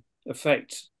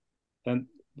affect and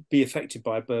be affected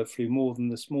by bird flu more than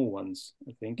the small ones.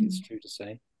 I think it's true to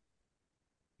say.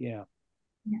 Yeah.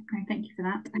 Yeah, great. Thank you for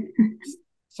that.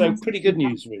 So pretty good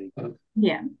news, really.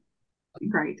 Yeah,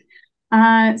 great.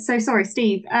 So sorry,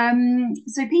 Steve.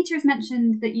 So Peter has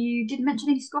mentioned that you didn't mention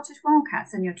any Scottish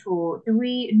wildcats in your tour. Do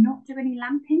we not do any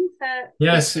lamping for?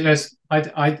 Yes.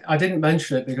 I didn't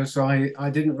mention it because I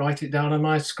didn't write it down on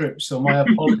my script. So my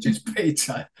apologies,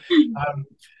 Peter.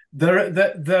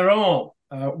 There are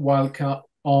wildcat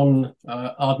on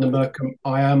Ardnamurcombe.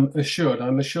 I'm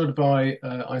assured by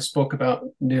I spoke about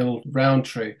Neil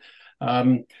Rowntree,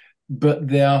 but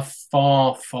they are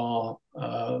far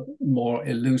more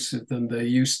elusive than they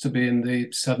used to be in the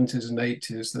 70s and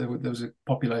 80s. There was a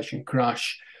population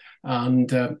crash,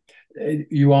 and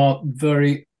you are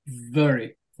very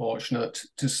fortunate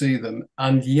to see them,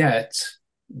 and yet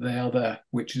they are there,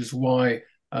 which is why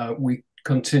we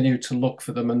continue to look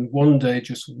for them. And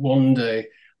just one day,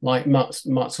 like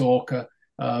Matt's orca,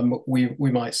 we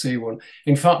might see one.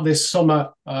 In fact, this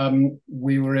summer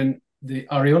we were in the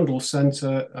Arundel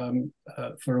Centre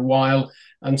for a while,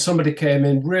 and somebody came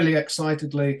in really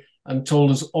excitedly and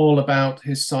told us all about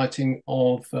his sighting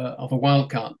of a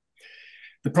wildcat.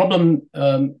 The problem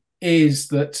is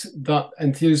that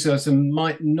enthusiasm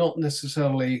might not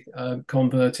necessarily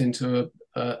convert into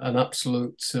an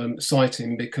absolute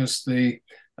sighting, because the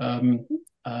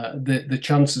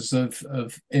chances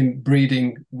of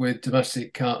inbreeding with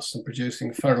domestic cats and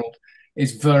producing feral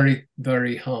is very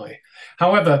high.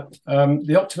 However,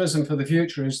 the optimism for the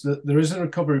future is that there is a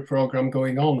recovery program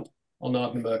going on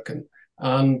Ardnamurcombe,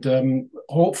 and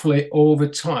hopefully over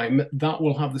time that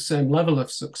will have the same level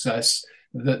of success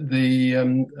that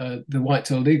the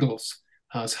white-tailed eagles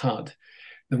has had.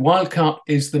 The wildcat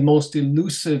is the most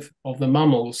elusive of the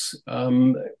mammals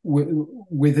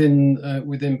within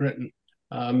Britain.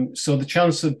 So the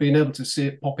chance of being able to see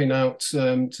it popping out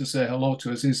to say hello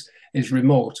to us is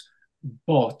remote,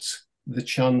 but the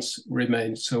chance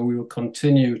remains. So we will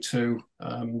continue to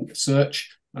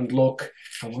search and look,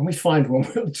 and when we find one,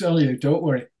 we'll tell you. Don't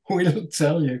worry, we'll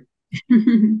tell you.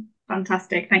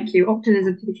 Fantastic, thank you.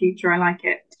 Optimism for the future, I like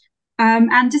it.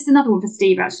 And just another one for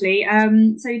Steve, actually.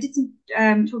 So you did some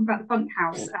talk about the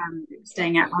bunkhouse that you're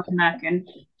staying at Ardnamurcombe.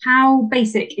 How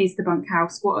basic is the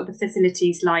bunkhouse? What are the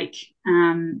facilities like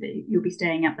that you'll be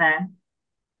staying at there?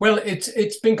 Well,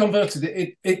 it's been converted.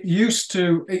 It used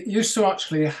to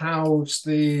actually house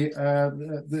the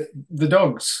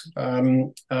dogs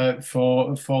for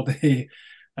the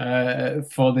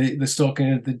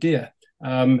stalking of the deer.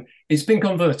 It's been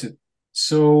converted,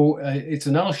 so it's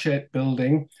an L-shaped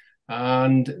building,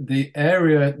 and the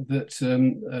area that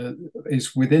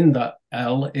is within that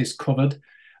L is covered,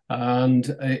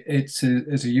 and it's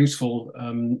a useful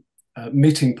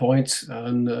meeting point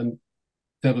and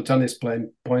table tennis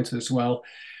playing point as well.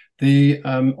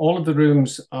 All of the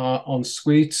rooms are en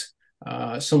suite.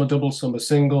 Some are double, some are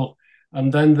single.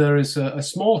 And then there is a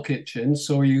small kitchen,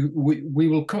 so we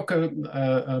will cook a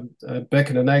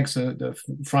bacon and eggs, a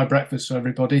fried breakfast for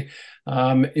everybody.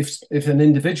 If an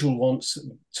individual wants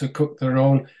to cook their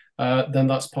own, then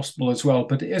that's possible as well.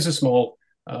 But it is a small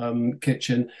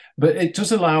kitchen, but it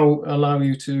does allow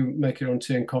you to make your own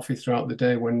tea and coffee throughout the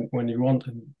day when you want,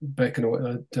 bacon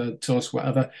or toast,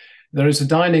 whatever. There is a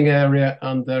dining area,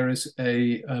 and there is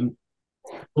a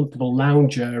comfortable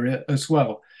lounge area as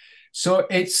well. So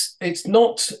it's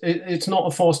not a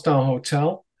 4-star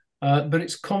hotel, but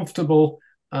it's comfortable,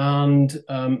 and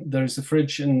there's a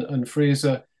fridge and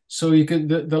freezer. So you could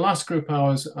the last group I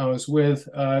was with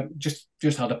just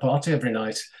had a party every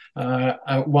night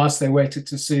whilst they waited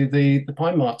to see the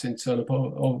pine marten turn up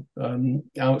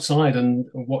outside, and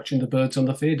watching the birds on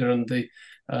the feeder and the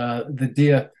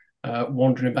deer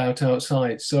wandering about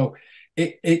outside. So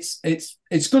it's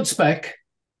good spec.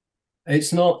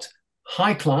 It's not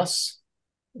high class,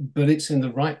 but it's in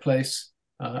the right place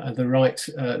at the right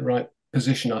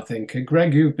position, I think.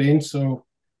 Greg, you've been, so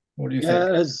what do you think?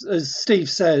 As Steve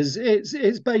says,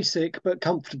 it's basic but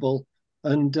comfortable,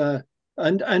 and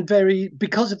and very,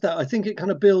 because of that, I think it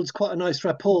kind of builds quite a nice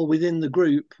rapport within the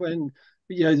group when,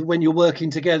 when you're working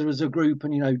together as a group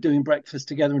and, doing breakfast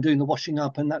together and doing the washing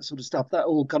up and that sort of stuff. That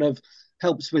all kind of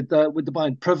helps with the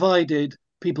bind, provided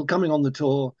people coming on the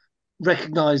tour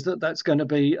recognize that that's going to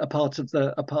be a part of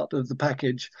the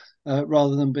package,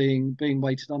 rather than being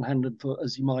waited on hand and foot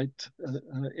as you might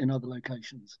in other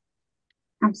locations.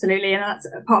 Absolutely, and that's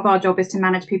part of our job, is to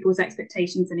manage people's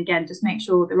expectations, and again, just make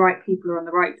sure the right people are on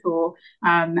the right tour,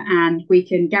 and we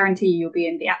can guarantee you'll be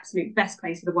in the absolute best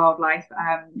place for the wildlife,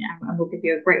 and we'll give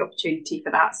you a great opportunity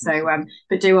for that. So,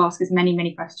 but do ask as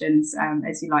many questions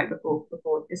as you like before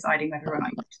deciding whether or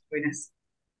not you want to join us.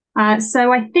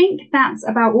 So I think that's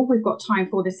about all we've got time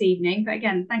for this evening. But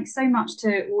again, thanks so much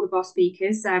to all of our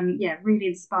speakers. Really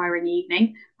inspiring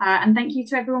evening. And thank you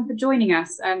to everyone for joining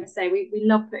us. We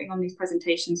love putting on these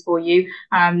presentations for you.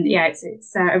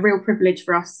 It's a real privilege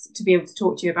for us to be able to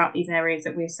talk to you about these areas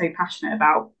that we're so passionate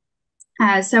about.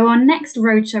 So our next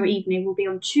Roadshow evening will be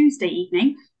on Tuesday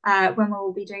evening, when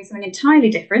we'll be doing something entirely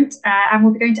different, and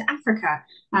we'll be going to Africa.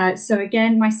 So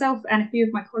again, myself and a few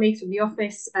of my colleagues from the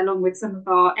office, along with some of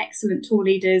our excellent tour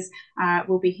leaders,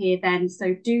 will be here then.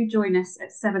 So do join us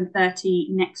at 7:30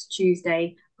 next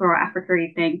Tuesday for our Africa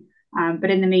evening.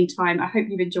 But in the meantime, I hope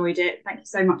you've enjoyed it. Thank you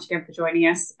so much again for joining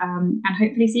us, and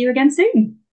hopefully see you again soon.